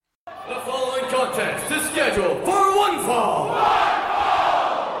The following contest is scheduled for one fall.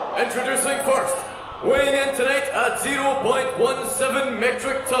 Introducing first, weighing in tonight at 0.17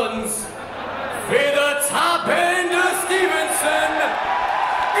 metric tons, via the top end of Stevenson,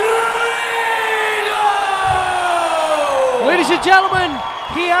 Greedo! Ladies and gentlemen,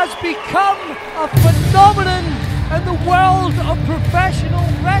 he has become a phenomenon in the world of professional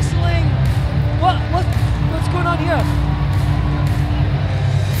wrestling. What's going on here?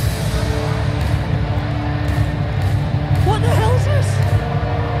 What the hell is this?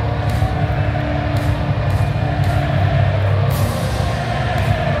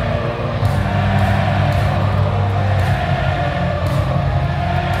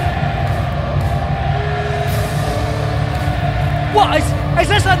 What is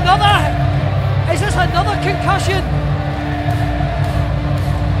this another concussion?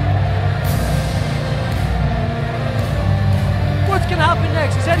 What's going to happen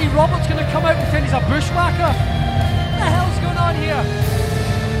next? Is Eddie Roberts going to come out and pretend he's a bushwhacker? What the hell's going on here?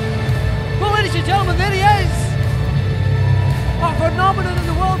 Well, ladies and gentlemen, there he is! A phenomenon in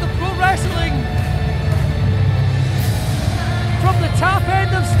the world of pro wrestling! From the top end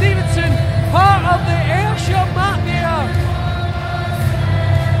of Stevenson, part of the Ayrshire Mafia!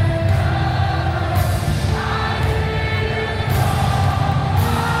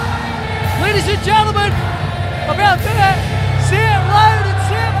 Ladies and gentlemen, about that, say it loud and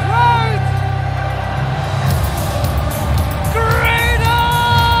say it proud! Greedo!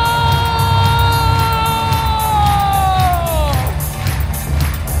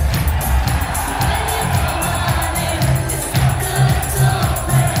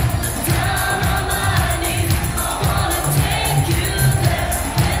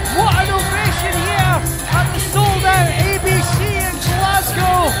 What an ovation here at the sold-out ABC in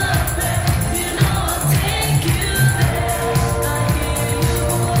Glasgow!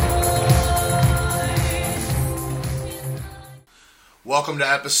 Welcome to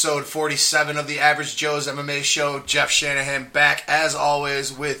episode 47 of the Average Joe's MMA Show. Jeff Shanahan back, as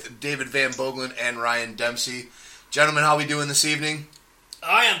always, with David Van Boegelen and Ryan Dempsey. Gentlemen, how are we doing this evening?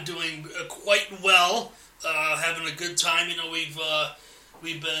 I am doing quite well, having a good time. You know,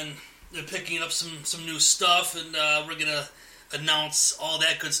 we've been picking up some new stuff, and we're gonna announce all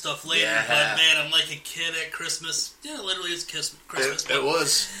that good stuff later. Yeah. But man, I'm like a kid at Christmas. Yeah, literally, it's Christmas. It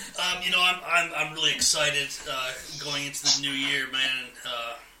was. You know, I'm really excited going into the new year, man.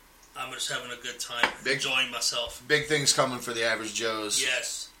 I'm just having a good time, enjoying myself. Big things coming for the Average Joe's.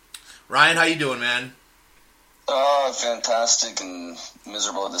 Yes. Ryan, how you doing, man? Fantastic and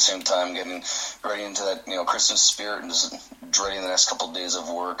miserable at the same time, getting ready into that, Christmas spirit and just dreading the next couple of days of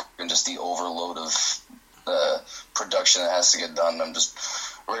work and just the overload of production that has to get done. I'm just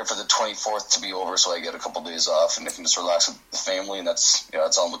ready for the 24th to be over so I get a couple days off and I can just relax with the family, and that's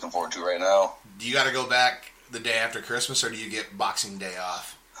all I'm looking forward to right now. Do you got to go back the day after Christmas, or do you get Boxing Day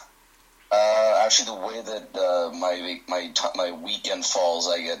off? Actually, the way that my weekend falls,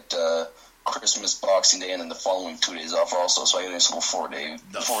 I get Christmas, Boxing Day, and then the following 2 days off also, so I get a nice little four day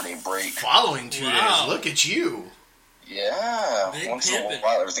break. Following 2 days? Look at you. Yeah. Once in a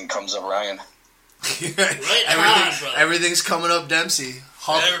while, everything comes up, Ryan. Everything's coming up, Dempsey.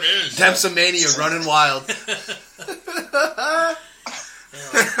 There it is. Dempsomania running wild. It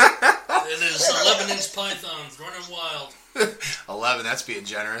is 11-inch pythons running wild. 11, that's being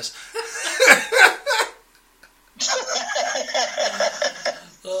generous.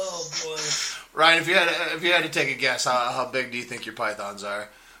 Oh boy, Ryan, if you had to take a guess, how big do you think your pythons are?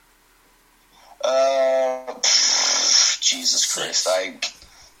 Jesus Christ!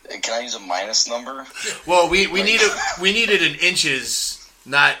 Can I use a minus number? Well, we need it in inches,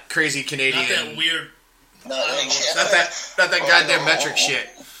 not crazy Canadian. not that weird. Not that goddamn metric shit.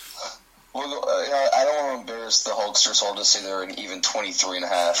 Well, I don't want to embarrass the Hulkster, so I'll just say they're an even 23 and a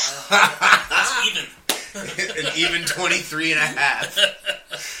half. That's even. An even 23 and a half.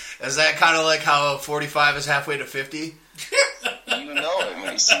 Is that kind of like how 45 is halfway to 50? You know it.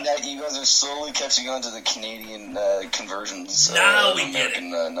 When you see that, you guys are slowly catching on to the Canadian conversions. Now we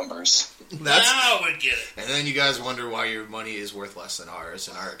American, get it. Numbers. Now we get it. And then you guys wonder why your money is worth less than ours,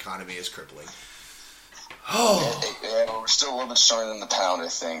 and our economy is crippling. Oh. Yeah, we're still a little bit stronger than the pound, I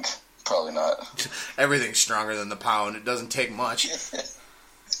think. Probably not. Everything's stronger than the pound. It doesn't take much.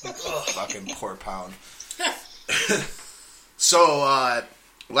 Fucking poor pound. So,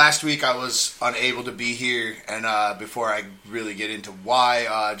 last week I was unable to be here, and before I really get into why,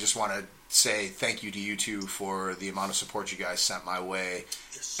 I just want to say thank you to you two for the amount of support you guys sent my way,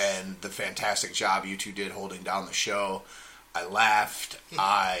 and the fantastic job you two did holding down the show. I laughed.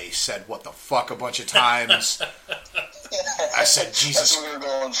 I said, "What the fuck?" a bunch of times. I said, "Jesus." That's what we were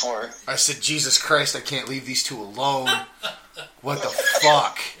going for. I said, "Jesus Christ, I can't leave these two alone." What the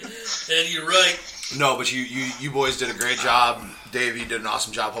fuck? And you're right. No, but you boys did a great job. Dave, you did an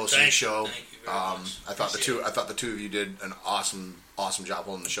awesome job hosting the show. Thank you very much. I thought the two of you did an awesome job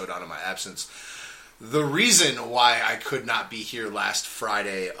holding the show down in my absence. The reason why I could not be here last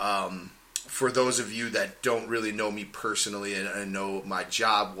Friday, for those of you that don't really know me personally and know my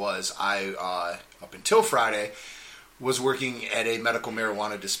job, was I, up until Friday, was working at a medical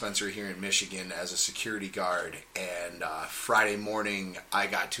marijuana dispensary here in Michigan as a security guard. And Friday morning, I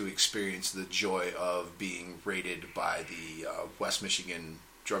got to experience the joy of being raided by the West Michigan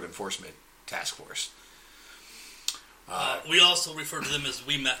Drug Enforcement Task Force. We also refer to them as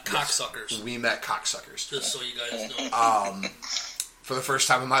We Met Cocksuckers. We Met Cocksuckers. Just so you guys know. For the first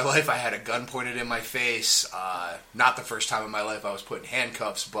time in my life, I had a gun pointed in my face. Not the first time in my life I was put in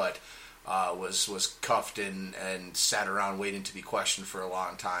handcuffs, but was cuffed and sat around waiting to be questioned for a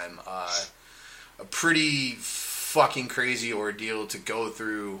long time. A pretty fucking crazy ordeal to go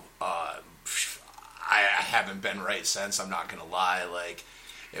through. I haven't been right since. I'm not gonna lie. Like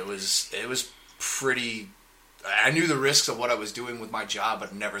it was pretty. I knew the risks of what I was doing with my job,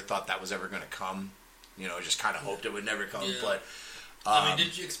 but never thought that was ever going to come. You know, just kind of hoped it would never come. Yeah. But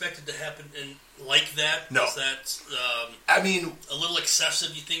did you expect it to happen like that? No. Was that I mean, a little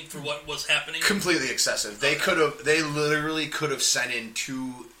excessive, you think, for what was happening? Completely excessive. They literally could have sent in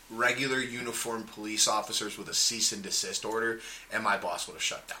 2 regular uniformed police officers with a cease and desist order, and my boss would have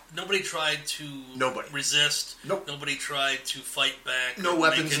shut down. Nobody tried to resist. Nope. Nobody tried to fight back. No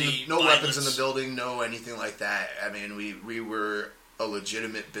weapons in violence. the building. No anything like that. I mean, we were a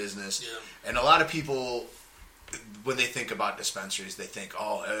legitimate business, and a lot of people, when they think about dispensaries, they think,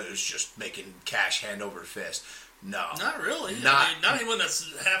 "Oh, it's just making cash hand over fist." No, not really. Not anyone that's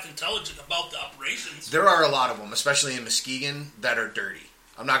half intelligent about the operations. There are a lot of them, especially in Muskegon, that are dirty.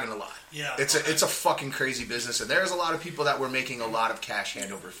 I'm not gonna lie. Yeah, it's a fucking crazy business, and there's a lot of people that were making a lot of cash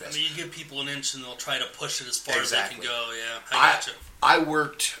hand over fist. I mean, you give people an inch, and they'll try to push it as far as they can go. Yeah, I gotcha. I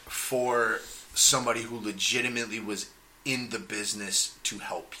worked for somebody who legitimately was in the business to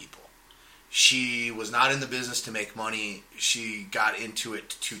help people. She was not in the business to make money. She got into it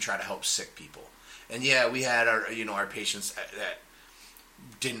to try to help sick people. And yeah, we had our patients that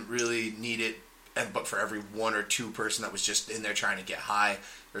didn't really need it. But for every 1 or 2 person that was just in there trying to get high,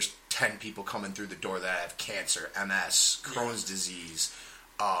 there's 10 people coming through the door that have cancer, MS, Crohn's disease,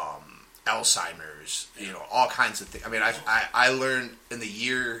 Alzheimer's, all kinds of things. I mean, I learned in the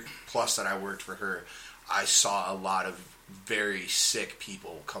year plus that I worked for her, I saw a lot of very sick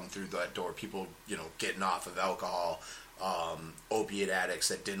people come through that door. People, getting off of alcohol, opiate addicts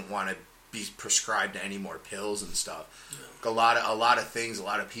that didn't want to be prescribed any more pills and stuff. Yeah. A lot of things, a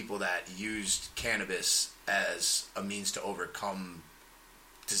lot of people that used cannabis as a means to overcome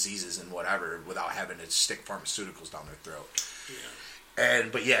diseases and whatever without having to stick pharmaceuticals down their throat. Yeah.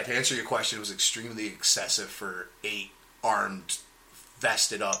 But to answer your question, it was extremely excessive for 8 armed,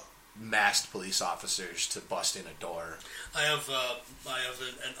 vested up, masked police officers to bust in a door. I have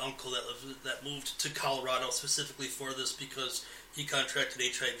an uncle that moved to Colorado specifically for this because he contracted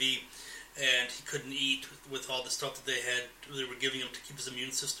HIV. And he couldn't eat with all the stuff that they were giving him to keep his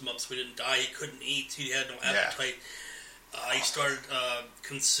immune system up so he didn't die. He couldn't eat. He had no appetite. Yeah. He started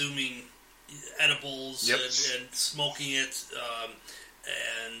consuming edibles and smoking it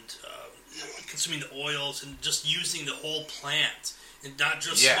and consuming the oils and just using the whole plant. And not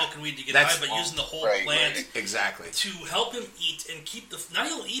just smoking weed to get high, but using the whole plant exactly to help him eat and keep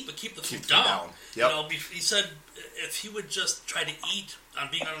not only eat, but keep the food down. Yep. He said if he would just try to eat on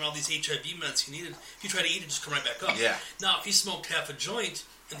being on all these HIV meds he needed, if he tried to eat, it'd just come right back up. Yeah. Now, if he smoked half a joint,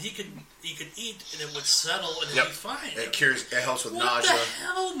 and he could eat, and it would settle, and it'd be fine. It helps with nausea. What the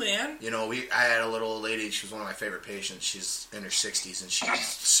hell, man? I had a little old lady. She was one of my favorite patients. She's in her 60s, and she has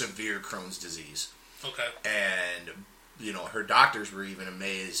severe Crohn's disease. Okay. And her doctors were even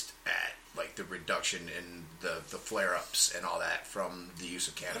amazed at the reduction in the flare-ups and all that from the use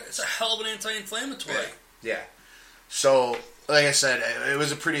of cannabis. It's a hell of an anti-inflammatory. Yeah. So, like I said, it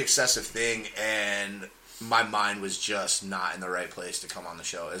was a pretty excessive thing, and my mind was just not in the right place to come on the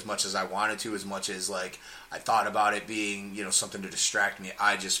show. As much as I wanted to, as much as I thought about it being something to distract me,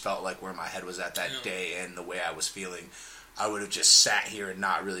 I just felt like where my head was at that day and the way I was feeling, I would have just sat here and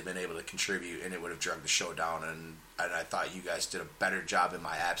not really been able to contribute, and it would have dragged the show down. And I thought you guys did a better job in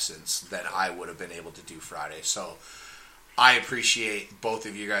my absence than I would have been able to do Friday. So I appreciate both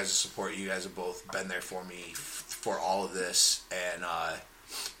of you guys' support. You guys have both been there for me for all of this, and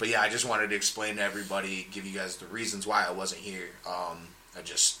But yeah, I just wanted to explain to everybody, give you guys the reasons why I wasn't here.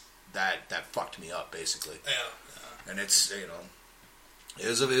 That fucked me up, basically. Yeah. And it's, it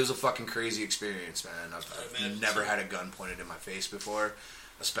was a fucking crazy experience, man. I've never had a gun pointed in my face before,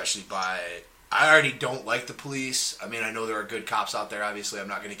 especially by... I already don't like the police. I mean, I know there are good cops out there, obviously. I'm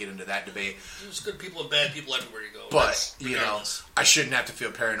not going to get into that debate. There's good people and bad people everywhere you go. But, I shouldn't have to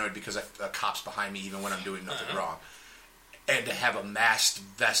feel paranoid because a cop's behind me even when I'm doing nothing wrong. And to have a masked,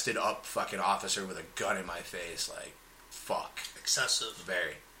 vested up fucking officer with a gun in my face, like, fuck. Excessive.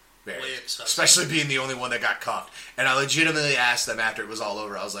 Very. Very. Way excessive. Especially being the only one that got cuffed. And I legitimately asked them after it was all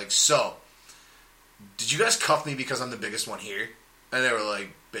over, I was like, so, did you guys cuff me because I'm the biggest one here? And they were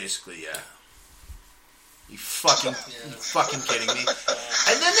like, basically, yeah. You fucking kidding me?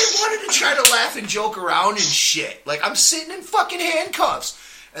 And then they wanted to try to laugh and joke around and shit. Like, I'm sitting in fucking handcuffs.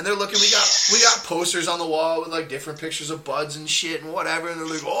 And they're looking, we got posters on the wall with, like, different pictures of buds and shit and whatever. And they're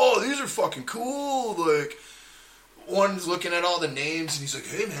like, oh, these are fucking cool. Like, one's looking at all the names, and he's like,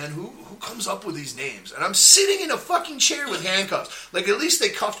 hey, man, who comes up with these names? And I'm sitting in a fucking chair with handcuffs. Like, at least they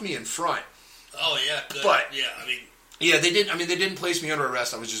cuffed me in front. Oh, yeah, good. But, yeah, I mean... Yeah, they didn't place me under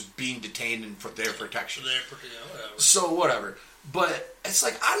arrest. I was just being detained and for their protection. Whatever. So, whatever. But it's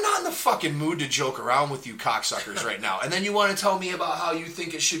like, I'm not in the fucking mood to joke around with you cocksuckers right now. And then you want to tell me about how you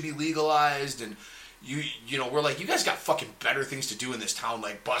think it should be legalized, and we're like, you guys got fucking better things to do in this town,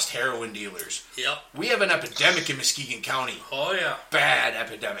 like bust heroin dealers. Yep. We have an epidemic in Muskegon County. Oh, yeah. Bad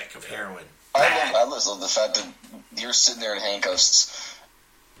epidemic of heroin. I love the fact that you're sitting there in handcuffs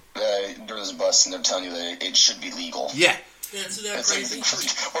during this bus, and they're telling you that it should be legal. Yeah. Yeah, isn't that crazy?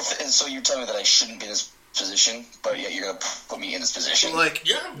 And so you're telling me that I shouldn't be in this position, but yet you're gonna put me in this position. Like,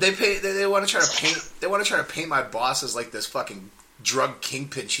 yeah. They want to try to paint my boss as like this fucking drug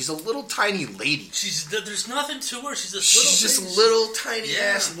kingpin. She's a little tiny lady. There's nothing to her. She's just a little tiny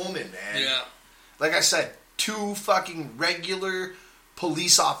ass woman, man. Yeah. Like I said, 2 fucking regular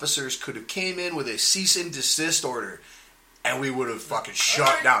police officers could have came in with a cease and desist order, and we would have fucking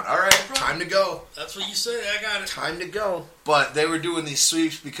shut down. All right, time to go. That's what you say. I got it. Time to go. But they were doing these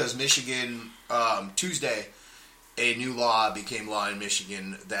sweeps because Michigan, Tuesday, a new law became law in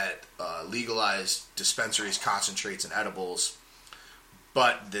Michigan that legalized dispensaries, concentrates, and edibles.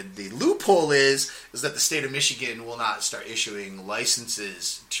 But the loophole is that the state of Michigan will not start issuing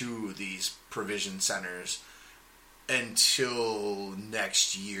licenses to these provision centers until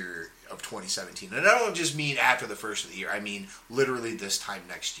next year of 2017. And I don't just mean after the first of the year. I mean literally this time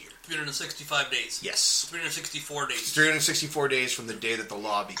next year. 365 days. Yes. 364 days. 364 days from the day that the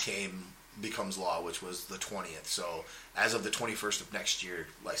law becomes law, which was the 20th. So as of the 21st of next year,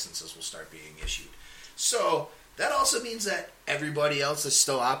 licenses will start being issued. So that also means that everybody else that's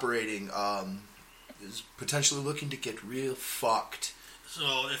still operating is potentially looking to get real fucked.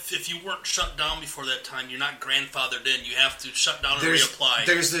 So if you weren't shut down before that time, you're not grandfathered in. You have to shut down and reapply.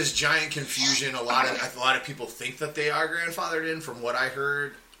 There's this giant confusion. A lot of people think that they are grandfathered in. From what I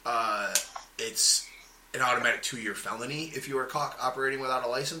heard, it's an automatic 2-year felony if you are caught operating without a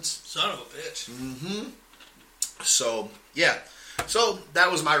license. Son of a bitch. Mm-hmm. So, yeah. So, that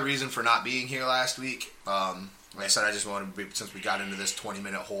was my reason for not being here last week. Like I said, I just wanted to, since we got into this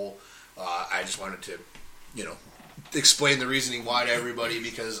 20-minute hole, I just wanted to, explain the reasoning why to everybody,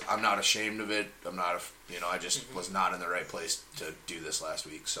 because I'm not ashamed of it. I just was not in the right place to do this last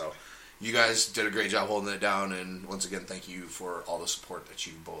week. So, you guys did a great job holding it down, and once again, thank you for all the support that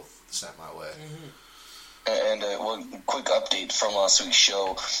you both sent my way. And one quick update from last week's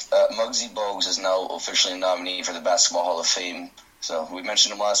show. Muggsy Bogues is now officially a nominee for the Basketball Hall of Fame. So we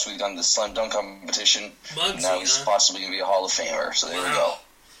mentioned him last week on the slam dunk competition. Muggsy, now he's possibly going to be a Hall of Famer. So there we go.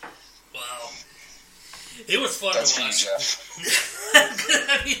 Wow. It was fun That's to watch. for you, Jeff.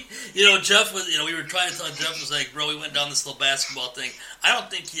 I mean, Jeff was, we were trying to tell Jeff, was like, bro, we went down this little basketball thing. I don't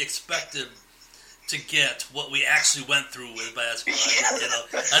think he expected to get what we actually went through with basketball.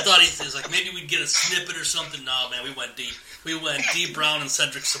 I thought he was like, maybe we'd get a snippet or something. No, man, we went deep. We went deep. Brown and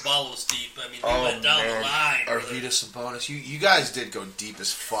Cedric Ceballos deep. I mean, we went down the line. Arvydas Sabonis. You guys did go deep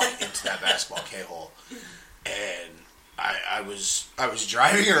as fuck into that basketball K-hole. And I was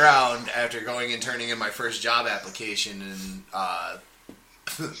driving around after going and turning in my first job application and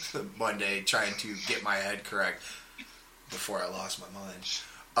Monday, trying to get my head correct before I lost my mind.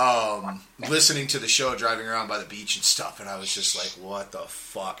 Listening to the show, driving around by the beach and stuff, and I was just like, what the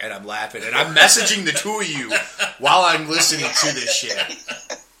fuck? And I'm laughing, and I'm messaging the two of you while I'm listening to this shit.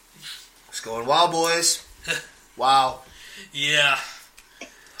 It's going, wow, boys. Wow. Yeah.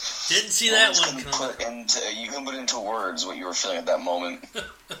 Didn't see that one coming. You can put into words what you were feeling at that moment.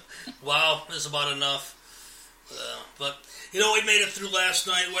 Wow, that's about enough. But we made it through last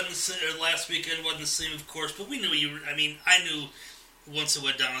night. Last weekend wasn't the same, of course. But we knew you were. I mean, I knew once it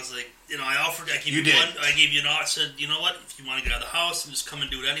went down. I was like, I gave you one. I gave you an I said, you know what? If you want to get out of the house and just come and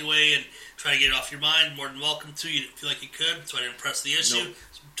do it anyway, and try to get it off your mind, more than welcome to. You didn't feel like you could, so I didn't press the issue. Nope.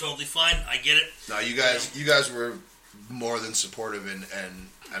 It's totally fine. I get it. No, you guys were more than supportive, and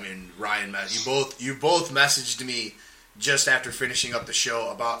I mean, Ryan, you both messaged me just after finishing up the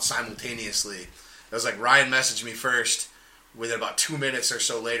show about simultaneously. It was like Ryan messaged me first. Within about 2 minutes or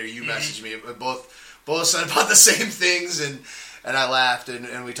so later, you messaged me. Both said about the same things, and I laughed,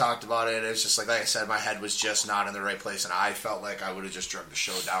 and we talked about it. And it's just like I said, my head was just not in the right place, and I felt like I would have just drug the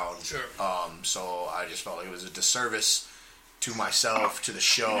show down. Sure. So I just felt like it was a disservice to myself, to the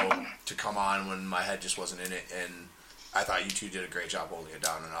show, to come on when my head just wasn't in it. And I thought you two did a great job holding it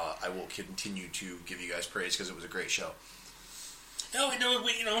down, and I will continue to give you guys praise because it was a great show. No, we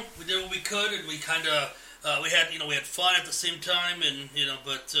did what we could, and we kind of we had fun at the same time, and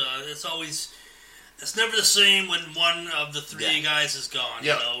but it's never the same when one of the three guys is gone.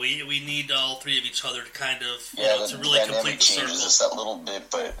 Yep. We need all three of each other to kind of to the really dynamic complete the circle. changes just that little bit,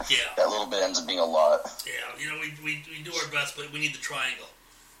 but that little bit ends up being a lot. Yeah, we do our best, but we need the triangle.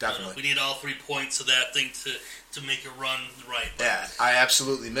 Definitely. We need all 3 points of that thing to make it run right. Yeah, I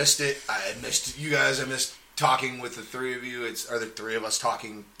absolutely missed it. I missed you guys. I missed talking with the three of you. Or the three of us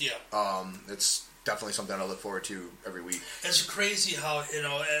talking. Yeah. It's definitely something I look forward to every week. It's crazy how, I've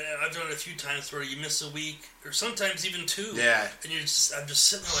done it a few times where you miss a week, or sometimes even 2. Yeah. And I'm just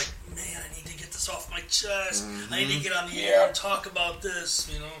sitting there like, man, I need to get this off my chest. Mm-hmm. I need to get on the air and talk about this,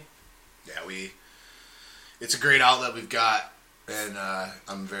 Yeah, it's a great outlet we've got, and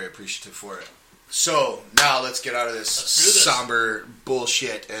I'm very appreciative for it. So, now let's get out of this somber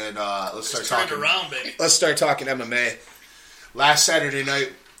bullshit, and let's start talking. Around, baby. Let's start talking MMA. Last Saturday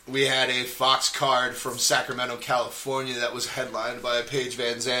night, we had a Fox card from Sacramento, California that was headlined by Paige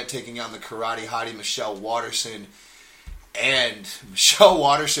Van Zandt taking on the karate hottie Michelle Waterson. And Michelle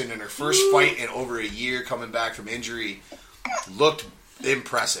Waterson, in her first fight in over a year, coming back from injury, looked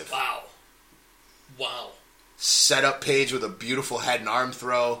impressive. Wow. Set up Paige with a beautiful head and arm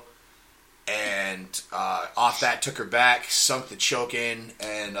throw. And off that, took her back, sunk the choke in.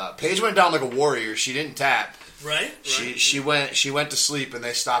 And Paige went down like a warrior. She didn't tap. Right. She went to sleep, and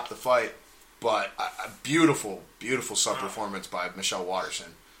they stopped the fight. But a beautiful sub performance by Michelle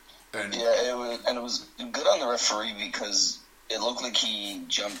Waterson. And it was good on the referee because it looked like he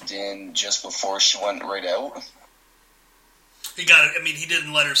jumped in just before she went right out. He got it. I mean, he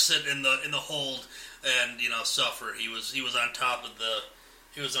didn't let her sit in the hold and suffer. He was on top of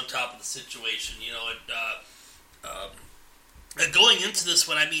the situation. Going into this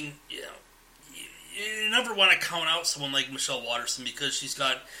one, I mean, you never want to count out someone like Michelle Waterson because she's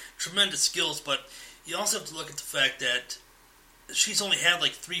got tremendous skills, but you also have to look at the fact that she's only had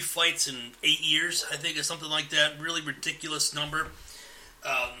like 3 fights in 8 years, I think, or something like that. Really ridiculous number.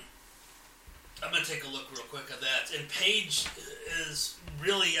 I'm going to take a look real quick at that. And Paige is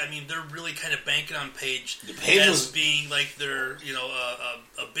really, I mean, they're really kind of banking on Paige as being like their,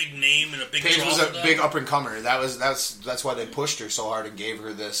 a big name and a big draw. Paige was a big up-and-comer. That's why they pushed her so hard and gave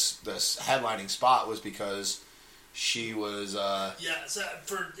her this headlining spot, was because she was... so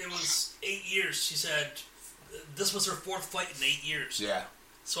it was 8 years. She said this was her 4th fight in 8 years. Yeah.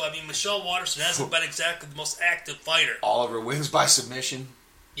 So, I mean, Michelle Waterson hasn't been exactly the most active fighter. All of her wins by submission.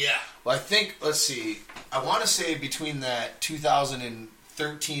 Yeah. Well, I think, let's see, I want to say between that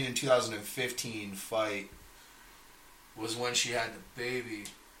 2013 and 2015 fight was when she had the baby.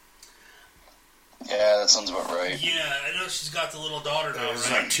 Yeah, that sounds about right. Yeah, I know she's got the little daughter now,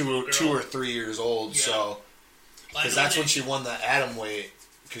 right? Like 2 or 3 years old, so... Because that's when she won the atomweight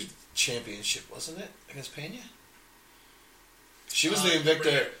championship, wasn't it? Against Pena? She was the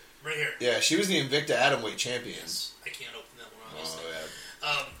Invicta... Right here. Yeah, she was the Invicta atomweight champion. Yes. I can't open that one, obviously. Oh, yeah.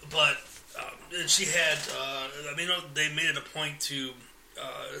 But she had, they made it a point to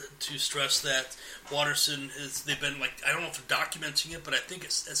stress that Waterson they've been like, I don't know if they're documenting it, but I think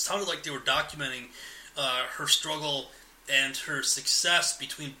it sounded like they were documenting her struggle and her success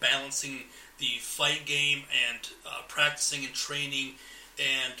between balancing the fight game and practicing and training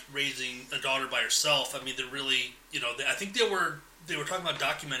and raising a daughter by herself. I mean, they're really, I think they were talking about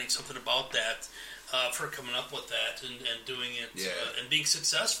documenting something about that. For coming up with that and doing it and being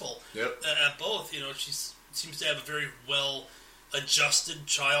successful at both. She seems to have a very well-adjusted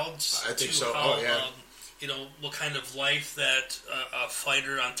child. I think to so. How, what kind of life that a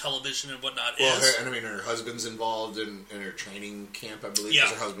fighter on television and whatnot is. Her husband's involved in her training camp, I believe,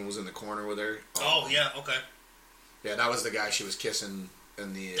 because her husband was in the corner with her. Okay. Yeah, that was the guy she was kissing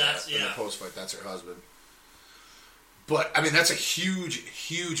in the post-fight. That's her husband. But, I mean, that's a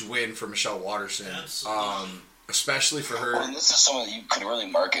huge win for Michelle Waterson. Absolutely. Especially for her. Well, and this is someone that you could really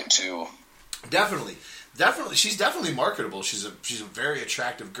market to. Definitely. She's definitely marketable. She's a very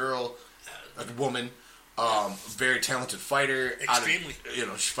attractive girl, a woman. Very talented fighter. Extremely.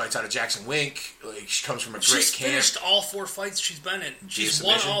 She fights out of Jackson Wink. Like, she comes from a great She's camp. finished all 4 fights she's been in. She's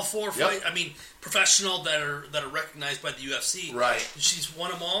won all 4 fights. I mean, professional that are recognized by the UFC. Right. She's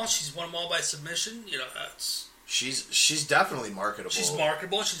won them all. She's won them all by submission. She's definitely marketable. She's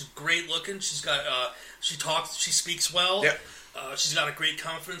marketable. She's great looking. She's got she talks. She speaks well. Yep. She's got a great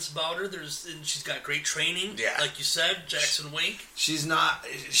confidence about her. And she's got great training. Yeah. Like you said, Jackson Wink. She's not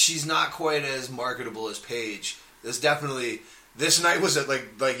quite as marketable as Paige. This night was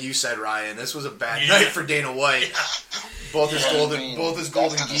like you said, Ryan. This was a bad night for Dana White. Yeah. Both his golden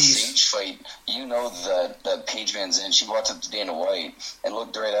after geese. The Sage fight, that Paige Van Zandt, she walked up to Dana White and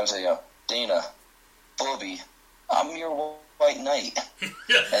looked right at him and said, Dana, Bobby, I'm your White Knight.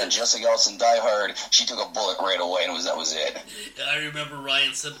 And just like Allison Die Hard, she took a bullet right away, and that was it. Yeah, I remember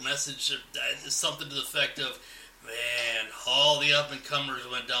Ryan sent a message, something to the effect of, "Man, all the up and comers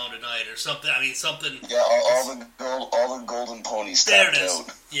went down tonight," or something. I mean, something. Yeah, all the golden ponies stepped out.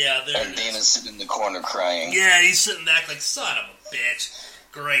 Yeah, there and it is. Dana's sitting in the corner crying. Yeah, he's sitting back like, son of a bitch.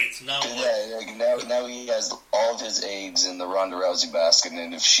 Great. Now what? Now he has all of his eggs in the Ronda Rousey basket,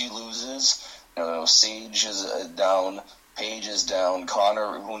 and if she loses, Sage is down. Paige is down.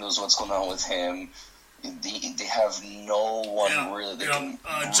 Connor, who knows what's going on with him? They have no one really that can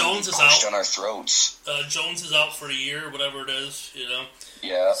Jones is push out on our throats. Jones is out for a year, whatever it is.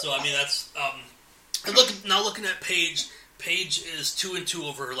 Yeah. So I mean that's and looking at Paige. Paige is 2-2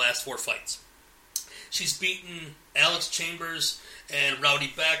 over her last 4 fights. She's beaten Alex Chambers and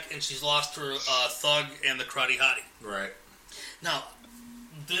Rowdy Beck, and she's lost to Thug and the Karate Hottie. Right. Now.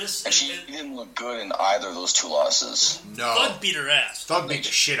 And she didn't look good in either of those 2 losses. No. Thug beat her ass. Thug beat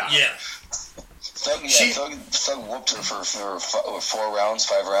the shit out of her. Thug whooped her for 4 rounds,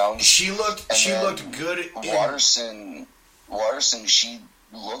 5 rounds. She looked good. Waterson, she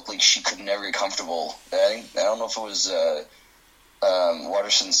looked like she could never get comfortable. I don't know if it was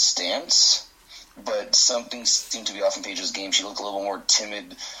Waterson's stance, but something seemed to be off in Paige's game. She looked a little more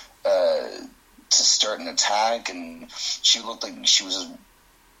timid to start an attack, and she looked like she was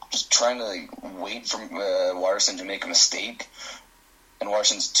just trying to wait for Waterson to make a mistake, and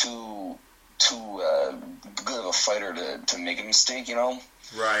Waterson's too good of a fighter to make a mistake,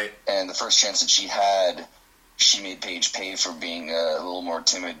 Right. And the first chance that she had, she made Paige pay for being a little more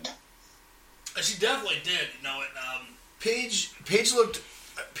timid. She definitely did. Paige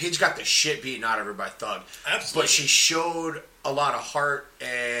got the shit beaten out of her by Thug. Absolutely. But she showed a lot of heart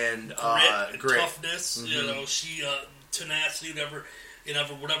and grit. Toughness. Mm-hmm. She tenacity, whatever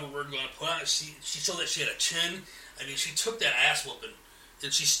word you want to put on it. She showed that she had a chin. I mean, she took that ass whooping,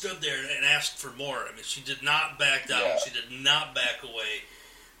 and she stood there and asked for more. I mean, she did not back down. Yeah. She did not back away.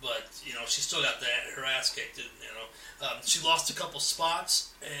 But she still got her ass kicked. She lost a couple spots,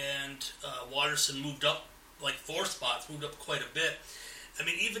 and Waterson moved up like 4 spots, moved up quite a bit. I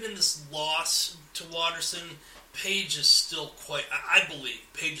mean, even in this loss to Waterson, Paige is still quite. I believe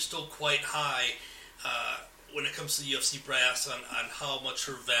Paige is still quite high. When it comes to the UFC brass on how much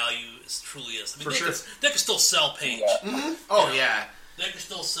her value truly is. I mean, they can still sell Paige. Yeah. Mm-hmm. Oh, yeah. They can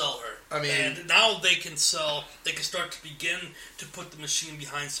still sell her. I mean... And now they can start to begin to put the machine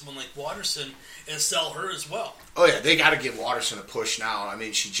behind someone like Waterson and sell her as well. Oh, yeah, they got to give Waterson a push now. I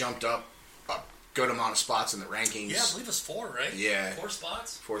mean, she jumped up a good amount of spots in the rankings. Yeah, I believe it's 4, right? Yeah. 4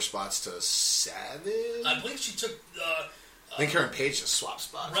 spots? 4 spots to 7? I believe she took... I think her and Paige just swapped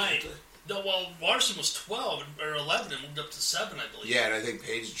spots. Right. No, well, Waterson was 12 or 11 and moved up to 7, I believe. Yeah, and I think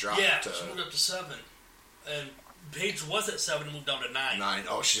Paige dropped to... she moved up to 7. And Paige was at 7 and moved down to 9. 9.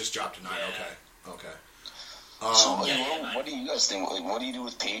 Oh, she just dropped to 9. Yeah. Okay. So, what do you guys think? Like, what do you do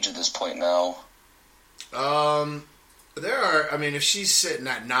with Paige at this point now? There are... I mean, if she's sitting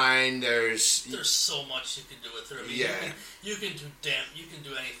at 9, there's so much you can do with her. I mean, yeah. You can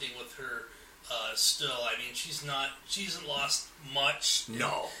do anything with her. Still, I mean, she hasn't lost much.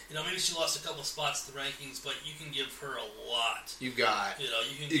 No. Maybe she lost a couple spots in the rankings, but you can give her a lot. You got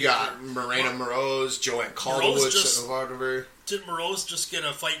her, Morena Moroz, Joanne Calderwood sitting in front of her. Did Moroz just get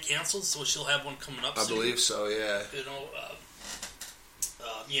a fight canceled, so she'll have one coming up soon? I believe so, yeah.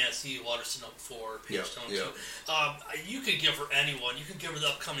 See Waterson up 4, Paige down 2. Yep. You could give her anyone. You could give her the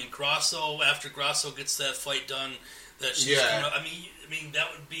upcoming Grasso after Grasso gets that fight done. That she's coming up. I mean,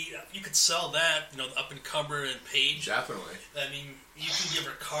 that would be... You could sell that, the up-and-comer and Paige. Definitely. I mean, you can give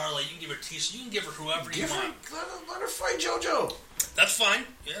her Carla, you can give her Tisha, you can give her whoever you want. Let her fight JoJo. That's fine,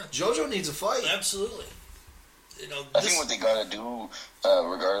 yeah. JoJo needs a fight. Absolutely. I think what they got to do,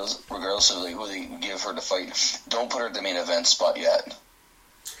 regardless of like who they give her to fight, don't put her at the main event spot yet.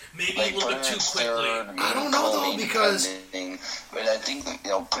 Maybe Like, a little bit too quickly. I don't know though, because but I think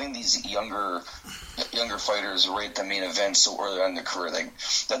putting these younger fighters right at the main event so early on in their career, like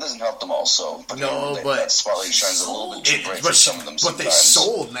that doesn't help them. Also, but that spotlight shines a little bit too bright for some of them. But they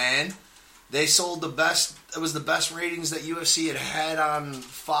sold, man. They sold the best. It was the best ratings that UFC had on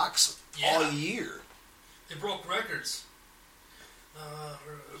Fox all year. They broke records.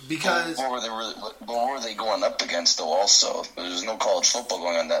 Because what were they going up against though? Also, there was no college football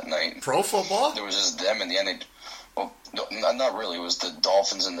going on that night. Pro football? There was just them and the NHL. Well, no, not really. It was the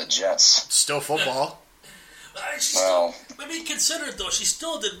Dolphins and the Jets. Still football. Consider it though. She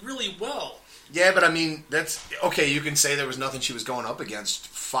still did really well. Yeah, but I mean, that's okay. You can say there was nothing she was going up against.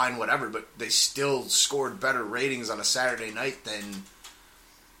 Fine, whatever. But they still scored better ratings on a Saturday night than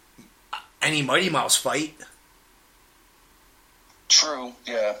any Mighty Mouse fight. True.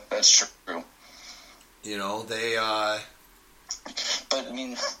 Yeah, that's true. They. But I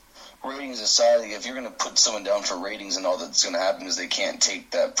mean, ratings aside, if you're going to put someone down for ratings, and all that's going to happen is they can't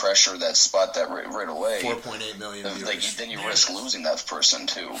take that pressure, that spot, that right away. 4.8 million viewers. Then you risk losing that person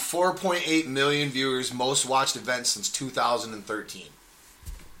too. 4.8 million viewers, most watched event since 2013.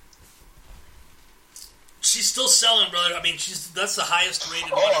 She's still selling, brother. I mean, that's the highest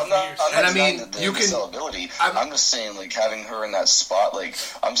rated one I'm in not, years. I'm not denying the sellability. I'm just saying, like, having her in that spot, like,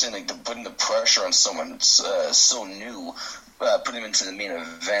 I'm saying, like, putting the pressure on someone so new, put them into the main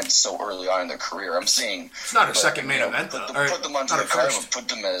event so early on in their career. I'm saying it's not her second main event, though. Put them onto the card and put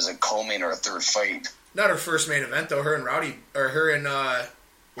them as a co-main or a third fight. Not her first main event, though. Her and Rowdy, or her and her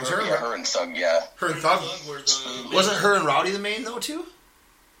and Thug, yeah. Her and Thug. Wasn't her and Rowdy the main though too?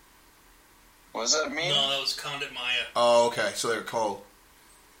 Was that me? No, that was Condit Maya. Oh, okay. So they're co.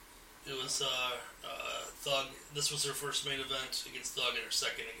 It was Thug. This was her first main event against Thug, and her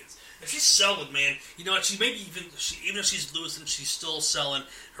second against. And she's selling, man. You know what? She maybe even if she's losing, she's still selling.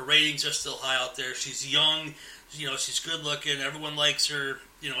 Her ratings are still high out there. She's young. She's good looking. Everyone likes her.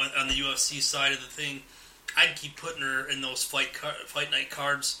 On the UFC side of the thing, I'd keep putting her in those fight night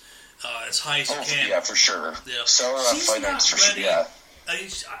cards as high as you can. Yeah, for sure. Yeah. Sell her on fight nights for sure. Yeah.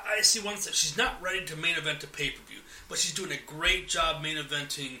 I see one thing. She's not ready to main event a pay-per-view, but she's doing a great job main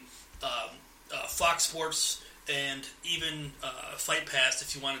eventing Fox Sports and even Fight Pass.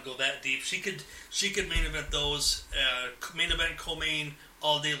 If you want to go that deep, she could main event those, main event, co-main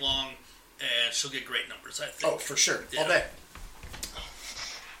all day long, and she'll get great numbers. I think. Oh, for sure, yeah. All day.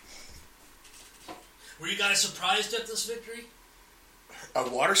 Were you guys surprised at this victory?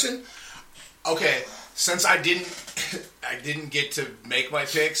 Of Watterson? Okay, since I didn't get to make my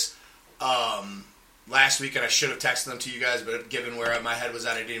picks last week, and I should have texted them to you guys, but given where my head was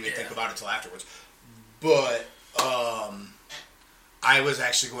at, I didn't even think about it till afterwards. But I was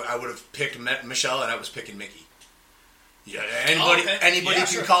actually I would have picked Michelle, and I was picking Mickey. Yeah, anybody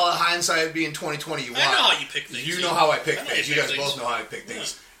can call it hindsight being 2020. You want? I know how you pick things. You know how I pick things. You guys both know how I pick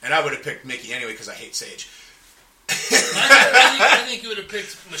things, and I would have picked Mickey anyway because I hate Sage. I think you would have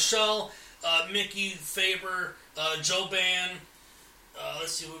picked Michelle, Mickey, Faber, Joe Ban.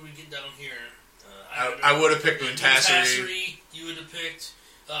 Let's see what we get down here. I would have picked Muntassery. You would have picked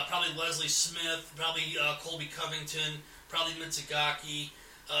probably Leslie Smith, probably Colby Covington, probably Mitsugaki,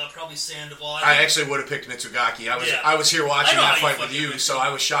 probably Sandoval. I actually would have picked Mitsugaki. I was here watching that fight with you, so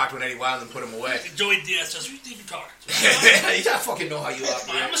I was shocked when Eddie Wildman put him away. Joey Diaz says, "Who do you think you're talking to?" You gotta fucking know how you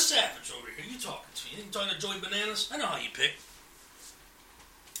operate. I'm a savage over here. You talking to me? You talking to Joey Bananas? I know how you pick.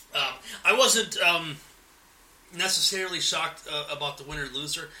 I wasn't necessarily shocked about the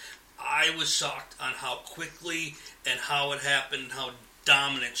winner-loser. I was shocked on how quickly and how it happened, how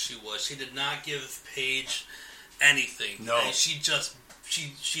dominant she was. She did not give Paige anything. No. And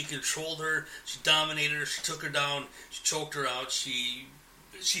she controlled her. She dominated her. She took her down. She choked her out. She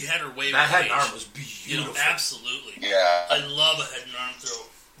had her way with Paige. That head and arm was beautiful. Absolutely. Yeah. I love a head and arm throw.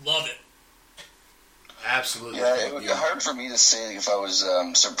 Love it. Absolutely. Yeah, it was hard for me to say if I was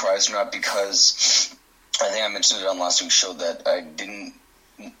surprised or not because I think I mentioned it on last week's show that I didn't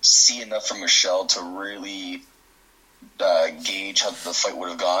see enough from Michelle to really gauge how the fight would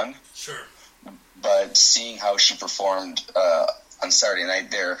have gone. Sure. But seeing how she performed on Saturday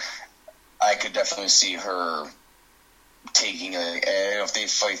night there, I could definitely see her taking if they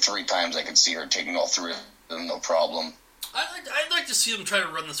fight 3 times, I could see her taking all 3 of them, no problem. I'd like to see them try to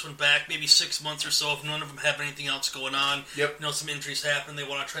run this one back, maybe 6 months or so, if none of them have anything else going on. Yep. Some injuries happen, they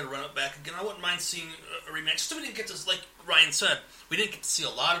want to try to run it back again. I wouldn't mind seeing a rematch. Just so we didn't get to, like Ryan said, we didn't get to see a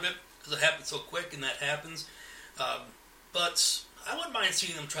lot of it because it happened so quick, and that happens. But I wouldn't mind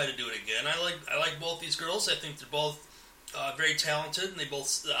seeing them try to do it again. I like both these girls. I think they're both very talented, and they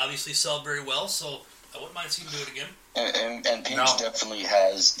both obviously sell very well. So I wouldn't mind seeing them do it again. And Paige definitely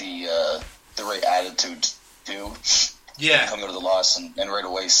has the right attitude too. Yeah, coming to the loss and right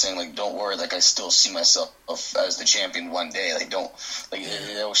away saying like, "Don't worry, like I still see myself as the champion one day. Like don't like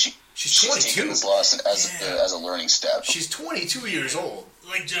you know she's 22. taking this loss as a learning step. She's 22 years old.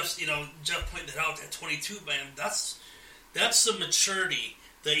 Like Jeff pointed out at 22, man, that's the maturity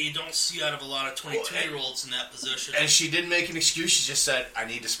that you don't see out of a lot of 22-year-olds in that position. And she didn't make an excuse. She just said, "I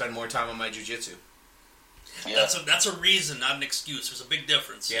need to spend more time on my jiu-jitsu." Yeah. That's a reason, not an excuse. There's a big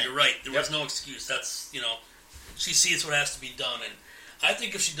difference. Yeah. You're right. There was no excuse. That's she sees what has to be done, and I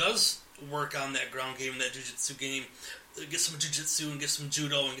think if she does work on that ground game, that jiu-jitsu game, get some jiu-jitsu and get some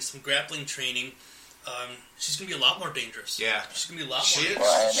judo and get some grappling training, she's going to be a lot more dangerous. Yeah. She's going to be a lot more dangerous.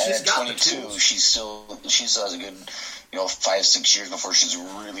 Well, and she's at got 22, she still has a good 5-6 years before she's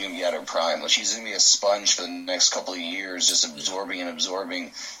really going to be at her prime. Like, she's going to be a sponge for the next couple of years, just absorbing.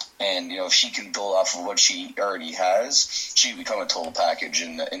 And if she can build off of what she already has, she can become a total package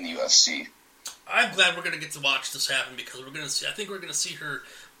in the UFC. I'm glad we're going to get to watch this happen because I think we're going to see her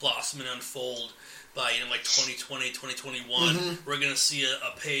blossom and unfold by 2020, 2021. Mm-hmm. We're going to see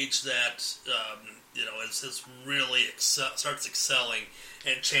a Paige that is really starts excelling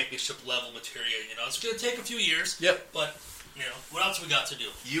at championship level material. It's going to take a few years. Yep. But what else we got to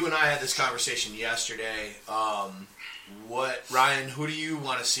do? You and I had this conversation yesterday. Ryan? Who do you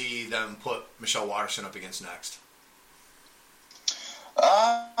want to see them put Michelle Waterson up against next?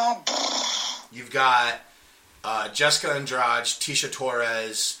 You've got Jessica Andrade, Tisha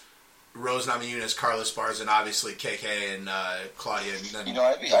Torres, Rose Namajunas, Carla Esparza, and obviously KK and Claudia. And then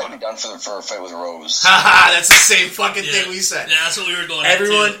I'd be down for a fight with Rose. Haha, that's the same fucking thing we said. Yeah, that's what we were going at.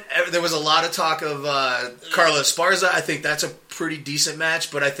 There was a lot of talk of Carla Esparza. I think that's a pretty decent match,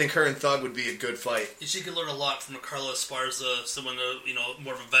 but I think her and Thug would be a good fight. She could learn a lot from a Carla Esparza, someone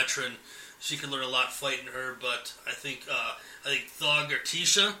more of a veteran. She could learn a lot fighting her, but I think Thug or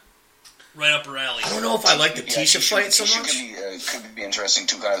Tisha, right up her alley. I don't know if I like the Tisha fight so much. Could be interesting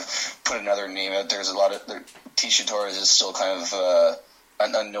to kind of put another name out. There's a lot of Tisha Torres is still kind of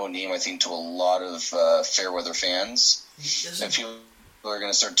an unknown name, I think, to a lot of Fairweather fans. If people are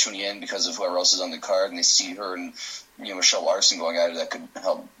going to start tuning in because of whoever else is on the card, and they see her and Michelle Waterson going at it, that could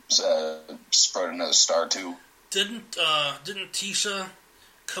help spread another star too. Didn't Tisha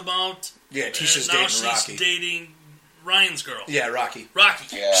come out? Yeah, Tisha's dating Rocky. She's dating Ryan's girl. Yeah, Rocky.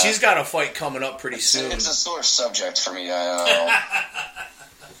 Yeah. She's got a fight coming up pretty soon. It's a sore subject for me. I don't know.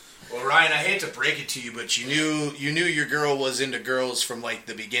 Well, Ryan, I hate to break it to you, but you knew your girl was into girls from like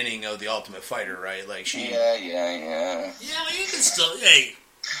the beginning of The Ultimate Fighter, right? Like she. Yeah. Yeah, well, you can still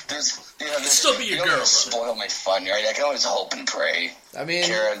There's still be your girl, brother. Spoil my fun, right? I can always hope and pray. I mean,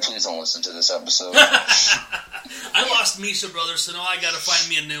 Karen, please don't listen to this episode. I lost Misha, brother, so now I got to find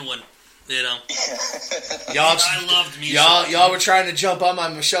me a new one. I loved Misha. Y'all were trying to jump on my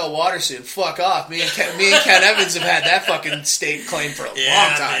Michelle Waterson. Fuck off. Me and Ken Evans have had that fucking state claim for a long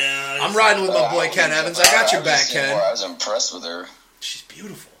time. Yeah, I'm riding with my boy Ken Evans. I got your back, Ken. I was impressed with her. She's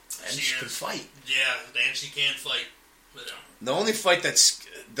beautiful, and she can fight. Yeah, and she can fight. The only fight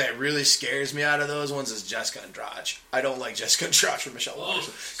that really scares me out of those ones is Jessica Andrade. I don't like Jessica Andrade for Michelle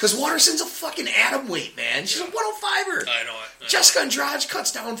Waterson. Because Waterson's a fucking atom weight, man. She's a 105er. I know. Jessica Andrade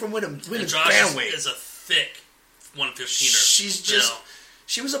cuts down from women's bantamweight. Is a thick 115er. She's just...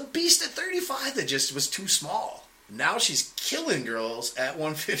 She was a beast at 35 that just was too small. Now she's killing girls at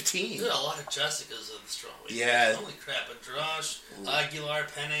 115. There's a lot of Jessicas in the strawweight. Yeah. Holy crap. Andrade, Aguilar,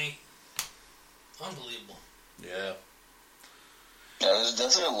 Penne. Unbelievable. Yeah. Yeah, there's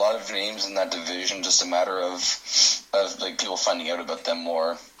definitely a lot of names in that division. Just a matter of like people finding out about them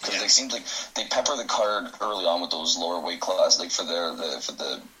more because they seem like they pepper the card early on with those lower weight classes, like for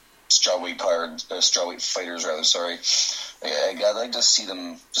the strawweight strawweight fighters rather. Sorry, I'd like to see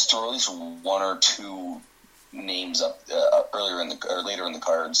them just throw at least one or two names up later in the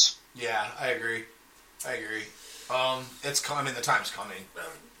cards. Yeah, I agree. It's coming. The time's coming.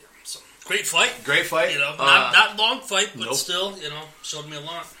 Great fight. Not long fight, but still, showed me a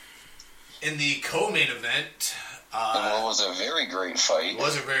lot. In the co-main event, it was a very great fight.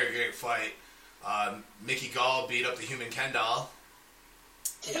 Mickey Gall beat up the Human Kendall.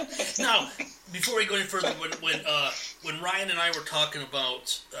 Yeah. Now, before we go any further, when Ryan and I were talking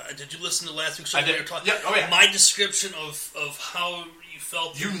about, did you listen to last week's show? I did. We were talking, Yeah. Oh yeah. My description of how you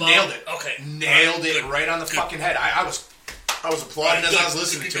felt. You nailed it. Okay. Nailed it right on the fucking head. I was applauding as I was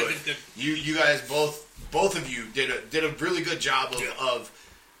listening to it. Good. You guys both of you did a really good job of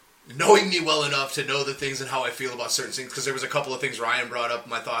knowing me well enough to know the things and how I feel about certain things, because there was a couple of things Ryan brought up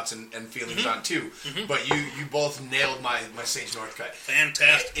my thoughts and feelings on too. But you both nailed my Sage Northcutt.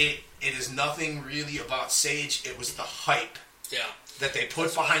 Fantastic. It is nothing really about Sage. It was the hype. Yeah. That they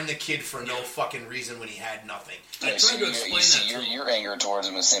put behind the kid for no fucking reason when he had nothing. I tried to explain that. Your anger towards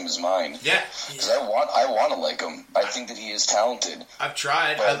him is the same as mine. Yeah. Because I want to like him. I think that he is talented. I've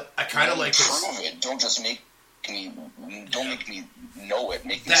tried. I kind of like his... Prove it. Don't just make me... Don't make me know it.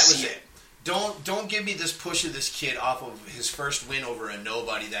 Make me that see was it. Don't give me this push of this kid off of his first win over a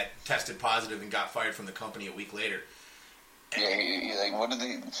nobody that tested positive and got fired from the company a week later. Yeah, like what did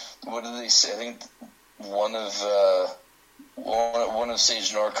they say? I think one of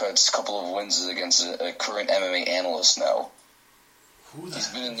Sage Northcutt's couple of wins is against a current MMA analyst now. He's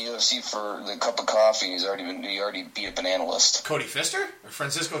been in the UFC for the cup of coffee. He already beat up an analyst. Cody Pfister or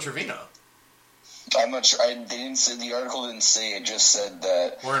Francisco Trevino? I'm not sure. The article didn't say. It just said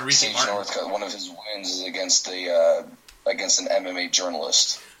that Sage Northcutt, one of his wins is against an MMA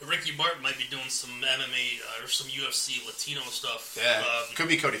journalist. Ricky Martin might be doing some MMA or some UFC Latino stuff. Yeah, could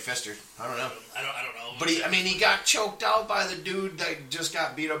be Cody Pfister. I don't know. I don't know. But he got choked out by the dude that just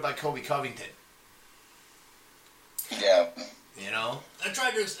got beat up by Kobe Covington. Yeah. You know. I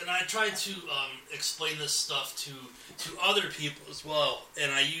tried to explain this stuff to other people as well,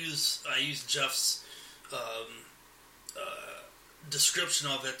 and I use Jeff's description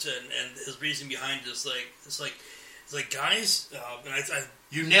of it and his reason behind it is like guys, and I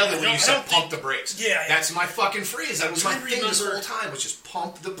you nailed it when you said pump the brakes. Yeah, that's my fucking phrase. That was my thing this whole time, was just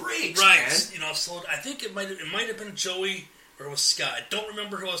pump the brakes, right, man. So I think it might have been Joey or it was Scott. I don't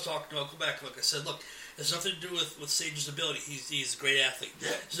remember who I was talking to. I'll go back. Like I said, look, there's nothing to do with Sage's ability. He's a great athlete. Yeah.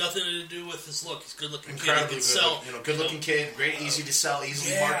 There's nothing to do with his look. He's a good-looking kid. He can sell. Good looking kid, great, easy to sell,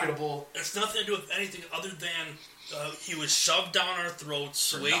 easily marketable. It's nothing to do with anything other than he was shoved down our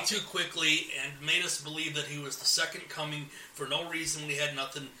throats way too quickly and made us believe that he was the second coming for no reason. We had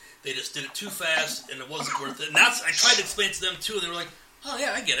nothing. They just did it too fast, and it wasn't worth it. And I tried to explain it to them too. And they were like, "Oh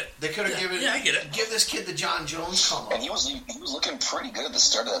yeah, I get it." They could have given. Yeah, I get it. Give this kid the John Jones come up. And he was looking pretty good at the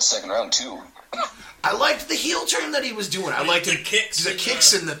start of that second round too. I liked the heel turn that he was doing. I liked the kicks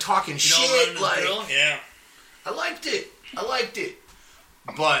and the talking shit. I liked it.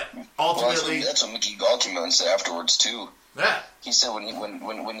 But ultimately, that's what Mickey Gall came out and said afterwards too. Yeah, he said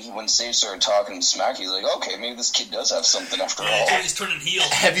when Sage started talking smack, he's like, okay, maybe this kid does have something after all. He's turning heel.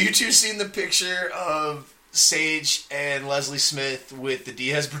 Have you two seen the picture of Sage and Leslie Smith with the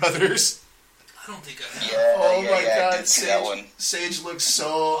Diaz brothers? I don't think I have. Yeah, my God, I did see that one. Sage looks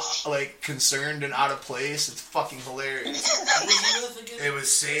so concerned and out of place. It's fucking hilarious. It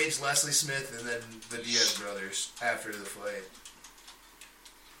was Sage, Leslie Smith, and then the Diaz brothers after the fight.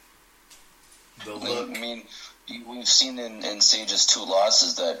 The look. I mean, we've seen in Sage's 2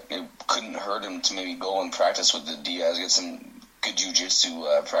 losses that it couldn't hurt him to maybe go and practice with the Diaz, get some good jiu-jitsu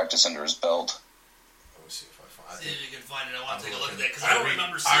practice under his belt. Let me see if I find it. See if you can find it. I want to take a look at that because I don't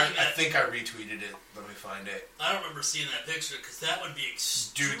remember seeing that. I think I retweeted it. Let me find it. I don't remember seeing that picture because that would be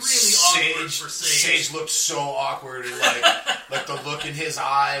extremely awkward for Sage. Sage looked so awkward and like the look in his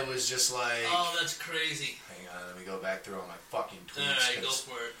eye was just like. Oh, that's crazy. Hang on, let me go back through all my fucking tweets. All right, go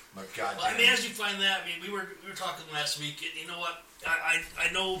for it. My goddamn. Well, I mean, as you find that, we were talking last week, and you know what? I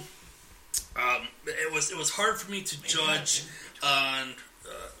know it was hard for me to judge on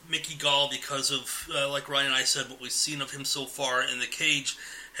Mickey Gall because of like Ryan and I said, what we've seen of him so far in the cage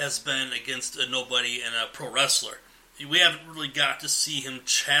has been against a nobody and a pro wrestler. We haven't really got to see him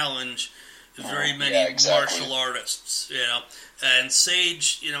challenge very many martial artists, And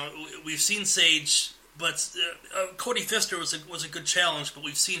Sage, we've seen Sage. But Cody Pfister was a good challenge, but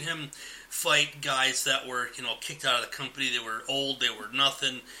we've seen him fight guys that were kicked out of the company. They were old. They were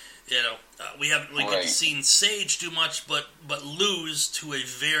nothing. We haven't really seen Sage do much, but lose to a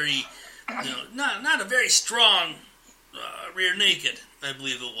very not a very strong rear naked. I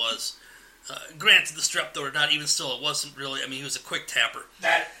believe it was. Granted, the strep though, or not even still, it wasn't really. I mean, he was a quick tapper.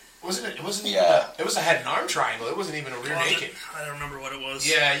 It wasn't even it was a head and arm triangle. It wasn't even a rear naked. I don't remember what it was.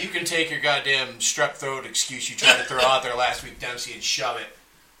 Yeah, you can take your goddamn strep throat excuse you tried to throw out there last week, Dempsey, and shove it.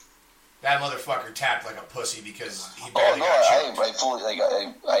 That motherfucker tapped like a pussy because he barely got choked. I fully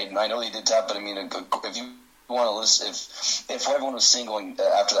I know he did tap, but I mean, if you want to listen, if what everyone was saying going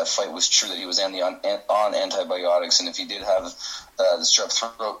after that fight was true, that he was on antibiotics, and if he did have the strep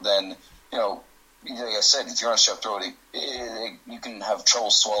throat, then like I said, if you're on strep throat, you can have trouble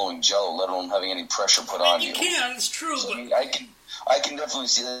swallowing Jello, let alone having any pressure put on you. You can, it's true. So, but I can definitely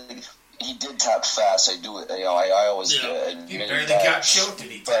see that he did tap fast. I do it. I always admit he barely got choked, and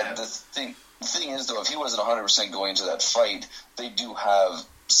he tapped. But the thing is, though, if he wasn't 100% going into that fight, they do have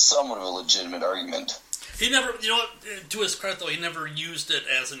somewhat of a legitimate argument. He never, to his credit though, he never used it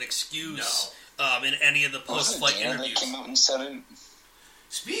as an excuse in any of the post-fight interviews. Came out and said it?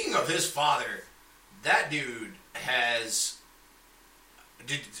 Speaking of his father, that dude has...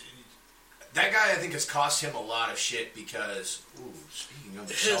 That guy, I think, has cost him a lot of shit because... Ooh, speaking of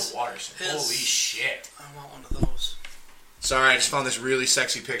Michelle Waterson, holy shit. I want one of those. Sorry, I just found this really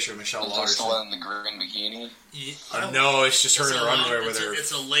sexy picture of Michelle Waterson. Is the one in the green bikini? Yeah, no, it's just her in her underwear with her...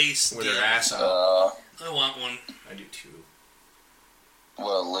 It's a lace with her ass out. I want one. I do too.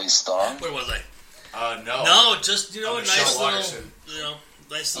 What, a lace thong? Where was I? No. No, just, a nice Waterson. little,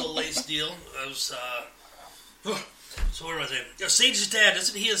 nice little lace deal. I was, so where was I? Sage's dad,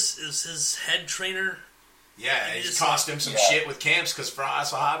 isn't he his head trainer? Yeah, he's cost him some shit with camps because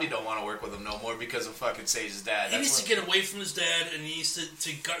Faraz Wahhabi don't want to work with him no more because of fucking Sage's dad. He needs to get away from his dad and he needs to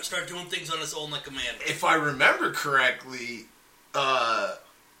start doing things on his own like a man. If I remember correctly, Faraz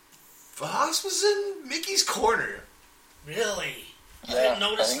was in Mickey's corner. Really? Yeah, I didn't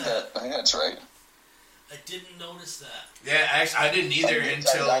notice that. I think that's right. I didn't notice that. Yeah, actually, I didn't either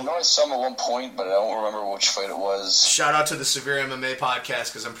until... I know I saw him at one point, but I don't remember which fight it was. Shout out to the Severe MMA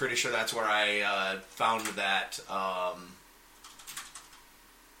podcast, because I'm pretty sure that's where I found that...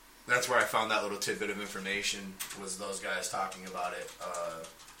 that's where I found that little tidbit of information, was those guys talking about it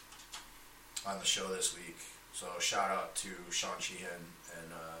on the show this week. So shout out to Sean Sheehan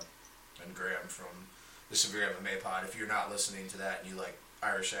and Graham from the Severe MMA pod. If you're not listening to that and you like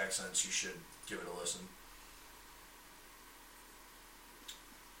Irish accents, you should give it a listen.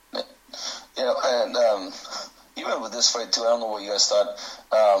 And even with this fight too, I don't know what you guys thought.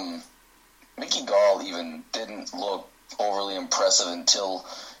 Mickey Gall even didn't look overly impressive until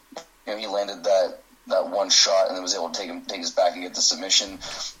he landed that one shot and then was able to take his back and get the submission.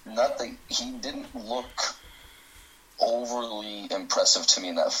 He didn't look overly impressive to me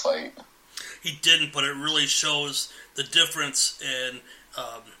in that fight. He didn't, but it really shows the difference in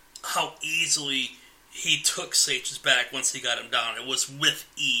how easy he took Sage's back once he got him down. It was with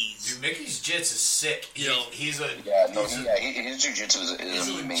ease. Dude, Mickey's jits is sick. His jiu-jitsu is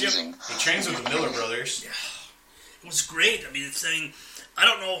amazing. He trains with the Miller brothers. Yeah. It was great. I mean, I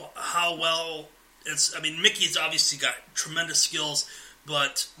don't know how well Mickey's obviously got tremendous skills,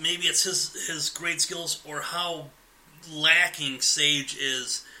 but maybe it's his great skills or how lacking Sage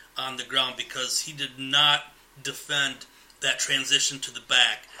is on the ground because he did not defend that transition to the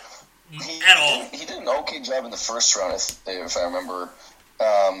back at all. He did an okay job in the first round, if I remember.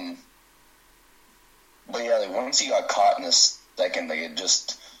 But yeah, once he got caught in the second, it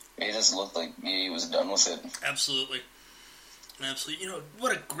just looked like he was done with it. Absolutely.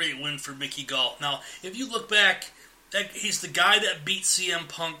 What a great win for Mickey Gall. Now, if you look back, he's the guy that beat CM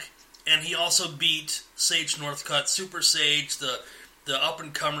Punk, and he also beat Sage Northcutt, Super Sage, the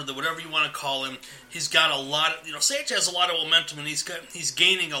up-and-comer, the whatever you want to call him. He's got a lot of... Sage has a lot of momentum, and he's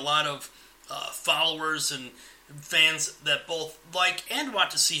gaining a lot of followers and fans that both like and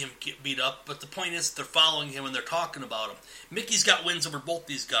want to see him get beat up, but the point is they're following him and they're talking about him. Mickey's got wins over both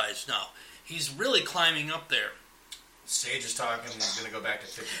these guys now. He's really climbing up there. Sage is talking he's going to go back to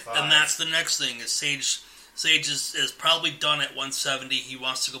 55. And that's the next thing, is Sage is probably done at 170. He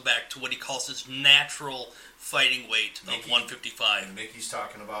wants to go back to what he calls his natural fighting weight of 155. And Mickey's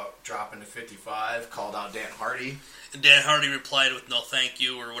talking about dropping to 55, called out Dan Hardy. And Dan Hardy replied with no thank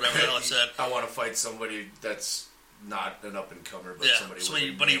you or whatever the hell he said. I want to fight somebody that's not an up-and-comer, but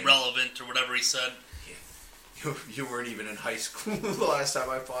somebody relevant or whatever he said. Yeah. You weren't even in high school the last time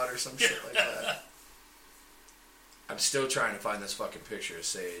I fought or some shit like that. I'm still trying to find this fucking picture of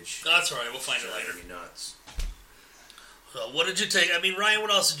Sage. That's all right. We'll find it later. Me nuts. What did you take? Ryan,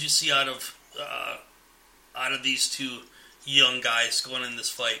 what else did you see out of these two young guys going in this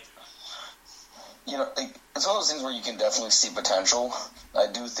fight? It's one of those things where you can definitely see potential. I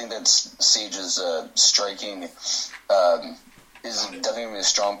do think that Sage's striking is definitely a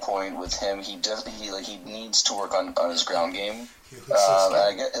strong point with him. He needs to work on his ground game. And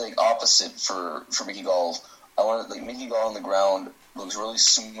I get opposite for Mickey Gall. I want Mickey Gall on the ground looks really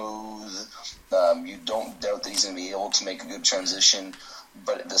smooth. You don't doubt that he's going to be able to make a good transition,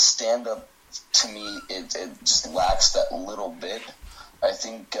 but the stand up to me it just lacks that little bit. I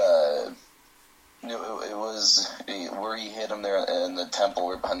think it was where he hit him there in the temple,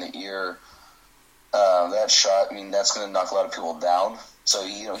 right behind the ear. That shot, that's going to knock a lot of people down. So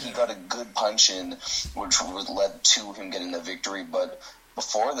he got a good punch in, which led to him getting the victory, but.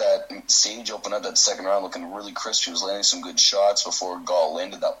 Before that, Sage opened up that second round looking really crisp. He was landing some good shots before Gall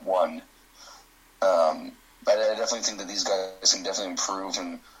landed that one. But I definitely think that these guys can definitely improve.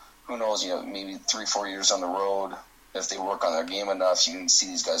 And who knows, maybe 3-4 years on the road, if they work on their game enough, you can see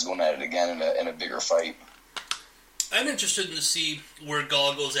these guys going at it again in a bigger fight. I'm interested to see where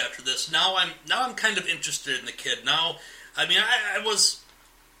Gall goes after this. Now I'm kind of interested in the kid. Now, I mean,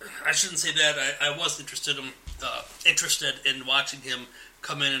 I shouldn't say that. I was interested in watching him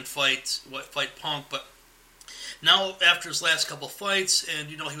come in and fight Punk, but now after his last couple fights, and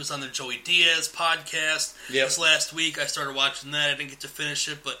he was on the Joey Diaz podcast this last week. I started watching that. I didn't get to finish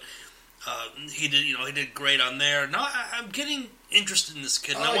it, but he did great on there. Now I'm getting interested in this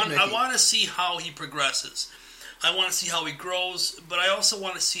kid. And I want to see how he progresses. I want to see how he grows, but I also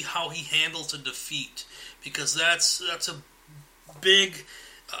want to see how he handles a defeat, because that's a big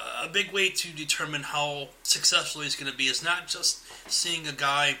way to determine how successful he's going to be. Is not just seeing a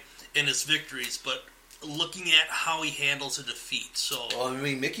guy in his victories, but looking at how he handles a defeat. So, well, I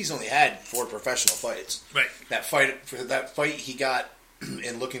mean, Mickey's only had 4 professional fights. Right. That fight he got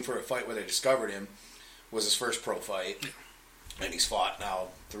in looking for a fight where they discovered him was his first pro fight, and he's fought now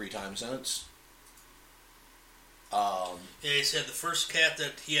 3 times since. He said the first cat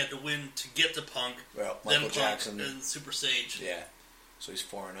that he had to win to get to Punk, well, then Michael Punk, Jackson, and Super Sage. Yeah, so he's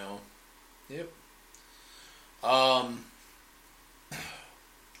 4-0. Yep.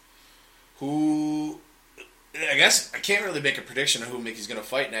 Who? I guess I can't really make a prediction of who Mickey's going to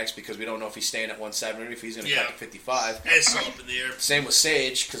fight next, because we don't know if he's staying at 170 or if he's going to cut to 55. It's all up in the air. Same with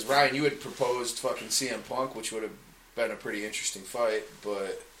Sage, because Ryan, you had proposed fucking CM Punk, which would have been a pretty interesting fight,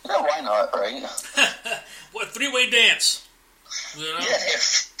 but Yeah, why not, right? What, 3-way dance? Yeah,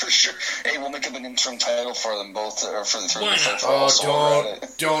 for sure. Hey, we'll make up an interim title for them both, or for the 3-way fight. Oh,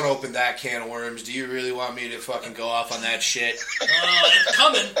 don't open that can of worms. Do you really want me to fucking go off on that shit? It's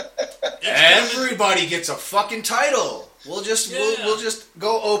coming. Everybody gets a fucking title. We'll just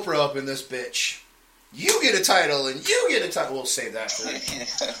go Oprah up in this bitch. You get a title, and you get a title. We'll save that for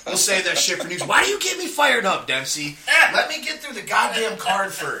we'll save that shit for news. Why do you get me fired up, Dempsey? Let me get through the goddamn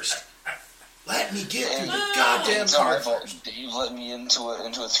card first. Let me get through the goddamn card first. Dave let me into a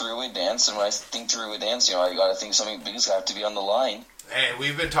 3-way dance, and when I think 3-way dance, I gotta think something big's got to be on the line. Hey,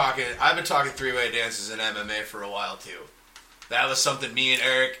 I've been talking 3-way dances in MMA for a while too. That was something me and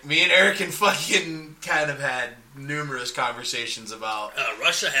Eric and fucking kind of had numerous conversations about.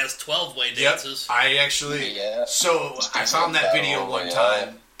 Russia has 12-way dances. Yep, I actually. Yeah. So I found that video one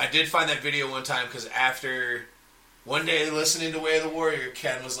time. I did find that video one time because after one day listening to Way of the Warrior,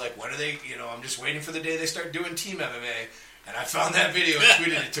 Ken was like, "When are they? I'm just waiting for the day they start doing Team MMA." And I found that video and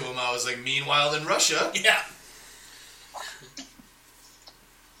tweeted it to him. I was like, "Meanwhile in Russia." Yeah.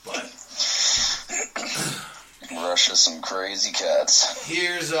 But. Russia, some crazy cats.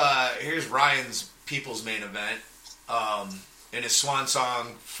 Here's Ryan's people's main event. In his swan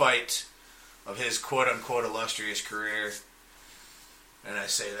song fight of his quote-unquote illustrious career. And I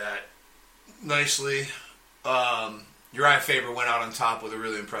say that nicely. Urijah Faber went out on top with a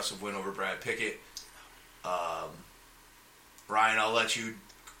really impressive win over Brad Pickett. Ryan, I'll let you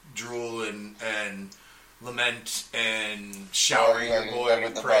drool and lament and shower your boy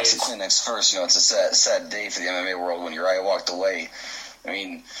with the praise. box of Kleenex first. It's a sad day for the MMA world when Urijah walked away. I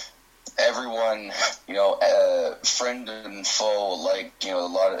mean, everyone, friend and foe, a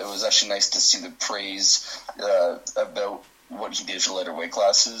lot of, it was actually nice to see the praise about what he did for lighter weight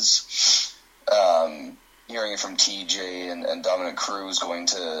classes. Hearing it from TJ and Dominic Cruz going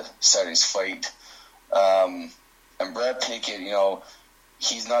to Saturday's fight. And Brad Pickett,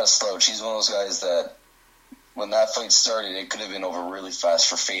 he's not a slouch. He's one of those guys that when that fight started, it could have been over really fast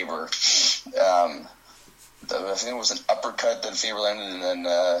for Faber. I think it was an uppercut that Faber landed, and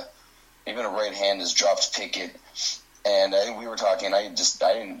then even a right hand has dropped Pickett. And I think we were talking. I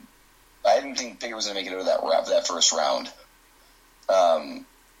didn't think Pickett was going to make it out of that first round.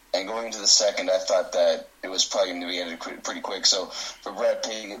 And going into the second, I thought that it was probably going to be ended pretty quick. So for Brad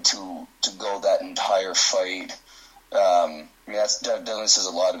Pickett to go that entire fight, that definitely says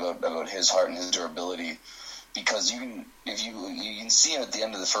a lot about his heart and his durability. Because you can see him at the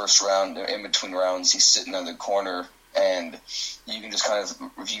end of the first round, in between rounds, he's sitting in the corner, and you can just kind of,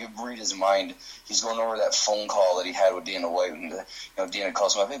 if you read his mind, he's going over that phone call that he had with Dana White, and Dana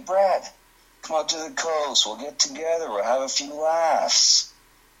calls him up, "Hey, Brad, come out to the coast, we'll get together, we'll have a few laughs."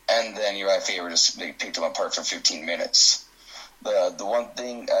 And then Urijah Faber they picked him apart for 15 minutes. The one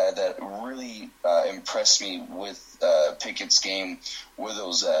thing that really impressed me with Pickett's game were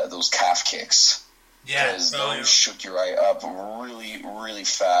those calf kicks. Because those shook Urijah up really, really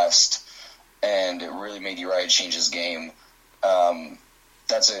fast, and it really made Urijah change his game. I think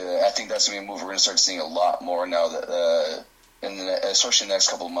that's going to be a move we're going to start seeing a lot more now. That especially in the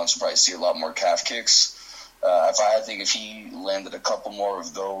next couple of months, we'll probably see a lot more calf kicks. I think if he landed a couple more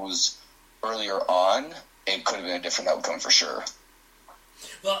of those earlier on, it could have been a different outcome for sure.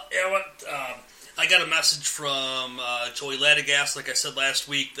 Well, you know what? I got a message from Joey Ladigas, like I said last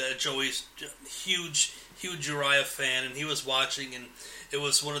week, that Joey's a huge Urijah fan, and he was watching, and it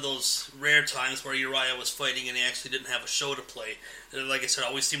was one of those rare times where Urijah was fighting and he actually didn't have a show to play. And like I said,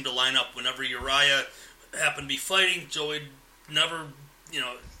 always seemed to line up. Whenever Urijah happened to be fighting, Joey never,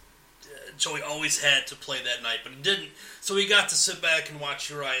 Joey always had to play that night, but he didn't. So he got to sit back and watch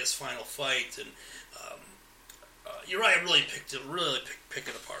Uriah's final fight, and Urijah really picked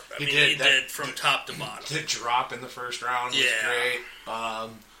it apart. He did from top to bottom. The drop in the first round was great. I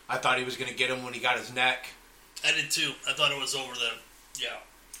thought he was going to get him when he got his neck. I did too. I thought it was over then. Yeah.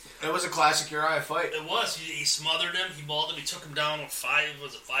 It was a classic Urijah fight. It was. He smothered him. He mauled him. He took him down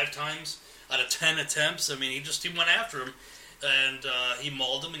five times out of 10 attempts. I mean, he went after him, and he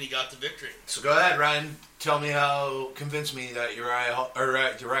mauled him, and he got the victory. So go ahead, Ryan. Convince me that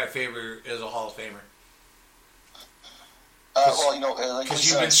Urijah Faber is a Hall of Famer. Like because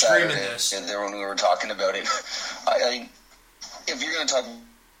you've been screaming this there when we were talking about it. If you're going to talk,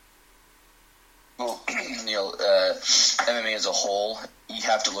 MMA as a whole, you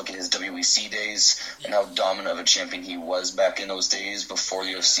have to look at his WEC days and how dominant of a champion he was back in those days before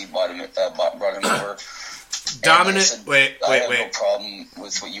the UFC brought him over. Dominant. I have no problem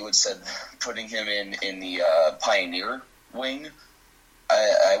with what you had said, putting him in the pioneer wing.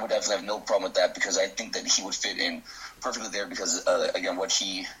 I would definitely have no problem with that because I think that he would fit in perfectly there because again, what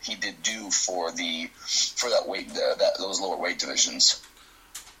he did do for that weight, those lower weight divisions.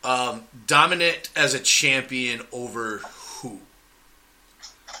 Dominant as a champion over who?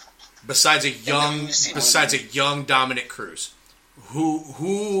 Besides a young Dominic Cruz.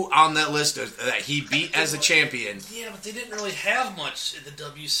 Who on that list that he beat as a champion? Yeah, but they didn't really have much in the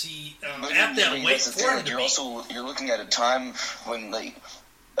WC at that weight for him to beat. You're looking at a time when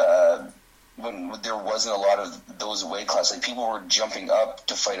when there wasn't a lot of those weight classes. Like people were jumping up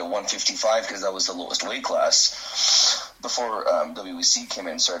to fight at 155 because that was the lowest weight class before WEC came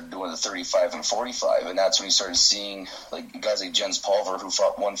in and started doing the 35 and 45, and that's when you started seeing like guys like Jens Pulver who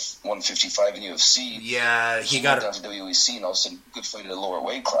fought 155 in UFC. Yeah, he got down to WEC and all of a sudden good fight at a lower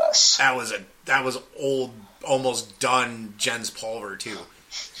weight class. That was old, almost done Jens Pulver too.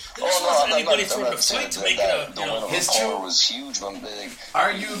 There wasn't anybody for him to fight to make it a. His Pulver was huge.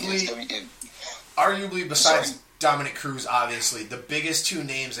 Arguably, besides Dominic Cruz, obviously, the biggest two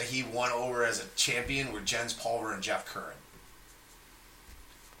names that he won over as a champion were Jens Pulver and Jeff Curran.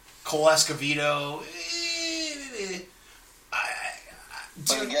 Cole Escovedo.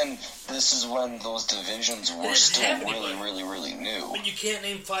 But again, this is when those divisions were still really, really new. But you can't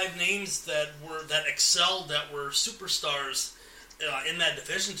name 5 names that excelled, that were superstars in that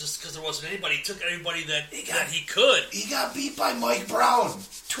division just because there wasn't anybody. He took everybody that he could. He got beat by Mike Brown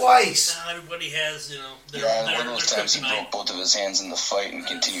twice. Everybody has, one of those times he broke both of his hands in the fight and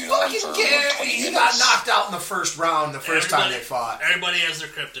continued on for 20 minutes. He got knocked out in the first round time they fought. Everybody has their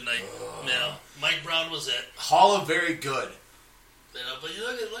kryptonite. Mike Brown was it. Hall of Very Good. But you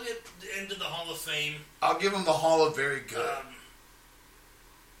look at into the Hall of Fame. I'll give him the Hall of Very Good.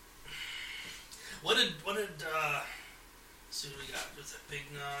 What did see what we got with a Big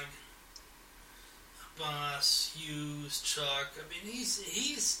Nog, Boss, Hughes, Chuck. I mean,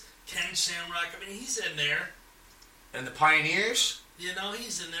 he's Ken Shamrock. I mean, he's in there. And the Pioneers. He's in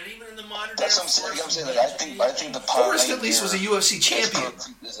there. Even in the modern. That's what I'm saying. I think the Forrest at least was a UFC champion.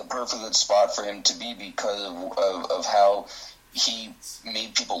 Is a perfect good spot for him to be because of how he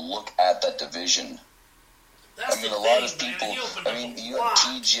made people look at that division. A lot of people. You have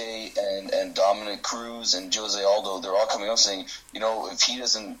TJ and Dominic Cruz and Jose Aldo. They're all coming up saying, if he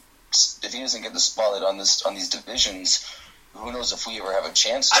doesn't get the spotlight on these divisions, who knows if we ever have a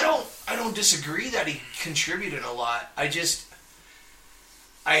chance to. I don't disagree that he contributed a lot. I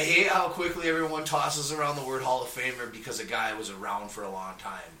hate how quickly everyone tosses around the word Hall of Famer because a guy was around for a long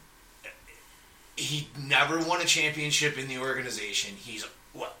time. He never won a championship in the organization. He's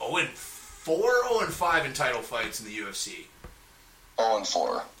 0-5 in title fights in the UFC.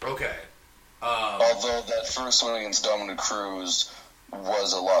 0-4. Okay. Although that first one against Dominic Cruz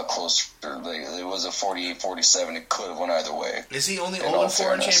was a lot closer. It was a 48-47. It could have went either way. Is he only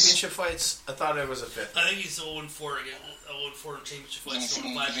 0-4 in championship fights? I thought it was a 5th. I think he's 0-4 again. 0-4 in championship fights.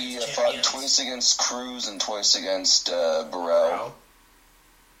 He fought twice against Cruz and twice against Burrell.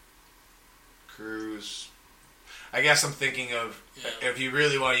 Cruz. I guess I'm thinking of, if you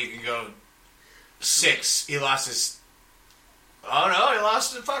really want, you can go 6. He lost his... Oh no, he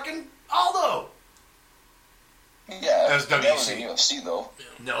lost to fucking Aldo. Yeah, that was WC. That was in UFC though.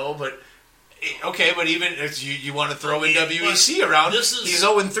 No, but Okay, but even if you want to throw in WEC around, he's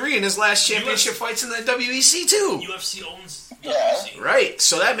 0-3 in his last championship fights in the WEC too. UFC owns UFC. Right,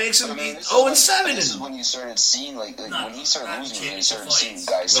 so that makes him 0-7. This is when you started seeing, when he started losing, when you started seeing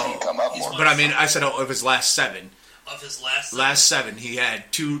guys starting to come up more. But I mean, I said of his last 7. Of his last 7? Last 7. He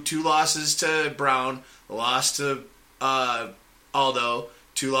had two losses to Brown, a loss to Aldo,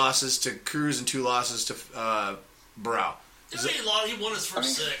 2 losses to Cruz, and 2 losses to Brow. He won his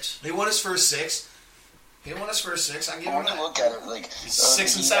first 6. He won his first 6. I give him when that. you look at it,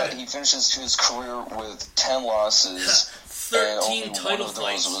 6 and 7. He finishes his career with 10 losses. 13 and title one of those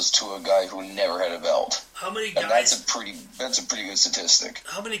fights. Was to a guy who never had a belt. How many guys? And that's a pretty good statistic.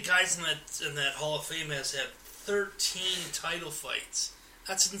 How many guys in that Hall of Fame has had 13 title fights?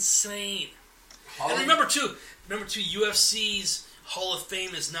 That's insane. And remember too, UFC's Hall of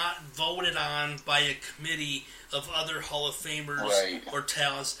Fame is not voted on by a committee of other Hall of Famers or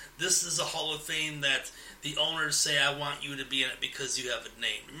talents. This is a Hall of Fame that the owners say, I want you to be in it because you have a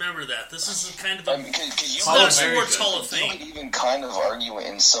name. Remember that. This is a kind of a sports Hall of Fame. You could even kind of argue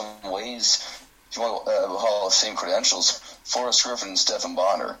in some ways, if you want Hall of Fame credentials, Forrest Griffin and Stephen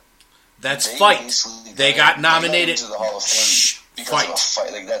Bonner. That's fight. They got nominated to the Hall of Fame because of a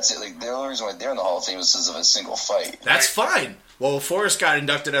fight. That's it. The only reason why they're in the Hall of Fame is because of a single fight. That's fine. Well, Forrest got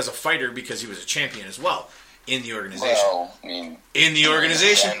inducted as a fighter because he was a champion as well in the organization. Well, I mean, in the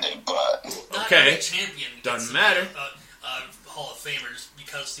organization, but okay, champion doesn't matter. Hall of Famers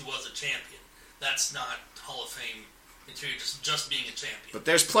because he was a champion. That's not Hall of Fame until you're just being a champion. But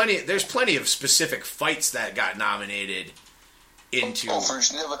there's plenty of specific fights that got nominated into. Oh, for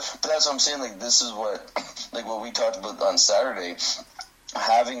sure. But that's what I'm saying. This is what we talked about on Saturday.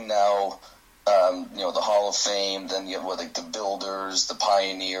 Having now. The Hall of Fame, then you have the builders, the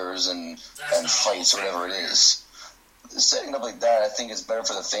pioneers, and fights, whatever it is. Setting up like that, I think, is better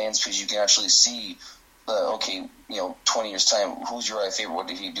for the fans because you can actually see, 20 years' time, who's Urijah Faber, what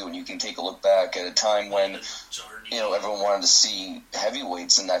did he do? And you can take a look back at a time when, everyone wanted to see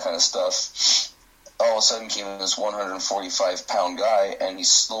heavyweights and that kind of stuff. All of a sudden came in this 145-pound guy, and he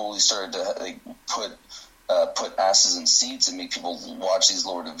slowly started to put asses in seats and make people watch these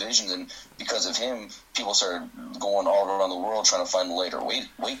lower divisions, and because of him, people started going all around the world trying to find the lighter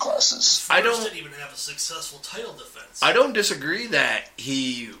weight classes. I didn't even have a successful title defense. I don't disagree that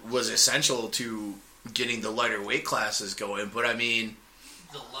he was essential to getting the lighter weight classes going, but I mean,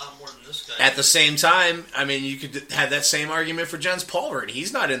 a lot more than this guy. At the same time, I mean, you could have that same argument for Jens Palmer, and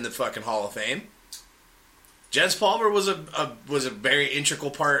he's not in the fucking Hall of Fame. Jens Palmer was a very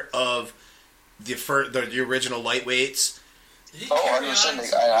integral part of the original lightweights. I understand.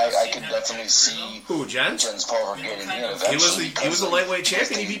 I could definitely see who Jens Palmer getting in eventually. He was a lightweight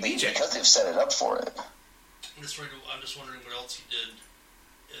champion. He beat BJ because they've set it up for it. I'm just wondering what else he did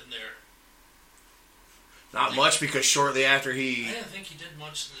in there. Not much, because shortly after I didn't think he did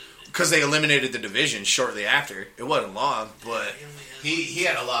much. Because they eliminated the division shortly after. It wasn't long, but he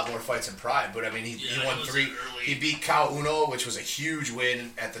had a lot more fights in Pride. But I mean, he won 3. He beat Cal Uno, which was a huge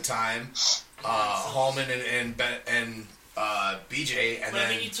win at the time. Hallman and BJ, and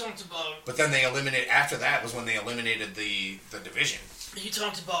then you talked about. But then they eliminated. After that was when they eliminated the division. You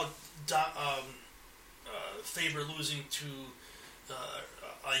talked about Faber losing to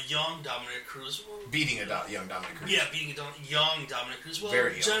a young Dominic Cruz, beating a young Dominic Cruz. Yeah, beating a young Dominic Cruz. Well,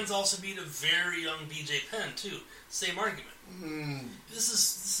 Jens also beat a very young BJ Penn too. Same argument. This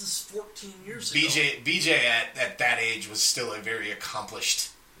is 14 years ago. BJ at that age was still a very accomplished.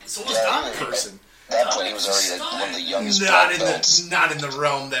 So was Dominic. Person. That point, he was already one of the youngest. Not in the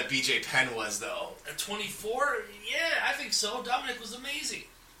realm that BJ Penn was, though. At 24, yeah, I think so. Dominic was amazing.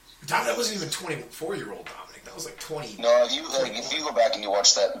 Dominic wasn't even 24-year-old Dominic. That was like 20. No, if you go back and you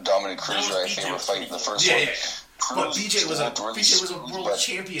watch that Dominic Cruz Faber fight, the first one. Yeah. But BJ was a world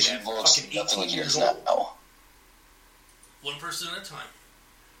champion at fucking 18 years old. Now. One person at a time.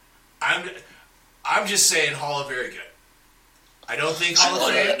 I'm just saying, Hall of Very Good. I don't think Hall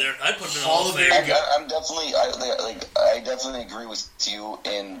of Fame. I put him in Hall of Fame. I definitely agree with you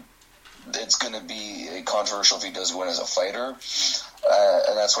in it's going to be controversial if he does win as a fighter,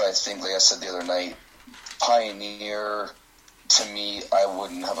 and that's why I think, like I said the other night, Pioneer. To me, I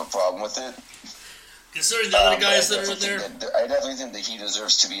wouldn't have a problem with it. Considering the other guys that are in there, I definitely think that he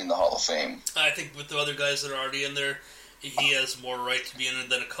deserves to be in the Hall of Fame. I think with the other guys that are already in there, he has more right to be in it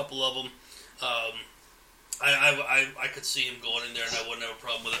than a couple of them. I could see him going in there, and I wouldn't have a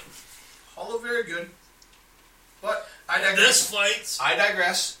problem with it. Although very good. But I digress. I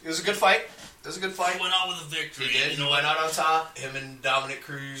digress. It was a good fight. He went out with a victory. He did. He went out on top. Him and Dominic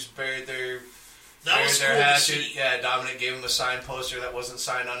Cruz buried their hatchet. Yeah, Dominic gave him a signed poster that wasn't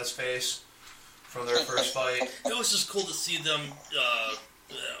signed on his face. from their first fight. It was just cool to see them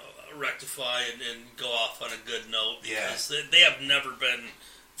rectify and go off on a good note because they have never been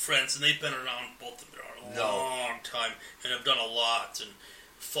friends, and they've been around, both of them, a long time and have done a lot and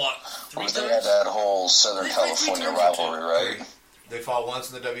fought 3 times. They had that whole Southern California rivalry, right? They fought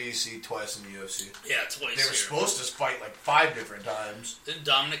once in the WEC, twice in the UFC. Yeah, twice. They were supposed to fight like 5 different times. Didn't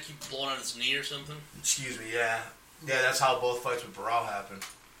Dominic keep blowing on his knee or something? Excuse me, yeah. Yeah, that's how both fights with Barao happened.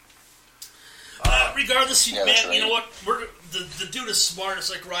 Regardless, man, right. you know what? The dude is smart.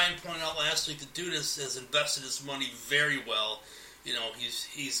 It's like Ryan pointed out last week. The dude has invested his money very well. You know,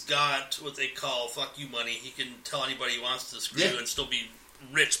 he's got what they call "fuck you" money. He can tell anybody he wants to screw you and still be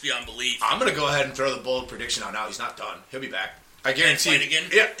rich beyond belief. I'm going to go ahead and throw the bold prediction out now. He's not done. He'll be back. I guarantee. Fight again?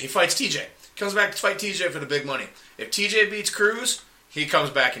 Yeah, he fights TJ. Comes back to fight TJ for the big money. If TJ beats Cruz, he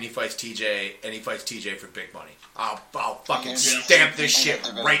comes back and he fights TJ, and he fights TJ for big money. I'll fucking stamp this shit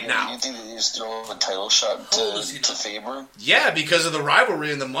right now. You think they just throw a title shot to Faber? Yeah, because of the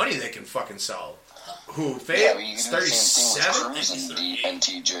rivalry and the money they can fucking sell. Who? Faber? Yeah, but you can do the 37? same thing with Cruz and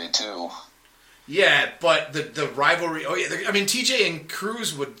TJ too. Yeah, but the rivalry. Oh yeah, I mean TJ and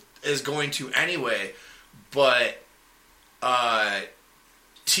Cruz is going to anyway, but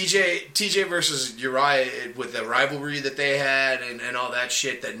TJ versus Uriah with the rivalry that they had and all that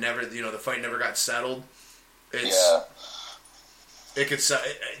shit that never, the fight never got settled. It could.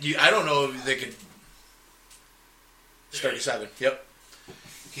 I don't know if they could. 37. Yep.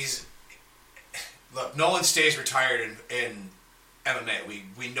 Look. No one stays retired in MMA.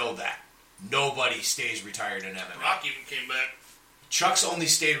 We know that. Nobody stays retired in MMA. Rock even came back. Chuck's only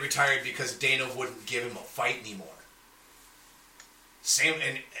stayed retired because Dana wouldn't give him a fight anymore. Same,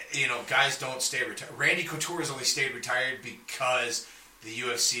 and guys don't stay retired. Randy Couture has only stayed retired because the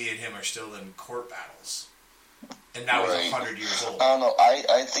UFC and him are still in court battles, and now he's 100 years old. I don't know.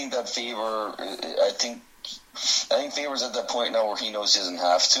 I think that Faber. I think Faber's at that point now where he knows he doesn't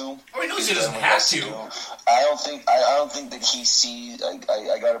have to. Oh, he knows he doesn't have to. I don't think that he sees.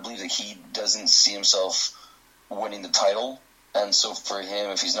 I gotta believe that he doesn't see himself winning the title. And so for him,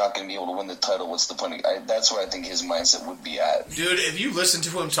 if he's not going to be able to win the title, what's the point? That's where I think his mindset would be at. Dude, if you listen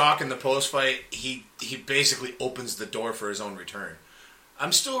to him talk in the post-fight, he basically opens the door for his own return.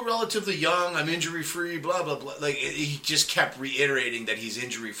 I'm still relatively young. I'm injury-free, blah, blah, blah. Like, he just kept reiterating that he's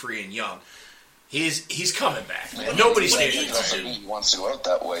injury-free and young. He's coming back, man. Nobody stays retired. He wants to go out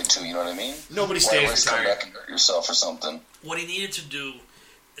that way, too, you know what I mean? Nobody stays come retired. back and hurt yourself or something. What he needed to do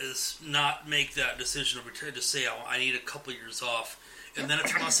is not make that decision of return, to say, I need a couple years off. And then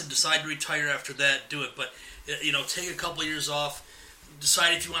if he wants to decide to retire after that, do it. But, take a couple years off,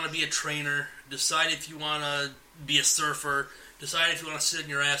 decide if you want to be a trainer, decide if you want to be a surfer, decide if you want to sit in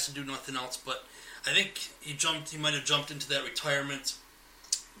your ass and do nothing else. But I think he might have jumped into that retirement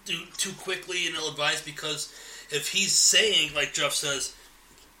too quickly and ill-advised, because if he's saying, like Jeff says,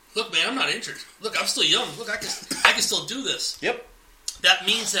 look, man, I'm not injured. Look, I'm still young. Look, I can still do this. Yep. That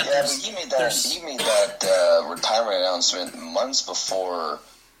means that but he made that retirement announcement months before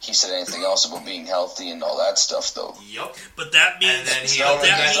he said anything else about being healthy and all that stuff, though. Yep. But that means it's not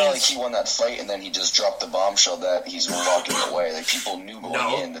like he won that fight and then he just dropped the bombshell that he's walking away. Like, people knew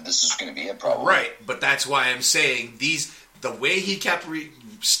going in that this was going to be it, probably. Right, but that's why I'm saying the way he kept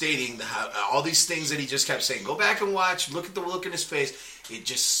stating all these things that he just kept saying. Go back and watch. Look at the look in his face. It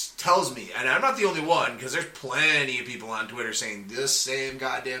just tells me, and I'm not the only one, because there's plenty of people on Twitter saying this same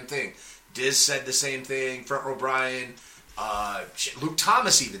goddamn thing. Diz said the same thing. Front Row Brian. Luke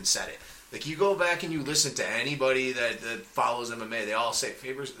Thomas even said it. Like, you go back and you listen to anybody that follows MMA, they all say,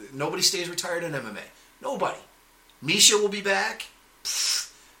 nobody stays retired in MMA. Nobody. Misha will be back.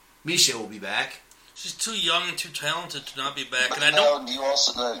 Misha will be back. She's too young and too talented to not be back. But and now, do you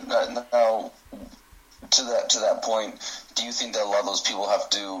also now to that point? Do you think that a lot of those people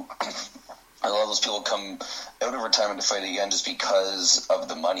come out of retirement to fight again just because of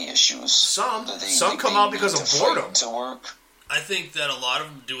the money issues? Some come out because of boredom to work. I think that a lot of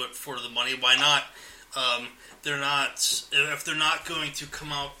them do it for the money. Why not? If they're not going to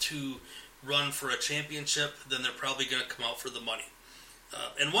come out to run for a championship, then they're probably going to come out for the money.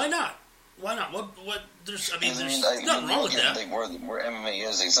 And why not? Why not? There's nothing wrong with that. Where MMA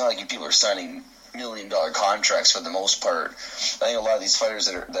is, it's not like you people are signing $1 million contracts for the most part. I think a lot of these fighters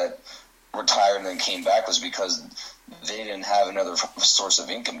that retired and then came back was because they didn't have another source of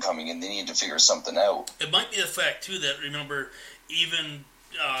income coming in. They needed to figure something out. It might be the fact, too, that, remember, even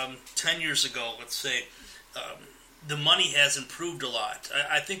 10 years ago, let's say, the money has improved a lot.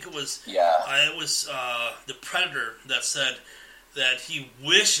 I think it was the Predator that said that he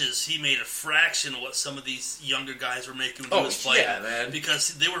wishes he made a fraction of what some of these younger guys were making when he was fighting. Yeah, man.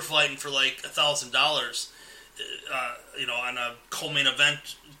 Because they were fighting for like $1,000, on a co-main event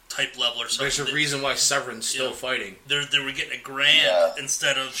type level or something. There's a reason why Severin's still fighting. They were getting $1,000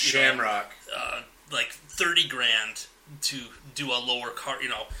 instead of Shamrock, like $30,000 to do a lower card.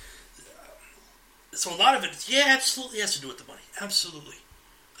 So a lot of it, absolutely has to do with the money. Absolutely.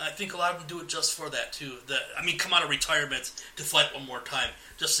 I think a lot of them do it just for that, too. Come out of retirement to fight one more time,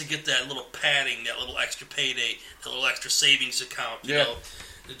 just to get that little padding, that little extra payday, that little extra savings account, you know,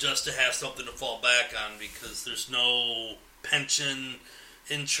 just to have something to fall back on, because there's no pension,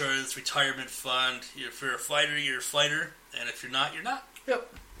 insurance, retirement fund. If you're a fighter, you're a fighter, and if you're not, you're not.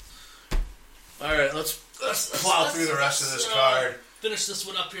 Yep. All right, let's plow through the rest of this card. Finish this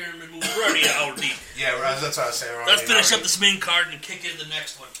one up here and move. We're already an hour deep. Yeah, that's what I was saying. Let's finish up this main card and kick in the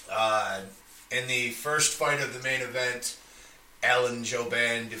next one. In the first fight of the main event, Alan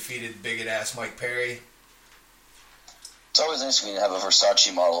Jouban defeated bigot-ass Mike Perry. It's always nice when you have a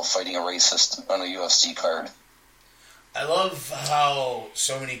Versace model fighting a racist on a UFC card. I love how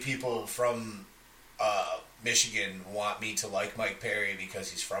so many people from Michigan want me to like Mike Perry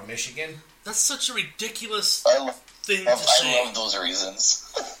because he's from Michigan. That's such a ridiculous thing to say. I love those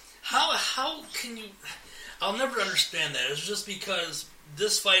reasons. How can you... I'll never understand that. It's just because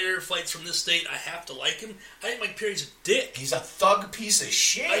this fighter fights from this state, I have to like him. I think Mike Perry's a dick. He's a thug piece of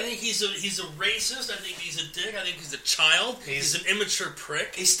shit. I think he's a racist. I think he's a dick. I think he's a child. He's an immature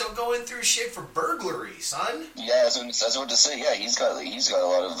prick. He's still going through shit for burglary, son. Yeah, that's what to say. Yeah, he's got a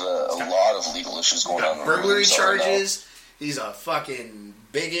lot of legal issues going on. Burglary charges. He's a fucking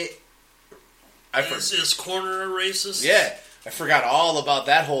bigot. Is his corner a racist? Yeah. I forgot all about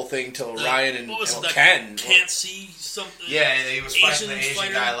that whole thing till Ryan and Ken. Can't see something. Yeah, he was fighting the Asian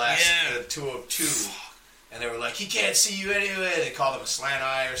fighter? guy last 202. And they were like, he can't see you anyway. They called him a slant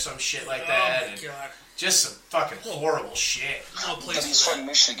eye or some shit like that. Oh, my God. Just some fucking horrible shit. No place but he's for from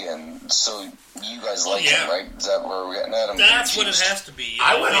Michigan, so you guys like him, right? Is that where we're getting at? That's what it has to be.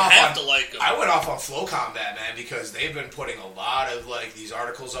 I went off him. on Flow Combat, man, because they've been putting a lot of these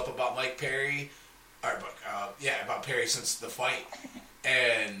articles up about Mike Perry. About Perry since the fight,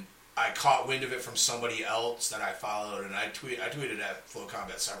 and I caught wind of it from somebody else that I followed, and I tweeted at Flow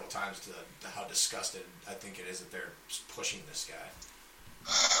Combat several times to how disgusted I think it is that they're pushing this guy.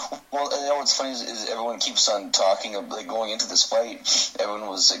 Well, what's funny is everyone keeps on talking of going into this fight. Everyone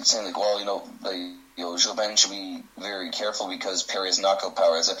was saying Jouban should be very careful because Perry has knockout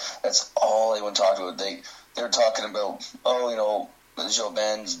power. That's all anyone talked about. They're talking about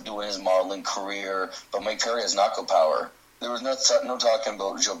Jouban's doing his modeling career, but Mike Perry has knockout power. There was no talking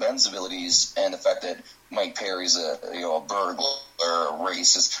about Jouban's abilities and the fact that Mike Perry's a burglar or a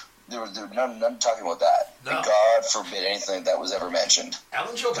racist. There none talking about that. No. And God forbid anything like that was ever mentioned.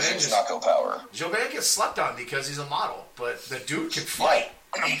 Alan Jouban has knockout power. Jouban gets slept on because he's a model, but the dude can fight.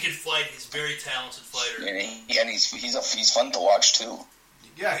 He can fight. He's a very talented fighter, and he's fun to watch too.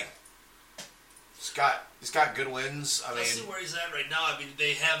 Yeah, he's got good wins. I see where he's at right now. I mean,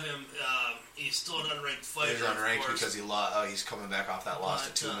 they have him. He's still an unranked fighter. He's unranked because he's coming back off that loss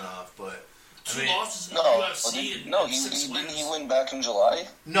to Tumenov. But two losses in the UFC. Didn't he win back in July?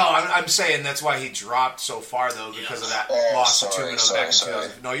 No, I'm saying that's why he dropped so far though because of that loss to Tumenov back in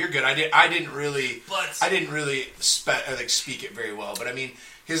 2000. No, you're good. I didn't really speak it very well, but I mean.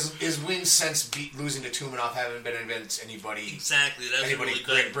 His wins since losing to Tumenov haven't been against anybody. Exactly, that's anybody really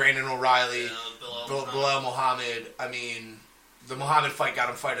great. good. Brandon O'Reilly, Bilal Muhammad. I mean, the Muhammad fight got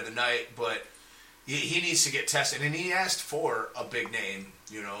him fight of the night, but he needs to get tested, and he asked for a big name,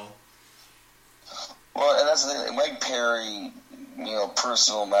 Well, and that's the thing. Mike Perry,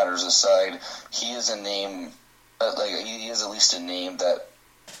 personal matters aside, he is a name. He is at least a name that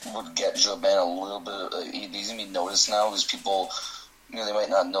would get Jouban a little bit. He's gonna be noticed now because people. They might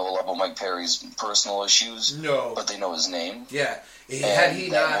not know a lot about Mike Perry's personal issues. No. But they know his name. Yeah. That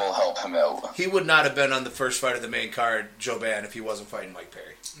will help him out. He would not have been on the first fight of the main card, Jouban, if he wasn't fighting Mike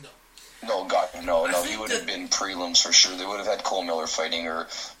Perry. No, God, no. He would have been prelims for sure. They would have had Cole Miller fighting or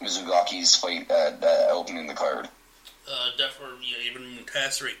Mizugaki's fight at opening the card. Definitely, even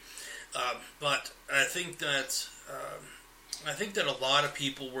Mutasari. But I think that a lot of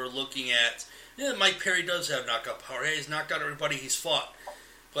people were looking at. Yeah, Mike Perry does have knockout power. Hey, he's knocked out everybody he's fought.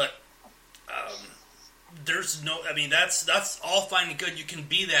 But there's no... I mean, that's all fine and good. You can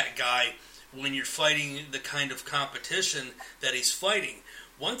be that guy when you're fighting the kind of competition that he's fighting.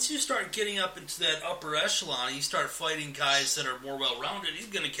 Once you start getting up into that upper echelon, you start fighting guys that are more well-rounded, he's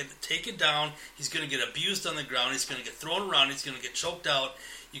going to get taken down, he's going to get abused on the ground, he's going to get thrown around, he's going to get choked out.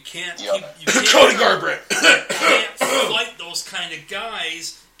 You can't Yep. keep... You can't, Cody Garbrandt. you can't fight those kind of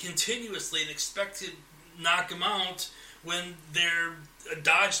guys continuously and expect to knock them out when they're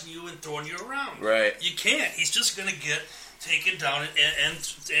dodging you and throwing you around. Right. You can't. He's just going to get taken down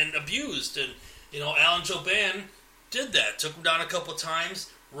and abused. And, Alan Jouban did that. Took him down a couple times,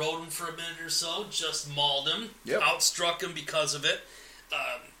 rode him for a minute or so, just mauled him, outstruck him because of it,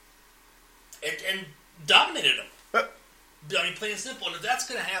 and dominated him. I mean, plain and simple. And if that's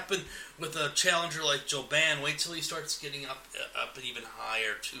going to happen with a challenger like Jouban, wait till he starts getting up and even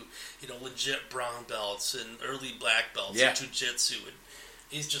higher to, legit brown belts and early black belts and jiu-jitsu. And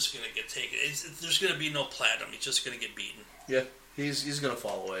he's just going to get taken. There's going to be no platinum. He's just going to get beaten. Yeah, he's going to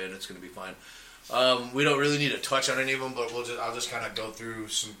fall away, and it's going to be fine. We don't really need to touch on any of them, but I'll just kind of go through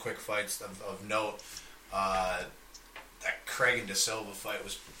some quick fights of note. That Craig and De Silva fight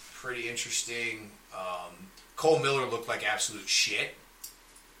was pretty interesting. Cole Miller looked like absolute shit.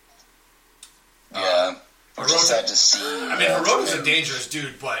 Yeah, we're just sad to see. I mean, Hirota's a dangerous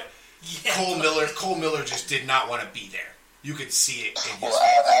dude, but Cole Miller just did not want to be there. You could see it in his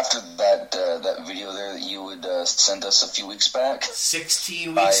after that video there that you would send us a few weeks back,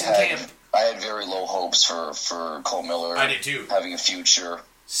 16 weeks in camp. I had very low hopes for Cole Miller. I did too. Having a future.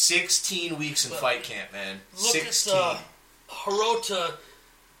 16 weeks in fight camp, man. Look 16. At Hirota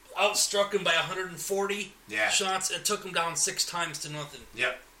outstruck him by 140 shots and took him down 6 times to nothing.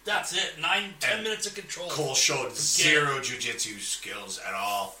 Yep. That's it. 10 minutes of control. Cole showed zero jiu-jitsu skills at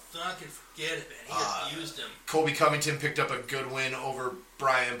all. Fucking forget it, man. He just used him. Colby Covington picked up a good win over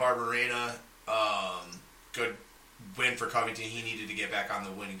Brian Barberena. Good win for Covington. He needed to get back on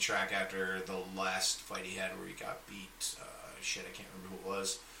the winning track after the last fight he had where he got beat. I can't remember who it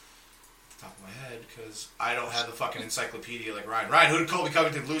was. Off the top of my head, because I don't have the fucking encyclopedia like Ryan. Ryan, who did Colby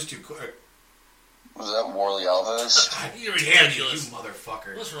Covington lose to? Was that Warley Alves? You're damn ridiculous. you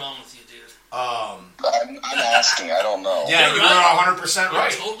mother-fucker. What's wrong with you, dude? I'm asking. I don't know. Yeah, you were 100% right.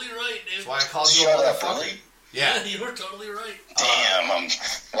 You're totally right, dude. That's why I called you a motherfucker. Yeah, you were totally right. Damn,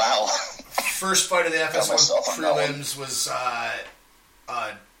 wow. First fight of the FS1 prelims was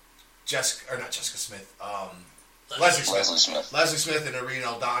Leslie Smith. Leslie Smith and Irene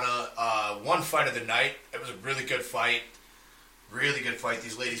Aldana. One fight of the night. It was a really good fight. Really good fight.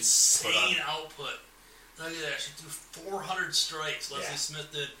 These ladies insane output. Look at that. She threw 400 strikes. Leslie Smith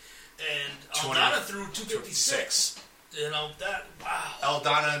did, and Aldana threw 256. Wow.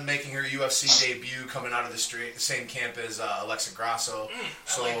 Aldana making her UFC debut, coming out of the same camp as Alexa Grasso.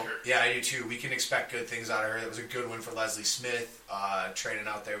 I like her. Yeah, I do too. We can expect good things out of her. It was a good win for Leslie Smith, training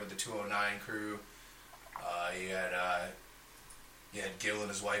out there with the 209 crew. You had Gil and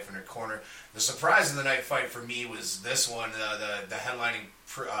his wife in her corner. The surprise of the night fight for me was this one, the headlining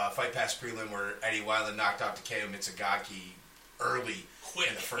Fight Pass prelim where Eddie Weiland knocked out Takeo Mitsugaki early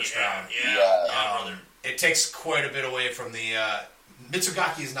in the first round. Yeah. It takes quite a bit away from the...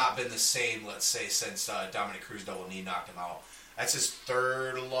 Mitsugaki has not been the same, let's say, since Dominic Cruz double knee knocked him out. That's his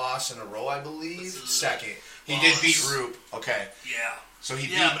 3rd loss in a row, I believe. 2nd. He did beat Roop. Okay. Yeah. So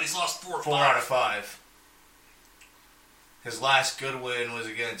he but he's lost 4 out of 5. His last good win was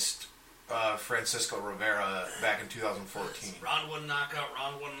against Francisco Rivera back in 2014. Round 1 knockout,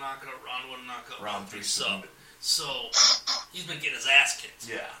 round 1 knockout, round 1 knockout, round 3 sub. So, he's been getting his ass kicked.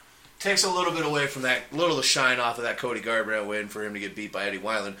 Yeah. Takes a little bit away from that, little shine off of that Cody Garbrandt win for him to get beat by Eddie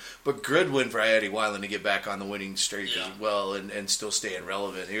Weiland. But good win for Eddie Weiland to get back on the winning streak as well and still staying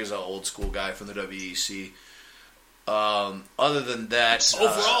relevant. Here's an old school guy from the WEC. Other than that...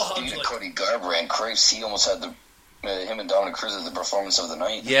 Overall, speaking of Cody Garbrandt, Craves, he almost had him and Dominic Cruz had the performance of the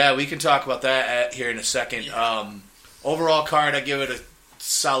night. Yeah, we can talk about that here in a second. Yeah. Overall card, I give it a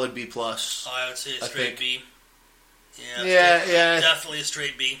solid B+. I would say a straight B. Yeah. Definitely a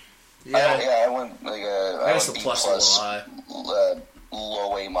straight B. Yeah, I went like I guess the B plus plus, a little high.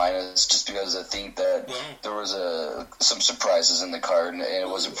 Low A-, just because I think that there was some surprises in the card, and it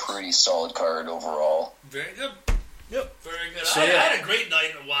was a pretty solid card overall. Very good. Yep. Very good. So, I had a great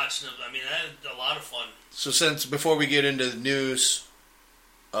night watching them. I mean, I had a lot of fun. So before we get into the news,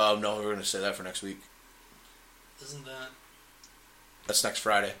 no, we're going to say that for next week. Isn't that? That's next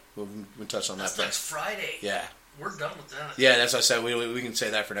Friday. We'll touch on that. That's next Friday. Yeah. We're done with that. Yeah, that's what I said. We can say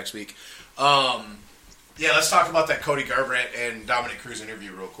that for next week. Let's talk about that Cody Garbrandt and Dominic Cruz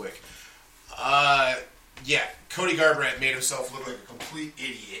interview real quick. Cody Garbrandt made himself look like a complete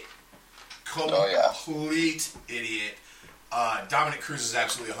idiot. Complete idiot. Dominic Cruz is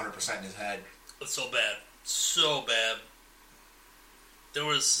absolutely 100% in his head. It's so bad. So bad. There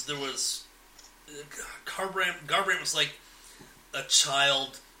was Garbrandt was like a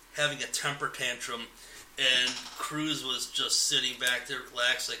child having a temper tantrum, and Cruz was just sitting back there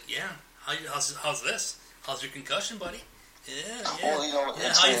relaxed, like, yeah, how's this? How's your concussion, buddy? Yeah. Well,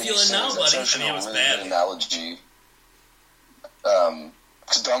 yeah, how you feeling now, buddy? I mean, it was really bad. Good analogy.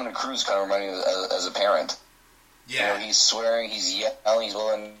 Because Dominic Cruz kind of reminded me as a parent. Yeah. He's swearing, he's yelling, he's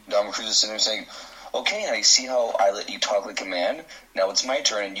yelling. Dominic Cruz is sitting there saying, okay, I see how I let you talk like a man. Now it's my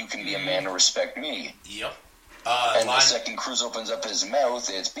turn, and you can be a man to respect me. Yep. And the second Cruz opens up his mouth,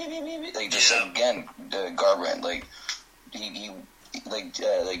 it's beep, beep, beep, beep. Like, just again, Garbrandt. Like, he like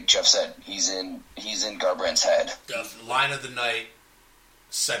Jeff said, he's in Garbrandt's head. Definitely. Line of the night,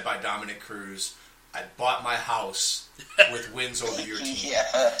 said by Dominic Cruz, I bought my house with wins over your team. Yeah.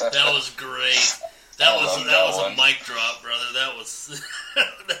 That was great. That was a mic drop, brother. That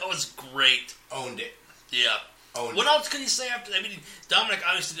was great. Owned it. Yeah. Owned What it. else could he say after that? I mean, Dominic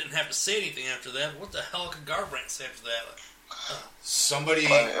obviously didn't have to say anything after that. What the hell could Garbrandt say after that? Somebody...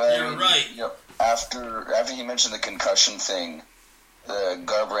 You're right. After he mentioned the concussion thing,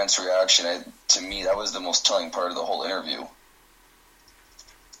 Garbrandt's reaction, to me, that was the most telling part of the whole interview.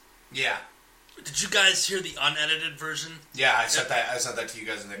 Yeah. Did you guys hear the unedited version? Yeah, I sent that to you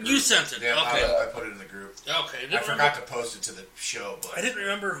guys in the group. You sent it. Yeah, Okay. I put it in the group. Okay. I forgot to post it to the show, but I didn't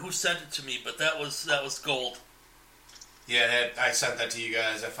remember who sent it to me, but that was gold. yeah, I sent that to you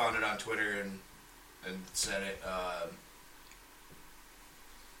guys. I found it on Twitter and sent it.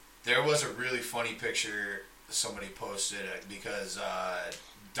 There was a really funny picture somebody posted because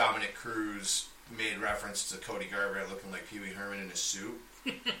Dominic Cruz made reference to Cody Garbrandt looking like Pee Wee Herman in his suit.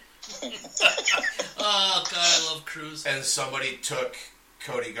 Oh, God, I love Cruz. And somebody took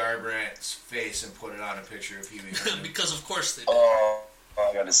Cody Garbrandt's face and put it on a picture of Pee Wee Herman. Because, of course, they did. Oh,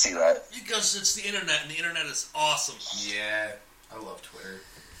 I got to see that. Because it's the internet, and the internet is awesome. Yeah, I love Twitter.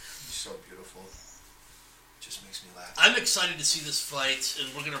 It's so beautiful. It just makes me laugh. I'm excited to see this fight,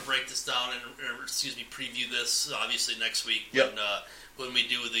 and we're going to break this down and, preview this, obviously, next week. Yep. When we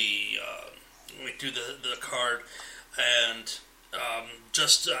do the card. And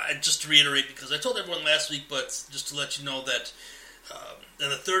just to reiterate, because I told everyone last week, but just to let you know that on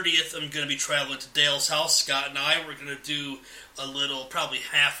the 30th, I'm going to be traveling to Dale's house. Scott and I, we're going to do a little, probably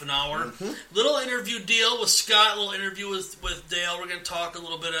half an hour, little interview deal with Scott, a little interview with Dale. We're going to talk a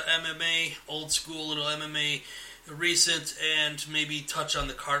little bit of MMA, old school, little MMA recent, and maybe touch on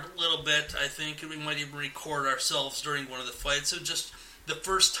the card a little bit, I think, and we might even record ourselves during one of the fights. So just the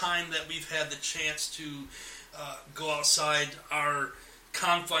first time that we've had the chance to go outside our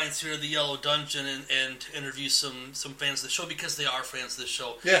confines here of the Yellow Dungeon and interview some fans of the show, because they are fans of the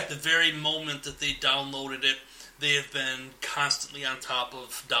show. Yeah. The very moment that they downloaded it, they have been constantly on top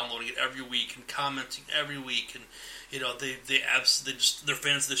of downloading it every week and commenting every week, and they're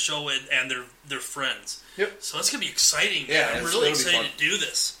fans of the show and they're friends. Yep. So it's gonna be exciting. Yeah, I'm really excited to do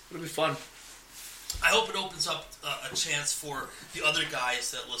this. It'll be fun. I hope it opens up a chance for the other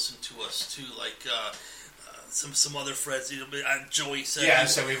guys that listen to us too, like some other friends. Joey said, Yeah,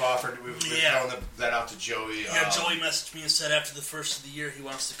 so we've thrown that out to Joey. Yeah, Joey messaged me and said after the first of the year he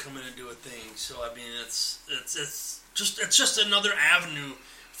wants to come in and do a thing. So I mean, it's just another avenue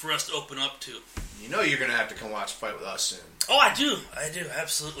for us to open up to. You know you're gonna have to come watch a fight with us soon. Oh, I do,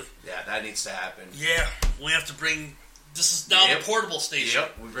 absolutely. Yeah, that needs to happen. Yeah, we have to bring. This is now the portable station.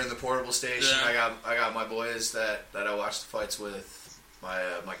 Yep, we bring the portable station. Yeah. I got my boys that I watch the fights with,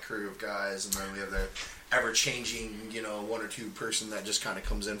 my crew of guys, and then we have the ever changing, one or two person that just kind of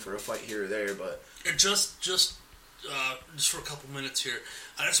comes in for a fight here or there. But just for a couple minutes here,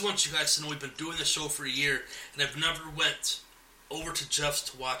 I just want you guys to know we've been doing this show for a year, and I've never went over to Jeff's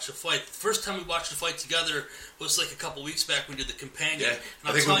to watch a fight. The first time we watched a fight together was like a couple weeks back when we did the companion. Yeah, and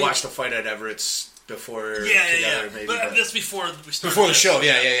I think we watched the fight at Everett's before. Yeah. Maybe, but that's before we started. Before the show.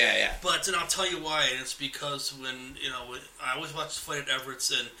 Yeah. But and I'll tell you why. And it's because when I always watched the fight at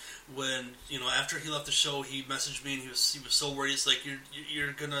Everett's, and when after he left the show, he messaged me and he was so worried. It's like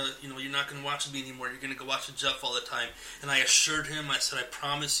you're gonna you're not gonna watch me anymore. You're gonna go watch Jeff all the time. And I assured him. I said, I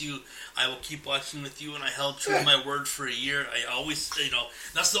promise you, I will keep watching with you. And I held true to my word for a year. I always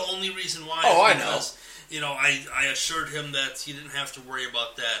that's the only reason why. Oh, I know. I assured him that he didn't have to worry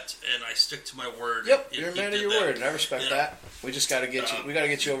about that, and I stick to my word. Yep, you're a man of your word, and I respect that. We just got to get you. We got to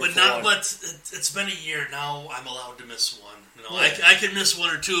get you over. But it's been a year now. I'm allowed to miss one. I can miss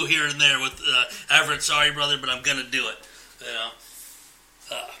one or two here and there with Everett. Sorry, brother, but I'm gonna do it.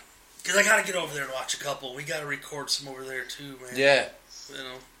 Because I got to get over there and watch a couple. We got to record some over there too, man. Yeah.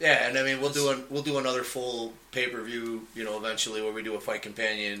 Yeah, and I mean we'll do another full pay-per-view, eventually where we do a fight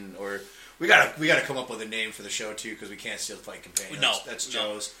companion, or we gotta come up with a name for the show too, because we can't steal the fight companion. No, that's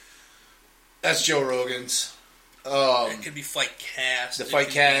Joe's. That's Joe Rogan's. It could be Fight Cast. The Fight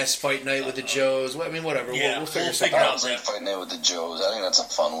Cast, Fight Night with the Joes. I mean, whatever. Yeah, we'll figure we'll something figure out. out Like Fight Night with the Joes. I think that's a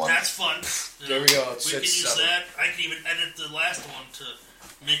fun one. That's fun. There we go. We can use that. I can even edit the last one to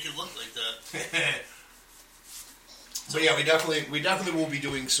make it look like that. But yeah, we definitely will be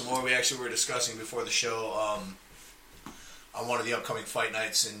doing some more. We actually were discussing before the show on one of the upcoming fight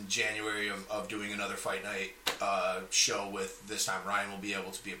nights in January of doing another fight night show with, this time Ryan will be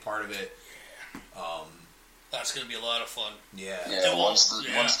able to be a part of it. That's going to be a lot of fun. Yeah. Once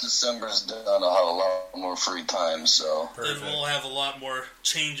December's done, I'll have a lot more free time. So Perfect. Then we'll have a lot more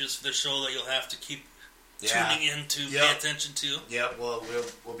changes for the show that you'll have to keep tuning in to pay attention to. Yeah, well,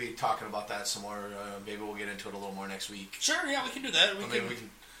 we'll be talking about that some more. Maybe we'll get into it a little more next week. Sure, yeah, we can do that.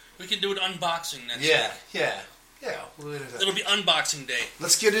 We can do an unboxing next week. Yeah. We'll It'll be unboxing day.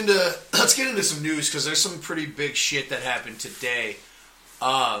 Let's get into some news, because there's some pretty big shit that happened today.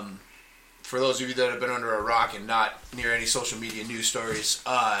 For those of you that have been under a rock and not near any social media news stories,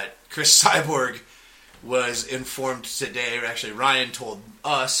 Chris Cyborg was informed today, or actually Ryan told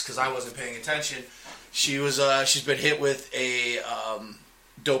us, because I wasn't paying attention. She's been hit with a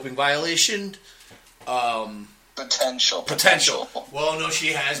doping violation. Potential. Well, no,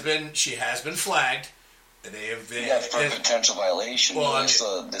 she has been flagged. They have been for potential violation. Well, they're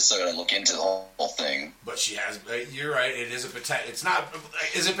still going to look into the whole thing. But she has. You're right. It is a potential. It's not.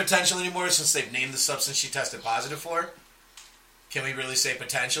 Is it potential anymore since they've named the substance she tested positive for? Can we really say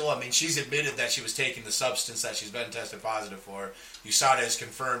potential? I mean, she's admitted that she was taking the substance that she's been tested positive for. USADA has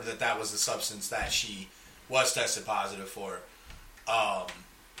confirmed that was the substance that she was tested positive for.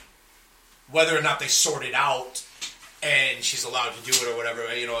 Whether or not they sort it out and she's allowed to do it or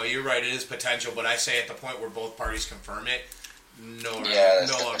whatever, you're right, it is potential, but I say at the point where both parties confirm it, no longer really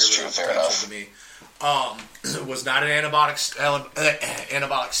potential to me. It was not an anabolic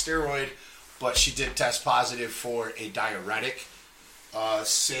steroid, but she did test positive for a diuretic,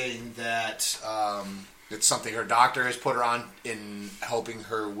 saying that it's something her doctor has put her on in helping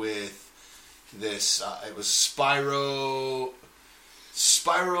her with this. It was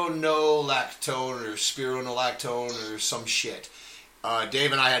spironolactone or some shit.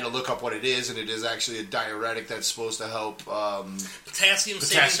 Dave and I had to look up what it is, and it is actually a diuretic that's supposed to help... potassium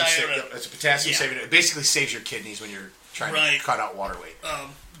saving diuretic. It's a potassium saving... It basically saves your kidneys when you're trying to cut out water weight.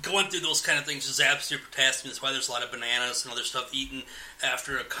 Going through those kind of things zaps your potassium. That's why there's a lot of bananas and other stuff eaten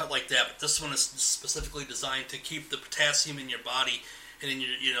after a cut like that. But this one is specifically designed to keep the potassium in your body and in your,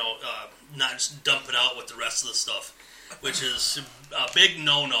 not just dump it out with the rest of the stuff, which is a big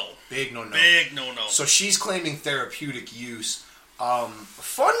no-no. Big no-no. So she's claiming therapeutic use.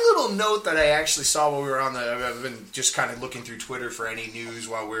 Fun little note that I actually saw while we were on I've been just kind of looking through Twitter for any news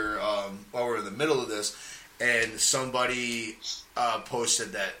while we're in the middle of this, and somebody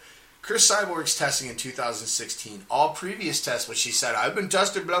posted that Chris Cyborg's testing in 2016. All previous tests, which she said, I've been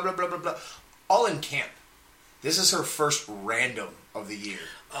tested, blah, blah, blah, blah, blah, all in camp. This is her first random of the year.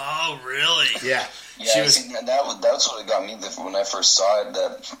 Oh, really? Yeah. That's what got me when I first saw it,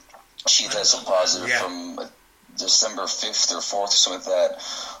 that she tested positive from December 5th or 4th or something like that.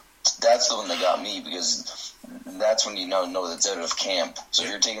 That's the one that got me, because that's when you know that's out of camp. So if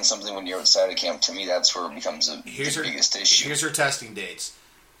you're taking something when you're outside of camp, to me that's where it becomes the biggest issue. Here's her testing dates.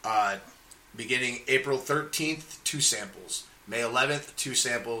 Beginning April 13th, 2 samples. May 11th, 2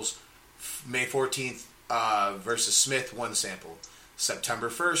 samples. May 14th, versus Smith, 1 sample. September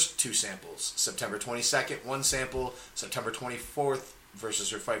 1st, 2 samples. September 22nd, 1 sample. September 24th, versus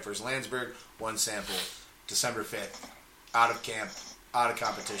her fight versus Landsberg, 1 sample. December 5th, out of camp, out of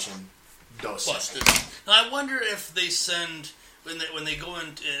competition, busted. Now I wonder if they send, when they go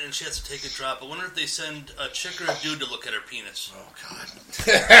in and she has to take a drop, I wonder if they send a chick or a dude to look at her penis. Oh, God.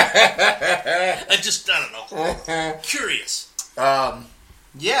 I don't know. Curious. Yeah.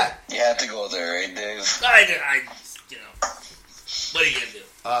 You have to go there, right, Dave? What are you going to do?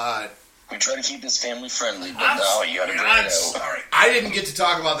 We try to keep this family friendly, but now you got to bring it out. Sorry. I didn't get to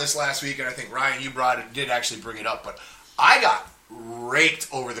talk about this last week, and I think Ryan, you did actually bring it up, but I got raked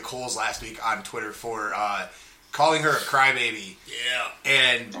over the coals last week on Twitter for calling her a crybaby. Yeah.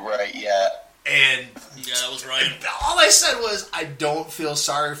 And right, yeah. And that was Ryan. All I said was, I don't feel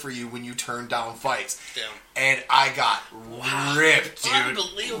sorry for you when you turn down fights. Yeah. And I got ripped, dude.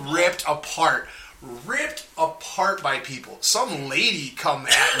 Unbelievable. Ripped apart by people. Some lady come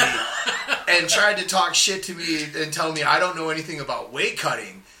at me and tried to talk shit to me and tell me I don't know anything about weight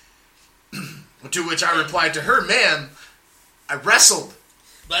cutting. To which I replied to her, ma'am, I wrestled.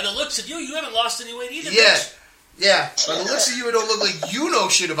 By the looks of you haven't lost any weight either. Yeah. Bitch. Yeah. By the looks of you, it don't look like you know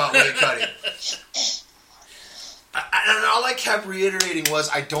shit about weight cutting. And all I kept reiterating was,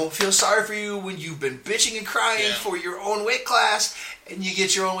 I don't feel sorry for you when you've been bitching and crying for your own weight class, and you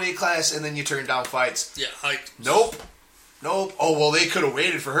get your own weight class, and then you turn down fights. Yeah, Nope. Oh, well, they could have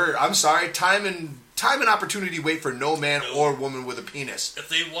waited for her. I'm sorry. Time and opportunity wait for no man or woman with a penis. If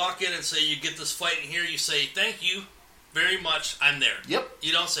they walk in and say, you get this fight in here, you say, thank you very much, I'm there. Yep.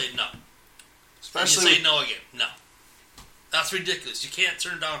 You don't say no. Especially and you say no again. No. That's ridiculous. You can't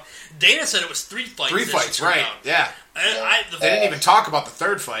turn down. Dana said it was 3 fights. 3 fights, right. Down. Yeah. They didn't even talk about the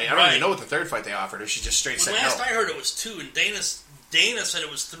third fight. I don't even know what the third fight they offered her. She just straight said no. Last I heard it was 2, and Dana said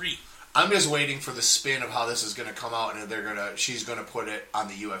it was 3. I'm just waiting for the spin of how this is going to come out, and she's going to put it on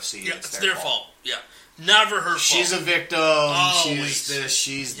the UFC. Yeah, it's their fault. Yeah. Never her fault. She's a victim. Always. She's this,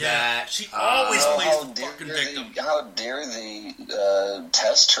 she's that. She always plays the fucking victim. How dare they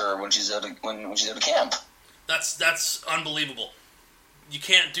test her when she's out of camp? That's unbelievable. You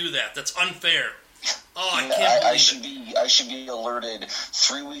can't do that. That's unfair. Oh, I can't believe it. I should be alerted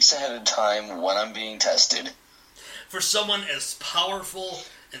 3 weeks ahead of time when I'm being tested. For someone as powerful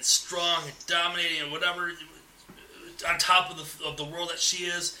and strong and dominating and whatever, on top of the world that she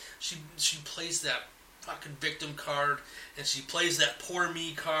is, she plays that fucking victim card, and she plays that poor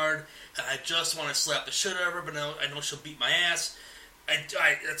me card, and I just want to slap the shit out of her, but I know she'll beat my ass.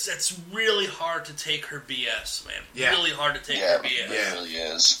 It's really hard to take her BS, man. Yeah. Really hard to take her BS. It really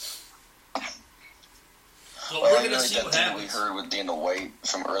is. So we're going to see what happens. We heard with Dana White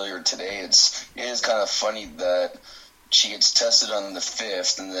from earlier today, it is kind of funny that she gets tested on the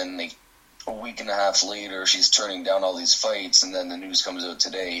 5th, and then a week and a half later, she's turning down all these fights, and then the news comes out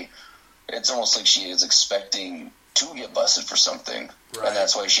today. It's almost like she is expecting to get busted for something, and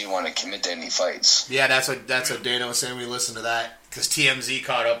that's why she didn't want to commit to any fights. Yeah, that's what Dana was saying. We listened to that because TMZ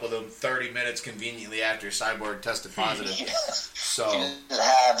caught up with him 30 minutes conveniently after Cyborg tested positive. Yeah. So she just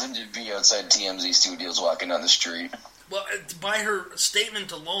happened to be outside TMZ studios walking down the street. Well, by her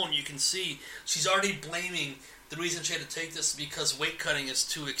statement alone, you can see she's already blaming the reason she had to take this is because weight cutting is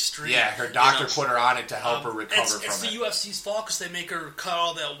too extreme. Yeah, her doctor put her on it to help her recover from it. It's the UFC's fault because they make her cut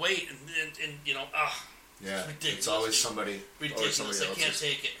all that weight, and yeah, ridiculous. It's always somebody. Ridiculous. I can't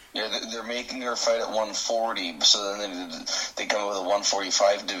take it. Yeah, they're making her fight at 140, so then they come up with a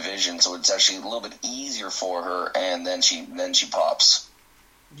 145 division, so it's actually a little bit easier for her, and then she pops.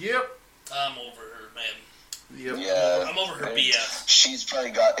 Yep. I'm over her, man. Yep. Yeah, I'm over her BS. She's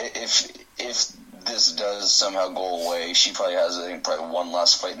probably got if this does somehow go away, she probably has probably one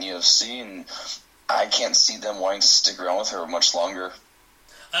last fight in the UFC, and I can't see them wanting to stick around with her much longer.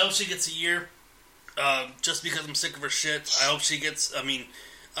 I hope she gets a year. Just because I'm sick of her shit. I hope she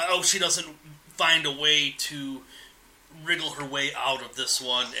doesn't find a way to wriggle her way out of this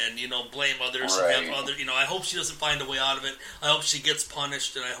one and, blame others and have other, I hope she doesn't find a way out of it. I hope she gets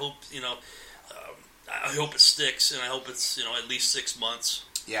punished, and I hope, I hope it sticks, and I hope it's, at least 6 months.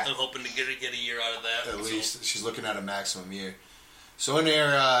 Yeah. I'm hoping to get a year out of that. At least she's looking at a maximum year. So in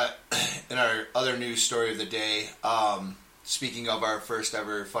our other news story of the day, speaking of our first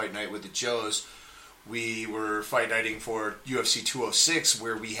ever fight night with the Joes, we were fight nighting for UFC 206,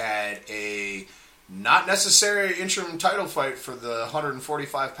 where we had a not necessary interim title fight for the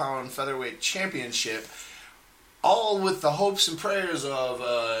 145-pound featherweight championship, all with the hopes and prayers of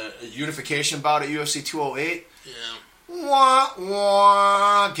a unification bout at UFC 208. Yeah. Wah,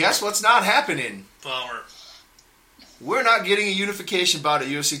 wah. Guess what's not happening? Power. We're not getting a unification bout at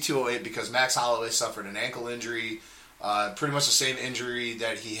UFC 208 because Max Holloway suffered an ankle injury. Pretty much the same injury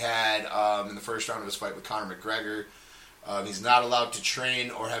that he had in the first round of his fight with Conor McGregor. He's not allowed to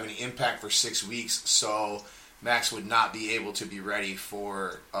train or have any impact for 6 weeks, so Max would not be able to be ready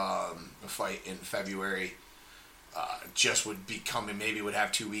for the fight in February. Just would be coming, maybe would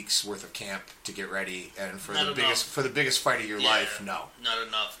have 2 weeks worth of camp to get ready, and for the biggest fight of your life, no. Not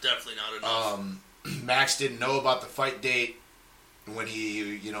enough, definitely not enough. Max didn't know about the fight date when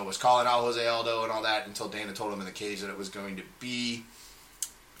he, was calling out Jose Aldo and all that until Dana told him in the cage that it was going to be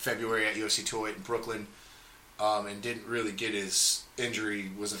February at UFC 208 in Brooklyn, and didn't really get his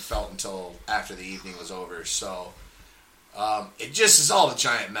injury, wasn't felt until after the evening was over. So it just is all a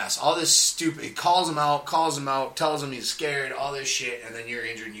giant mess. All this stupid, he calls him out, tells him he's scared, all this shit, and then you're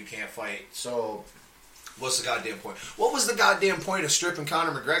injured and you can't fight. So what's the goddamn point? What was the goddamn point of stripping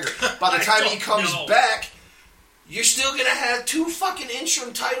Conor McGregor? By the time he comes back, you're still going to have 2 fucking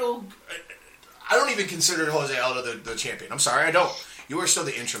interim title... I don't even consider Jose Aldo the champion. I'm sorry, I don't. You are still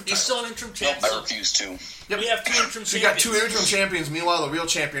the interim title. He's still an interim champion. Nope, I refuse to. Yep. We have 2 interim champions. So you got 2 interim champions. Meanwhile, the real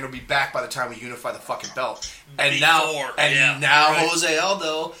champion will be back by the time we unify the fucking belt. And now Jose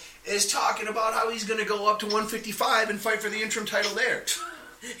Aldo is talking about how he's going to go up to 155 and fight for the interim title there.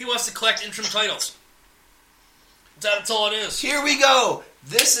 He wants to collect interim titles. That's all it is. Here we go.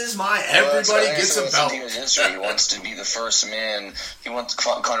 This is my everybody gets a belt. He wants to be the first man.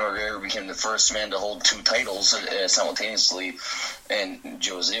 Conor McGregor became the first man to hold 2 titles simultaneously, and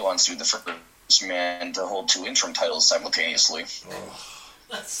Jose wants to be the first man to hold 2 interim titles simultaneously. Oh.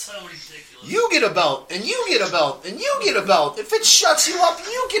 That's so ridiculous. You get a belt, and you get a belt, and you get a belt. If it shuts you up,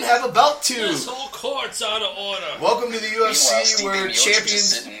 you can have a belt too. This whole court's out of order. Welcome to the UFC where champions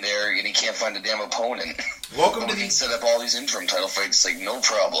just sitting there and he can't find a damn opponent. Welcome to the set up all these interim title fights like no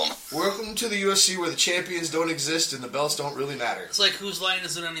problem. Welcome to the UFC where the champions don't exist and the belts don't really matter. It's like, whose line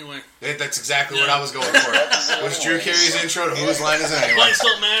is it anyway? That's exactly what I was going for. Was Drew Carey's intro to whose line is it anyway? Lines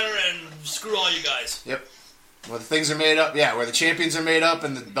don't matter, and screw all you guys. Yep. Where the things are made up, where the champions are made up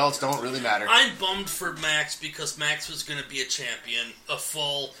and the belts don't really matter. I'm bummed for Max because Max was going to be a champion,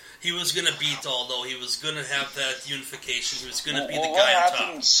 he was going to beat Aldo, he was going to have that unification, he was going to be the guy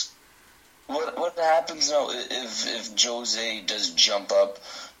on top. What happens now if Jose does jump up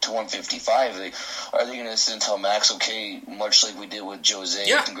to 155? Are they going to sit and tell Max, okay, much like we did with Jose,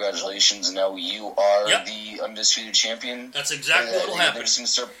 congratulations, now you are the undisputed champion? That's exactly what will happen. They're just going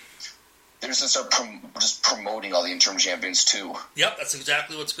to start just promoting all the interim champions, too. Yep, that's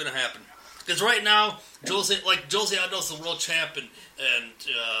exactly what's going to happen. Because right now, Jose Aldo's the world champion, and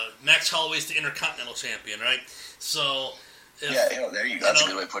Max Holloway's the Intercontinental champion, right? So... there you go. That's a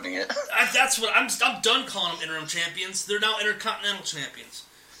good way of putting it. That's what I'm done calling them interim champions. They're now Intercontinental champions.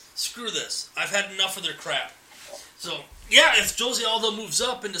 Screw this. I've had enough of their crap. So, if Jose Aldo moves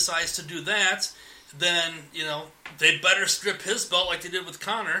up and decides to do that, then, they better strip his belt like they did with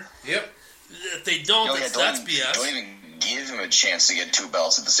Conor. Yep. If they don't, that's BS. Don't even give him a chance to get 2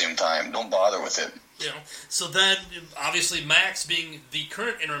 belts at the same time. Don't bother with it. So then, obviously, Max being the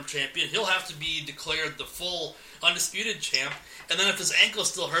current interim champion, he'll have to be declared the full undisputed champ. And then if his ankle's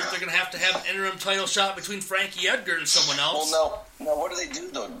still hurt, they're going to have an interim title shot between Frankie Edgar and someone else. Well, now what do they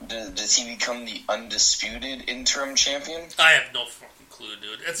do, though? Does he become the undisputed interim champion? I have no fucking clue,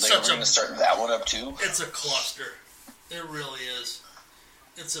 dude. It's we're going to start that one up, too? It's a cluster. It really is.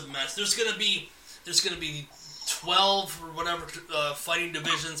 It's a mess. There's going to be 12 or whatever fighting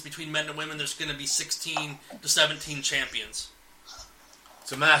divisions between men and women. There's going to be 16 to 17 champions.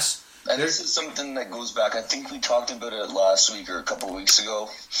 It's a mess. And this is something that goes back. I think we talked about it last week or a couple of weeks ago.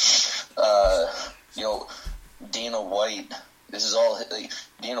 Dana White. This is all.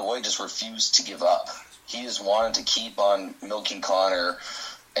 Dana White just refused to give up. He just wanted to keep on milking Conor,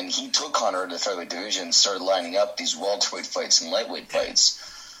 and he took Conor to the featherweight division and started lining up these welterweight fights and lightweight fights.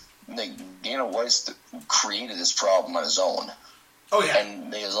 Dana White's created this problem on his own. Oh yeah,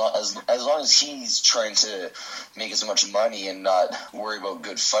 and as long as he's trying to make as much money and not worry about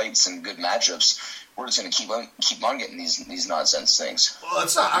good fights and good matchups, we're just going to keep on getting these nonsense things. Well,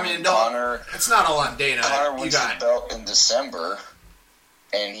 it's not. I mean, it's not all on Dana. Conor wins the belt in December,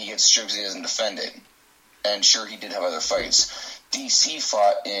 and he gets stripped because he doesn't defend it. And sure, he did have other fights. DC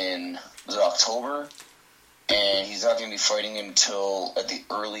fought in October. And he's not going to be fighting until at the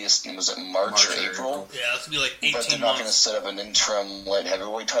earliest, was it March or April? Yeah, it's going to be like 18 months. But they're not going to set up an interim light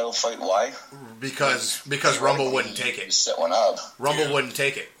heavyweight title fight. Why? Because Rumble wouldn't take it. Set one up. Rumble wouldn't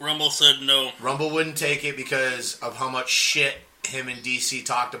take it. Rumble said no. Rumble wouldn't take it because of how much shit him and DC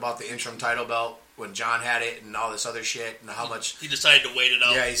talked about the interim title belt when John had it and all this other shit and how much... He decided to wait it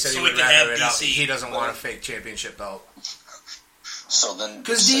out. Yeah, he said he would rather it out. He doesn't want a fake championship belt. So then,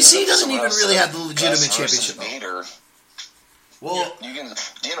 because DC doesn't even really have the legitimate championship belt. Well,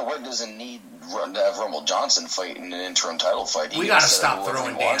 Dana White doesn't need to have Rumble Johnson fight in an interim title fight. We got to stop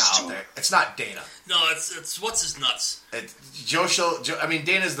throwing Dana out there. It's not Dana. No, it's what's his nuts.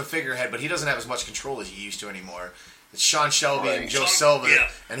 Dana's the figurehead, but he doesn't have as much control as he used to anymore. It's Sean Shelby and Joe Silva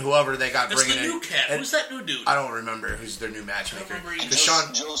and whoever they got bringing in. It's the new cat. Who's that new dude? I don't remember who's their new matchmaker.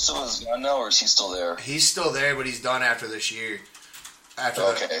 Joe Silva's gone now, or is he still there? He's still there, but he's done after this year. After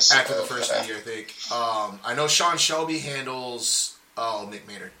the first year, I think. I know Sean Shelby handles Mick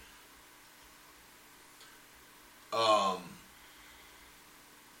Maynard. Okay,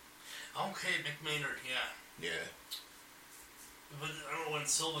 Mick Maynard, yeah. But I don't know when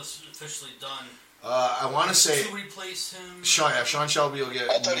Silva's officially done. I want to say to replace him. Sean Shelby will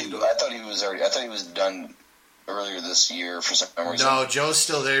get. I thought he was done earlier this year for some reason. No, Joe's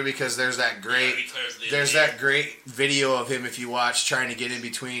still there because there's that great video of him, if you watch, trying to get in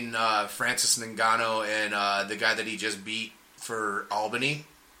between Francis Ngannou and the guy that he just beat for Albany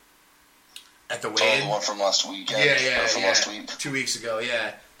at the weigh-in. The one from last week. Last week. 2 weeks ago,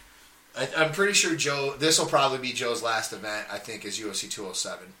 yeah. I'm pretty sure this will probably be Joe's last event, I think, is UFC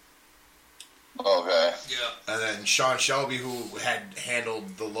 207. Okay. Yeah. And then Sean Shelby, who had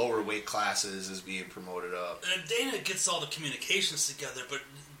handled the lower weight classes, is being promoted up. And Dana gets all the communications together, but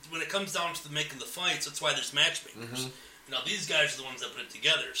when it comes down to making the fights, that's why there's matchmakers. Now, these guys are the ones that put it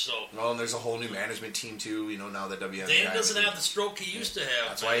together, so... Well, and there's a whole new management team, too, now that WMBI... Dana doesn't have the stroke he used to have.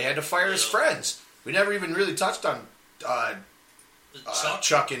 That's why he had to fire his friends. We never even really touched on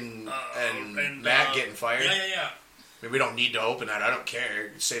Chuck and Matt getting fired. Yeah. I mean, we don't need to open that. I don't care.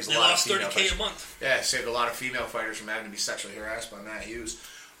 It saves a lot of female fighters. They lost $30K a month. Yeah, it saved a lot of female fighters from having to be sexually harassed by Matt Hughes.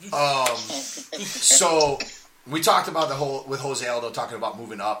 So, we talked about with Jose Aldo talking about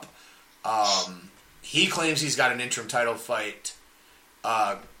moving up. He claims he's got an interim title fight.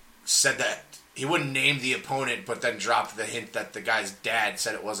 Said that he wouldn't name the opponent, but then dropped the hint that the guy's dad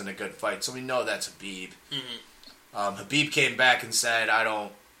said it wasn't a good fight. So we know that's Habib. Habib came back and said,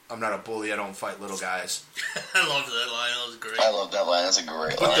 I'm not a bully. I don't fight little guys. I loved that line. That was great. I love that line. That's a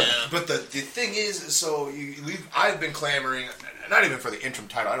great line. But the thing is, so I've been clamoring, not even for the interim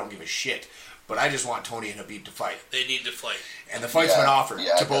title. I don't give a shit. But I just want Tony and Habib to fight. They need to fight. And the fight's been offered to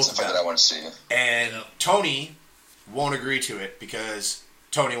both of them. That's the fight that I want to see. And Tony won't agree to it because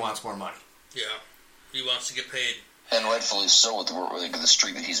Tony wants more money. Yeah. He wants to get paid. And rightfully so with the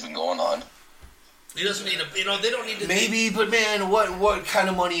streak that he's been going on. He doesn't need they don't need to... Maybe, but man, what kind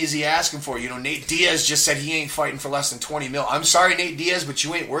of money is he asking for? Nate Diaz just said he ain't fighting for less than 20 mil. I'm sorry, Nate Diaz, but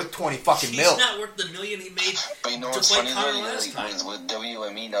you ain't worth 20 fucking mil. He's not worth the million he made but you know what's funny though? With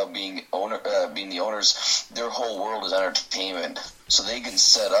WME now being the owners, their whole world is entertainment. So they can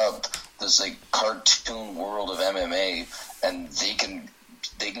set up this cartoon world of MMA, and they can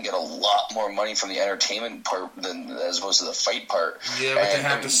get a lot more money from the entertainment part than as opposed to the fight part. Yeah, but they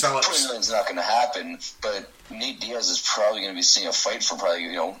have to sell it. $20 not going to happen. But Nate Diaz is probably going to be seeing a fight for probably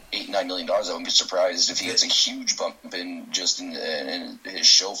 $8-9 million. I wouldn't be surprised if he gets a huge bump in his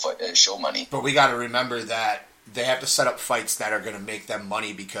show money. But we got to remember that they have to set up fights that are going to make them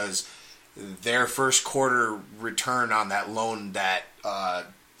money because their first quarter return on that loan that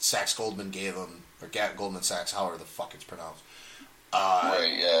Sachs Goldman gave them, or Goldman Sachs, however the fuck it's pronounced.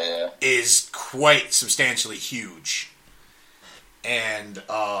 Is quite substantially huge. And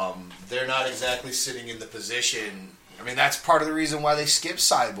they're not exactly sitting in the position. I mean, that's part of the reason why they skipped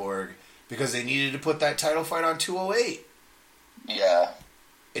Cyborg, because they needed to put that title fight on 208. Yeah.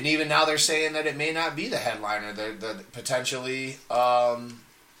 And even now they're saying that it may not be the headliner. Potentially,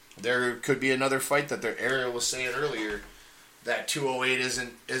 there could be another fight that Ariel was saying earlier, that 208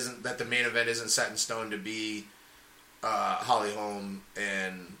 isn't that the main event isn't set in stone to be Holly Holm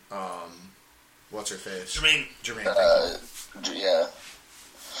and what's her face? Jermaine. Yeah.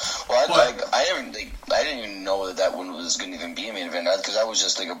 Well, I didn't even know that one was going to even be a main event because I was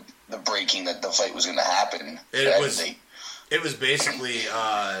just the breaking that the fight was going to happen. It was basically.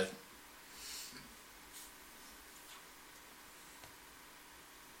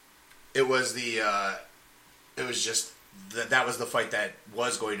 It was just that was the fight that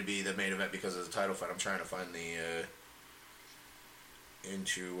was going to be the main event because of the title fight. I'm trying to find the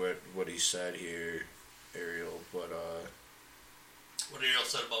into what he said here, Ariel. But what Ariel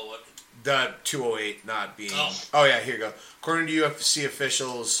said about what? The 208 not being. Oh yeah, here you go. According to UFC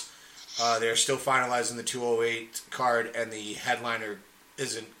officials, they are still finalizing the 208 card, and the headliner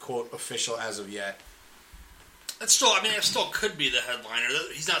isn't quote official as of yet. It still could be the headliner.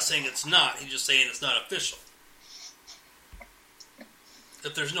 He's not saying it's not. He's just saying it's not official.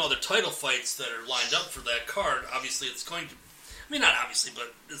 If there's no other title fights that are lined up for that card, obviously it's going to... I mean, not obviously,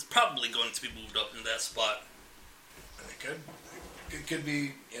 but it's probably going to be moved up into that spot. It could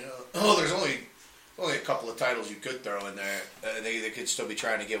be, there's only a couple of titles you could throw in there. They could still be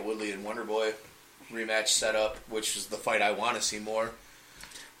trying to get Woodley and Wonderboy rematch set up, which is the fight I want to see more.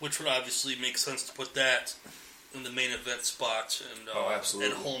 Which would obviously make sense to put that in the main event spot, and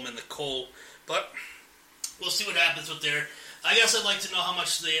absolutely. And Holm in the Cole. But we'll see what happens with there. I guess I'd like to know how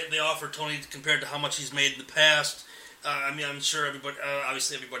much they offer Tony compared to how much he's made in the past. I mean, I'm sure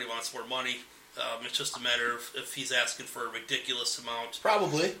obviously everybody wants more money. It's just a matter of if he's asking for a ridiculous amount.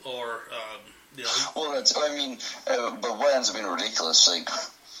 Probably. Or, Well, but what ends up being ridiculous,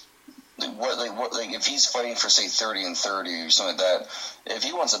 if he's fighting for, say, 30 and 30 or something like that, if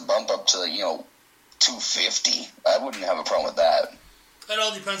he wants to bump up to, 250, I wouldn't have a problem with that. It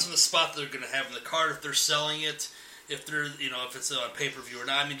all depends on the spot they're going to have in the card, if they're selling it, if they're, if it's on pay-per-view or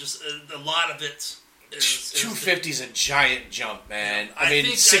not. I mean, just a lot of it is... 250 is a giant jump, man. I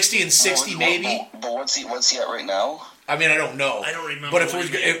mean, 60 and 60 maybe. But what's he at right now? I mean, I don't know. I don't remember.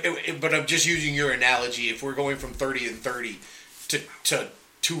 But but I'm just using your analogy. If we're going from 30 and 30 to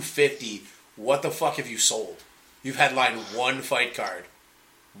 250, what the fuck have you sold? You've headlined one fight card.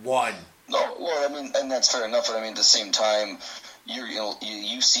 One. No, well, I mean, and that's fair enough. But I mean, at the same time,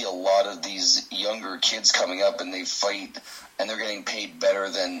 you see a lot of these younger kids coming up, and they fight, and they're getting paid better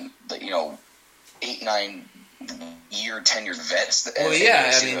than the 8-9 year tenured vets. Well,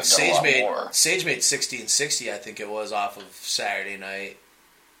 yeah, I mean, Sage made 60-60, I think it was, off of Saturday night.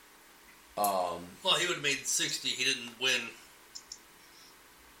 Well, he would have made 60. He didn't win.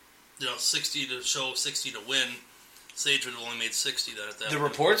 60 to show, 60 to win. Sage would have only made 60 at that. The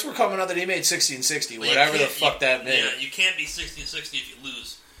reports were coming out that he made 60-60, well, whatever the fuck that meant. Yeah, you can't be 60-60 if you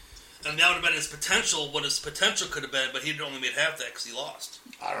lose. And that would have been his potential, what his potential could have been, but he'd only made half that because he lost.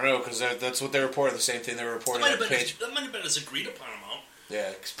 I don't know, because that's what they reported. The same thing they reported on Page. That might have been his agreed upon amount. Yeah,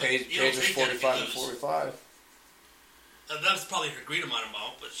 because Page was 45-45. That's probably her agreed upon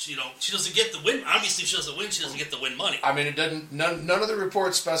amount, but she doesn't get the win. Obviously, if she doesn't win, she doesn't get the win money. I mean, it doesn't. None of the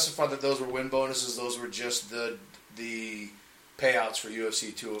reports specify that those were win bonuses. Those were just the payouts for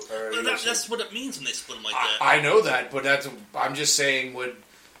UFC 2. That's what it means when they split them like that. I know that, but I'm just saying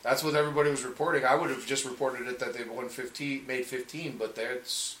that's what everybody was reporting. I would have just reported it that they won 15, made 15, but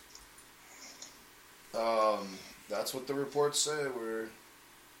that's what the reports say.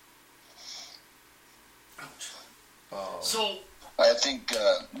 So I think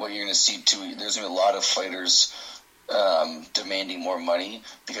what you're going to see too, there's going to be a lot of fighters demanding more money,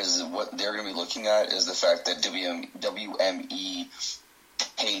 because what they're going to be looking at is the fact that WME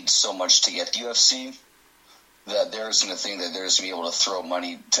paid so much to get the UFC that they're just going to think that they're just going to be able to throw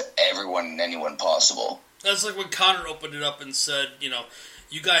money to everyone and anyone possible. That's like when Conor opened it up and said,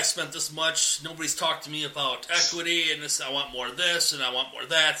 you guys spent this much, nobody's talked to me about equity, and this, I want more of this, and I want more of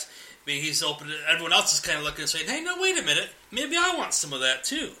that. I mean, he's opened it, everyone else is kind of looking and saying, hey, no, wait a minute, maybe I want some of that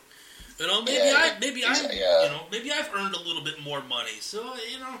too. Maybe I've earned a little bit more money. So,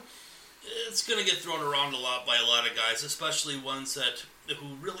 it's going to get thrown around a lot by a lot of guys, especially ones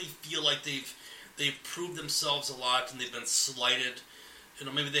who really feel like they've proved themselves a lot and they've been slighted.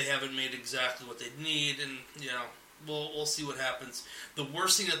 Maybe they haven't made exactly what they need, and we'll see what happens. The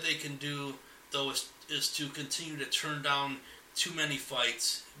worst thing that they can do, though, is to continue to turn down too many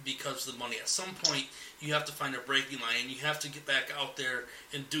fights because of the money. At some point, you have to find a breaking line, and you have to get back out there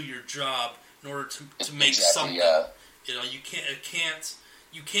and do your job in order to make something. Yeah. You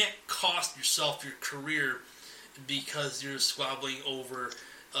can't cost yourself your career because you're squabbling over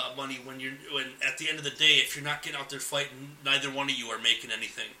money when at the end of the day, if you're not getting out there fighting, neither one of you are making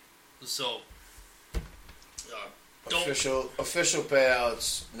anything. So official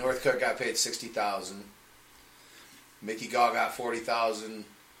payouts. Northcutt got paid $60,000. Mickey Gall got $40,000.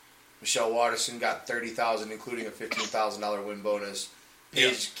 Michelle Watterson got $30,000, including a $15,000 win bonus.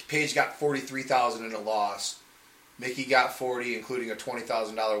 Paige got $43,000 in a loss. Mickey got $40,000, including a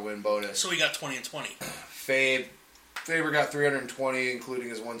 $20,000 win bonus. So he got 20 and 20. Faber got $320,000, including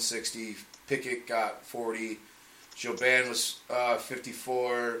his $160,000. Pickett got $40,000. Joban was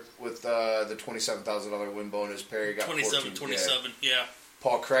 $54,000 with the $27,000 win bonus. Perry got $27,000. Yeah.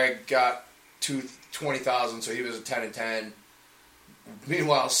 Paul Craig got $20,000, so he was a 10-10.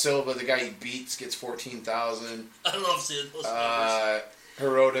 Meanwhile, Silva, the guy he beats, gets $14,000. I love seeing those numbers.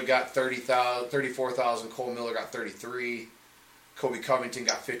 Hirota got $34,000. Cole Miller got $33,000. Kobe Covington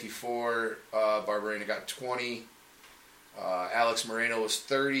got $54,000. Barberena got $20,000. Alex Moreno was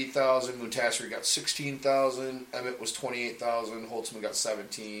 $30,000. Muntasiri got $16,000. Emmett was $28,000. Holtzman got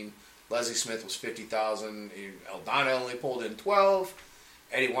 $17,000. Leslie Smith was $50,000. Aldana only pulled in $12,000.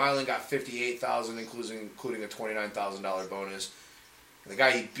 Eddie Weiland got $58,000, including a $29,000 bonus. The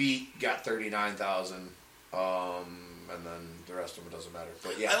guy he beat got $39,000, and then the rest of them doesn't matter.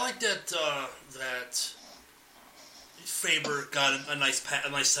 But yeah, I like that Faber got a nice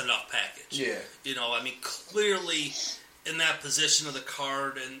send-off package. Yeah, clearly in that position of the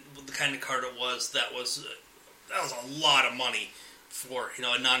card and the kind of card it was, that was a lot of money for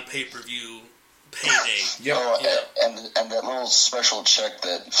a non-pay-per-view payday. And that little special check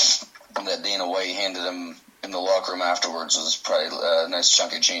that Dana White handed him in the locker room afterwards was probably a nice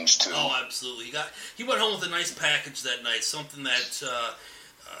chunk of change too. Oh, absolutely. He went home with a nice package that night, something that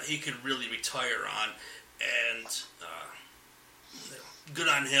he could really retire on, and good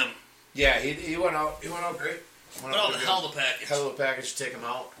on him. Yeah, he went out. He went out great. The hell of a package. Hell of a package to take him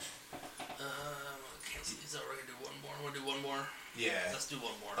out. Can't see. Is that we're gonna do one more? Want to do one more? Yeah. Let's do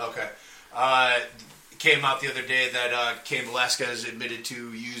one more. Okay. Came out the other day that Cain Velasquez admitted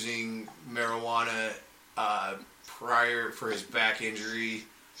to using marijuana for his back injury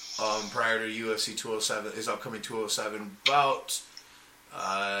prior to UFC 207, his upcoming 207 bout.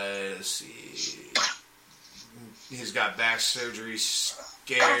 Let's see. He's got back surgery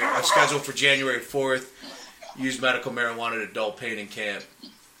scheduled for January 4th. Used medical marijuana to dull pain in camp.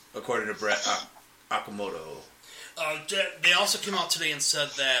 according to Brett Okamoto. They also came out today and said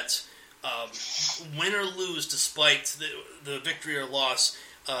that win or lose, despite the victory or loss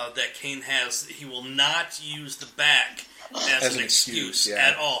that Kane has, he will not use the back as an excuse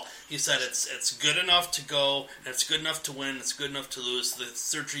at all. He said it's good enough to go, it's good enough to win, it's good enough to lose. The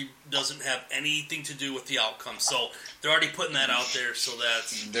surgery doesn't have anything to do with the outcome. So they're already putting that out there so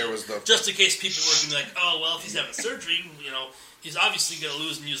that there was just in case people were going to be like, oh, well, if he's having surgery, he's obviously going to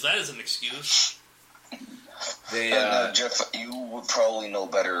lose and use that as an excuse. Jeff, you would probably know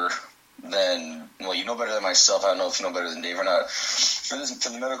better than you know better than myself. I don't know if you know better than Dave or not. For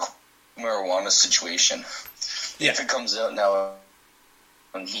the medical marijuana situation, if it comes out now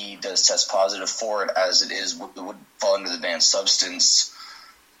and he does test positive for it, as it is, it would fall under the banned substance.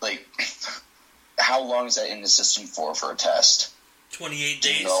 Like, how long is that in the system for a test? 28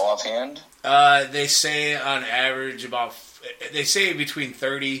 days. Do you know offhand? They say on average they say between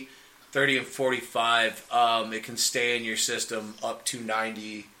 30 and 45. It can stay in your system up to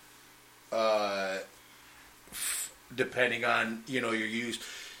 90, depending on your use.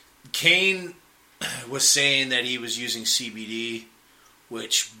 Kane was saying that he was using CBD,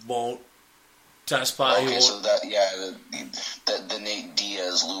 which won't test positive. Okay, so the Nate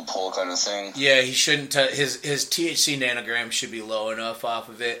Diaz loophole kind of thing. Yeah, he shouldn't. His THC nanogram should be low enough off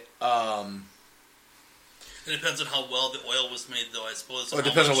of it. It depends on how well the oil was made, though, I suppose. It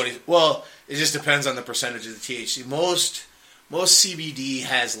depends on what it just depends on the percentage of the THC. Most CBD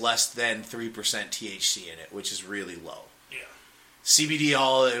has less than 3% THC in it, which is really low. Yeah.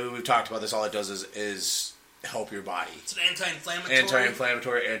 CBD, we've talked about this, all it does is help your body. It's an anti-inflammatory.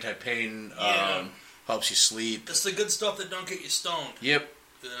 Anti-inflammatory, anti-pain, helps you sleep. It's the good stuff that don't get you stoned. Yep.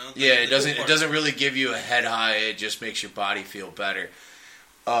 It doesn't really give you a head high, it just makes your body feel better.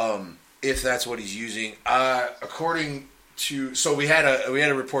 If that's what he's using. According to... So we had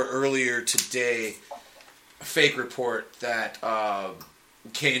a report earlier today, a fake report, that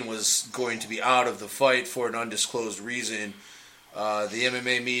Kane was going to be out of the fight for an undisclosed reason. The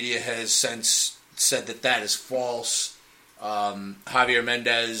MMA media has since said that is false. Javier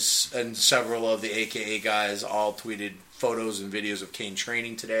Mendez and several of the AKA guys all tweeted photos and videos of Kane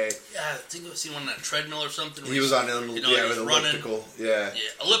training today. Yeah, I think I've seen one on a treadmill or something. He was on with elliptical. Yeah,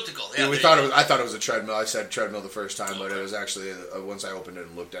 elliptical. Yeah, I thought it was a treadmill. I said treadmill the first time, but it was actually once I opened it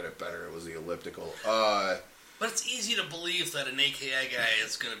and looked at it better, it was the elliptical. But it's easy to believe that an AKA guy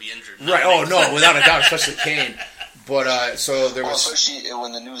is going to be injured. Right? Oh no, without a doubt, especially Kane. But so there was, especially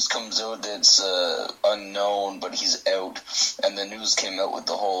when the news comes out that it's unknown, but he's out, and the news came out with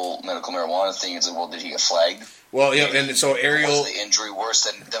the whole medical marijuana thing. It's like, well, did he get flagged? Well, yeah, and so Ariel, was the injury worse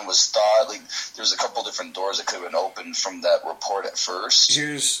than was thought? Like, there's a couple different doors that could have been opened from that report at first.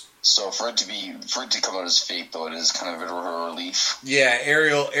 So for it to come out as fake, though, it is kind of a relief. Yeah,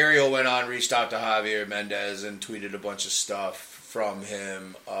 Ariel went on, reached out to Javier Mendez and tweeted a bunch of stuff from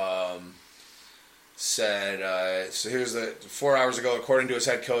him. Said, so here's 4 hours ago, according to his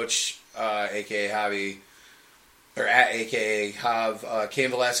head coach, a.k.a. Javi, or at a.k.a. Jav, Cain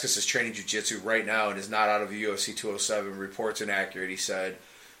Velasquez is training jiu-jitsu right now and is not out of the UFC 207. Reports inaccurate, he said.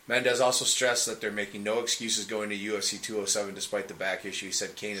 Mendez also stressed that they're making no excuses going to UFC 207 despite the back issue. He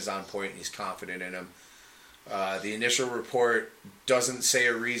said Kane is on point and he's confident in him. The initial report doesn't say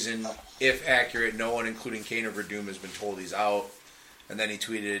a reason. If accurate, no one, including Kane or Verdum, has been told he's out. And then he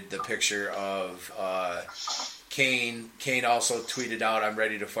tweeted the picture of Kane. Kane also tweeted out, "I'm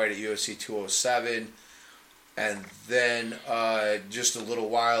ready to fight at UFC 207." And then just a little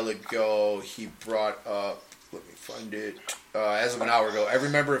while ago, he brought up, let me find it, as of an hour ago, every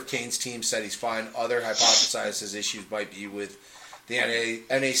member of Kane's team said he's fine. Other hypothesized his issues might be with the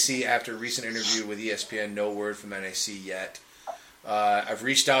NAC after a recent interview with ESPN. No word from NAC yet. I've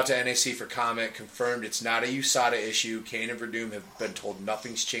reached out to NAC for comment, confirmed it's not a USADA issue. Kane and Verdum have been told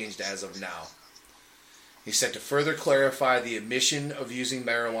nothing's changed as of now. He said to further clarify, the admission of using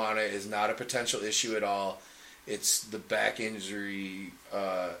marijuana is not a potential issue at all. It's the back injury.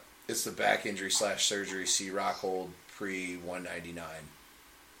 It's the back injury / surgery. See Rockhold pre 199.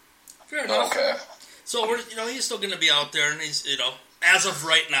 Fair enough. Okay. So he's still going to be out there, and he's as of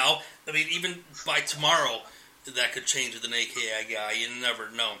right now. I mean, even by tomorrow, that could change with an AKA guy. You never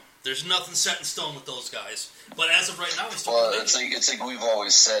know. There's nothing set in stone with those guys. But as of right now, he's still. Well, it's like we've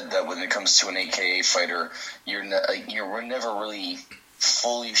always said that when it comes to an AKA fighter, we're never really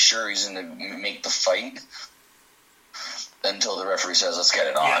fully sure he's going to make the fight until the referee says, "Let's get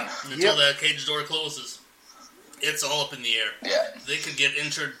it on." Yeah, until that cage door closes, it's all up in the air. Yeah, they could get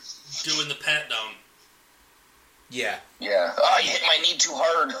injured doing the pat down. Yeah. Yeah. Oh, you hit my knee too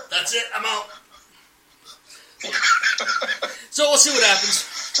hard. That's it. I'm out. So we'll see what happens.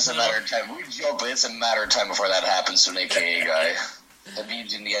 Just a matter of time. We joke, but it's a matter of time before that happens to an AKA guy.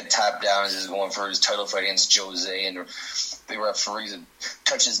 Habib's going to get tapped down as he's going for his title fight against Jose, and the referee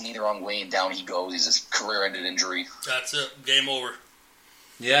touches his knee the wrong way, and down he goes. He's a career-ended injury. That's it. Game over.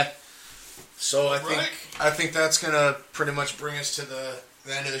 Yeah. So I think that's going to pretty much bring us to the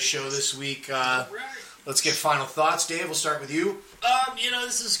end of the show this week. Let's get final thoughts. Dave, we'll start with you.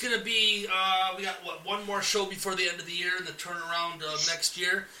 This is going to be, we got, one more show before the end of the year and the turnaround next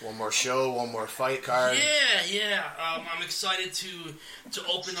year. One more show, one more fight card. Yeah. I'm excited to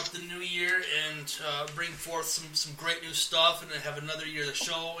open up the new year and bring forth some great new stuff and have another year of the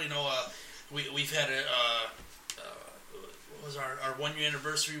show. We've had what was our 1 year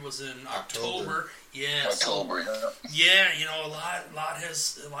anniversary was in October. Yeah. October. Yeah, a lot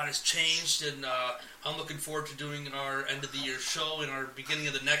has changed, and I'm looking forward to doing our end of the year show and our beginning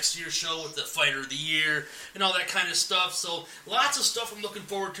of the next year show with the fighter of the year and all that kind of stuff. So lots of stuff I'm looking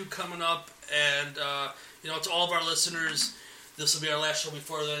forward to coming up, and to all of our listeners, this will be our last show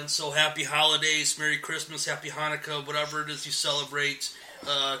before then. So happy holidays, Merry Christmas, Happy Hanukkah, whatever it is you celebrate.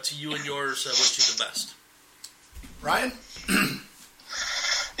 To you and yours, I wish you the best. Ryan?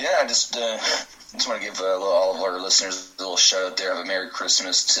 Yeah, I just want to give all of our listeners a little shout out there. Have a Merry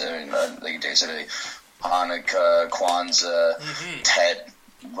Christmas to, like Dave said, Hanukkah, Kwanzaa, Tet,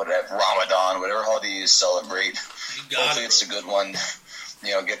 whatever, Ramadan, whatever holiday you celebrate. Hopefully it's a good one.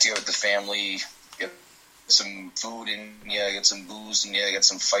 Get together with the family, get some food, and get some booze, and get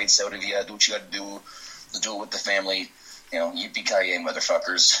some fights out of you. Do what you got to do. Do it with the family. Yippee-ki-yay,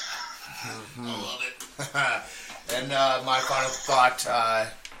 motherfuckers. I love it. And my final thought,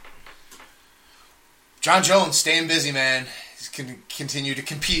 John Jones, staying busy, man. He's going to continue to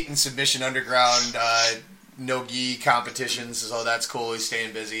compete in Submission Underground, no-gi competitions, so that's cool. He's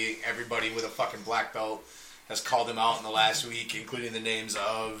staying busy. Everybody with a fucking black belt has called him out in the last week, including the names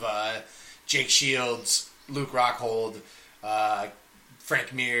of Jake Shields, Luke Rockhold,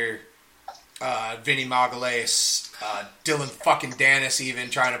 Frank Mir, Vinny Magalhaes, Dylan fucking Dennis even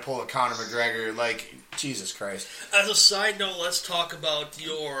trying to pull a Conor McGregor. Like, Jesus Christ. As a side note, let's talk about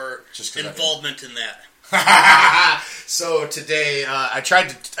your involvement in that. So today, I tried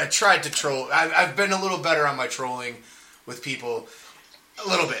to troll. I've been a little better on my trolling with people. A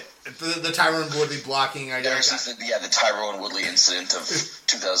little bit. The Tyrone Woodley blocking. The Tyrone Woodley incident of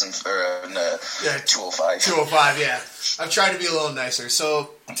 205. 205, yeah. I've tried to be a little nicer.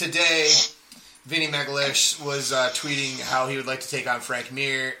 So today, Vinny Magalhaes was tweeting how he would like to take on Frank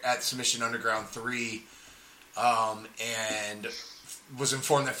Mir at Submission Underground 3, and was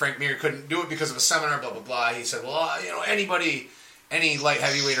informed that Frank Mir couldn't do it because of a seminar, blah, blah, blah. He said, well, anybody, any light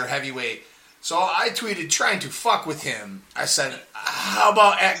heavyweight or heavyweight. So I tweeted trying to fuck with him. I said, how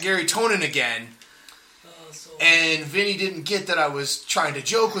about at Gary Tonin again? And Vinny didn't get that I was trying to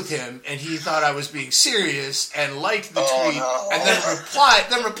joke with him, and he thought I was being serious and liked the tweet,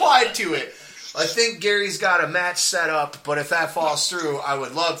 and then replied to it. I think Gary's got a match set up, but if that falls through, I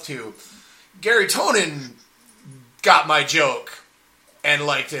would love to. Gary Tonin got my joke and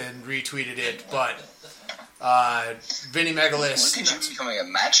liked it and retweeted it, but Vinny Magalhaes... Look at you becoming a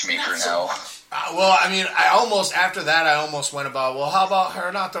matchmaker now. I almost went about, well, how about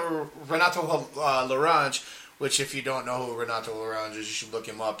Renato Larange, which if you don't know who Renato Larange is, you should look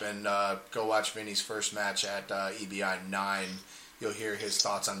him up and go watch Vinny's first match at EBI 9. You'll hear his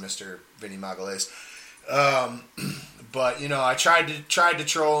thoughts on Mr. Vinny Magalhaes. But I tried to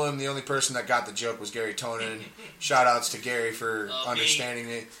troll him. The only person that got the joke was Gary Tonin. Shout outs to Gary for understanding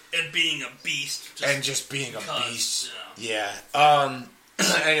it and being a beast. Just being a beast. Yeah.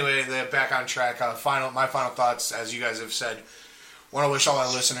 Anyway, back on track. My final thoughts, as you guys have said. Want to wish all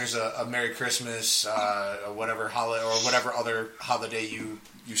our listeners a Merry Christmas, whatever holiday or whatever other holiday you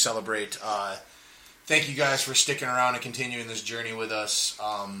celebrate. Thank you guys for sticking around and continuing this journey with us.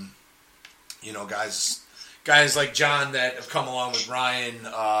 Guys like John that have come along with Ryan,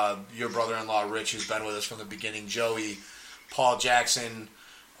 your brother-in-law Rich, who's been with us from the beginning, Joey, Paul Jackson,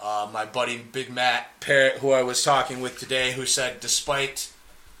 my buddy Big Matt Parrott, who I was talking with today, who said despite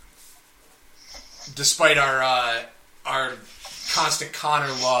our constant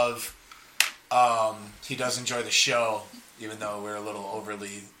Connor love, he does enjoy the show, even though we're a little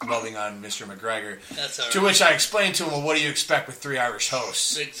overly loving on Mr. McGregor. That's all right. To which I explained to him, well, what do you expect with 3 Irish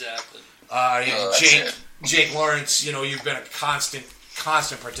hosts? Exactly. Jake Lawrence, you've been a constant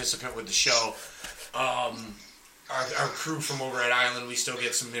participant with the show. Our crew from over at Island, we still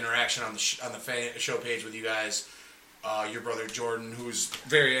get some interaction on the show page with you guys. Your brother Jordan, who's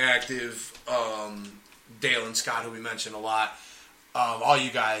very active. Dale and Scott, who we mentioned a lot. All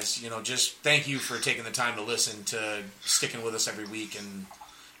you guys, just thank you for taking the time to listen, to sticking with us every week, and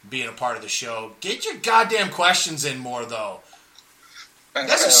being a part of the show. Get your goddamn questions in more, though. And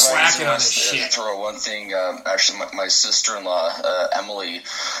That's just slacking on this shit. Throw one thing. Actually, my sister-in-law, Emily,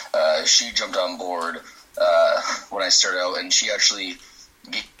 she jumped on board when I started out, and she actually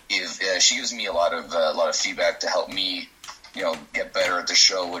she gives me a lot of feedback to help me, get better at the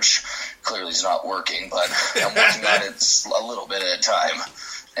show, which clearly is not working, but I'm working on it a little bit at a time.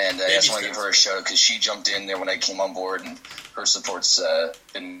 And I just want to give her a shout out because she jumped in there when I came on board, and her support's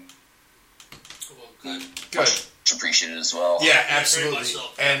been good. Much appreciated as well. Yeah, absolutely. So.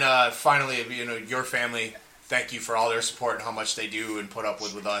 And finally, your family, thank you for all their support and how much they do and put up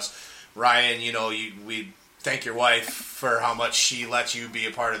with us. Ryan, we thank your wife for how much she lets you be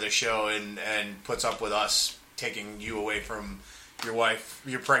a part of the show and puts up with us taking you away from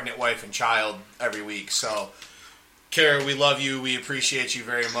your pregnant wife and child every week. So, Kara, we love you. We appreciate you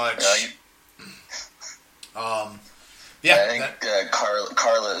very much. I think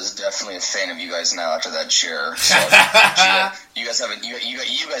Carla is definitely a fan of you guys now after that share. So you guys have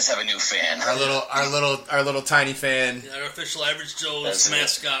a new fan. Our little tiny fan. Our official Average Joe's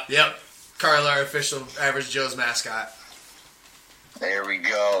mascot. Yep, Carla, our official Average Joe's mascot. There we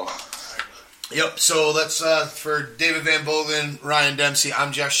go. Yep. So let's for David Van Bogen, Ryan Dempsey.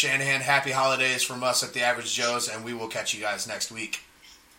 I'm Jeff Shanahan. Happy holidays from us at the Average Joe's, and we will catch you guys next week.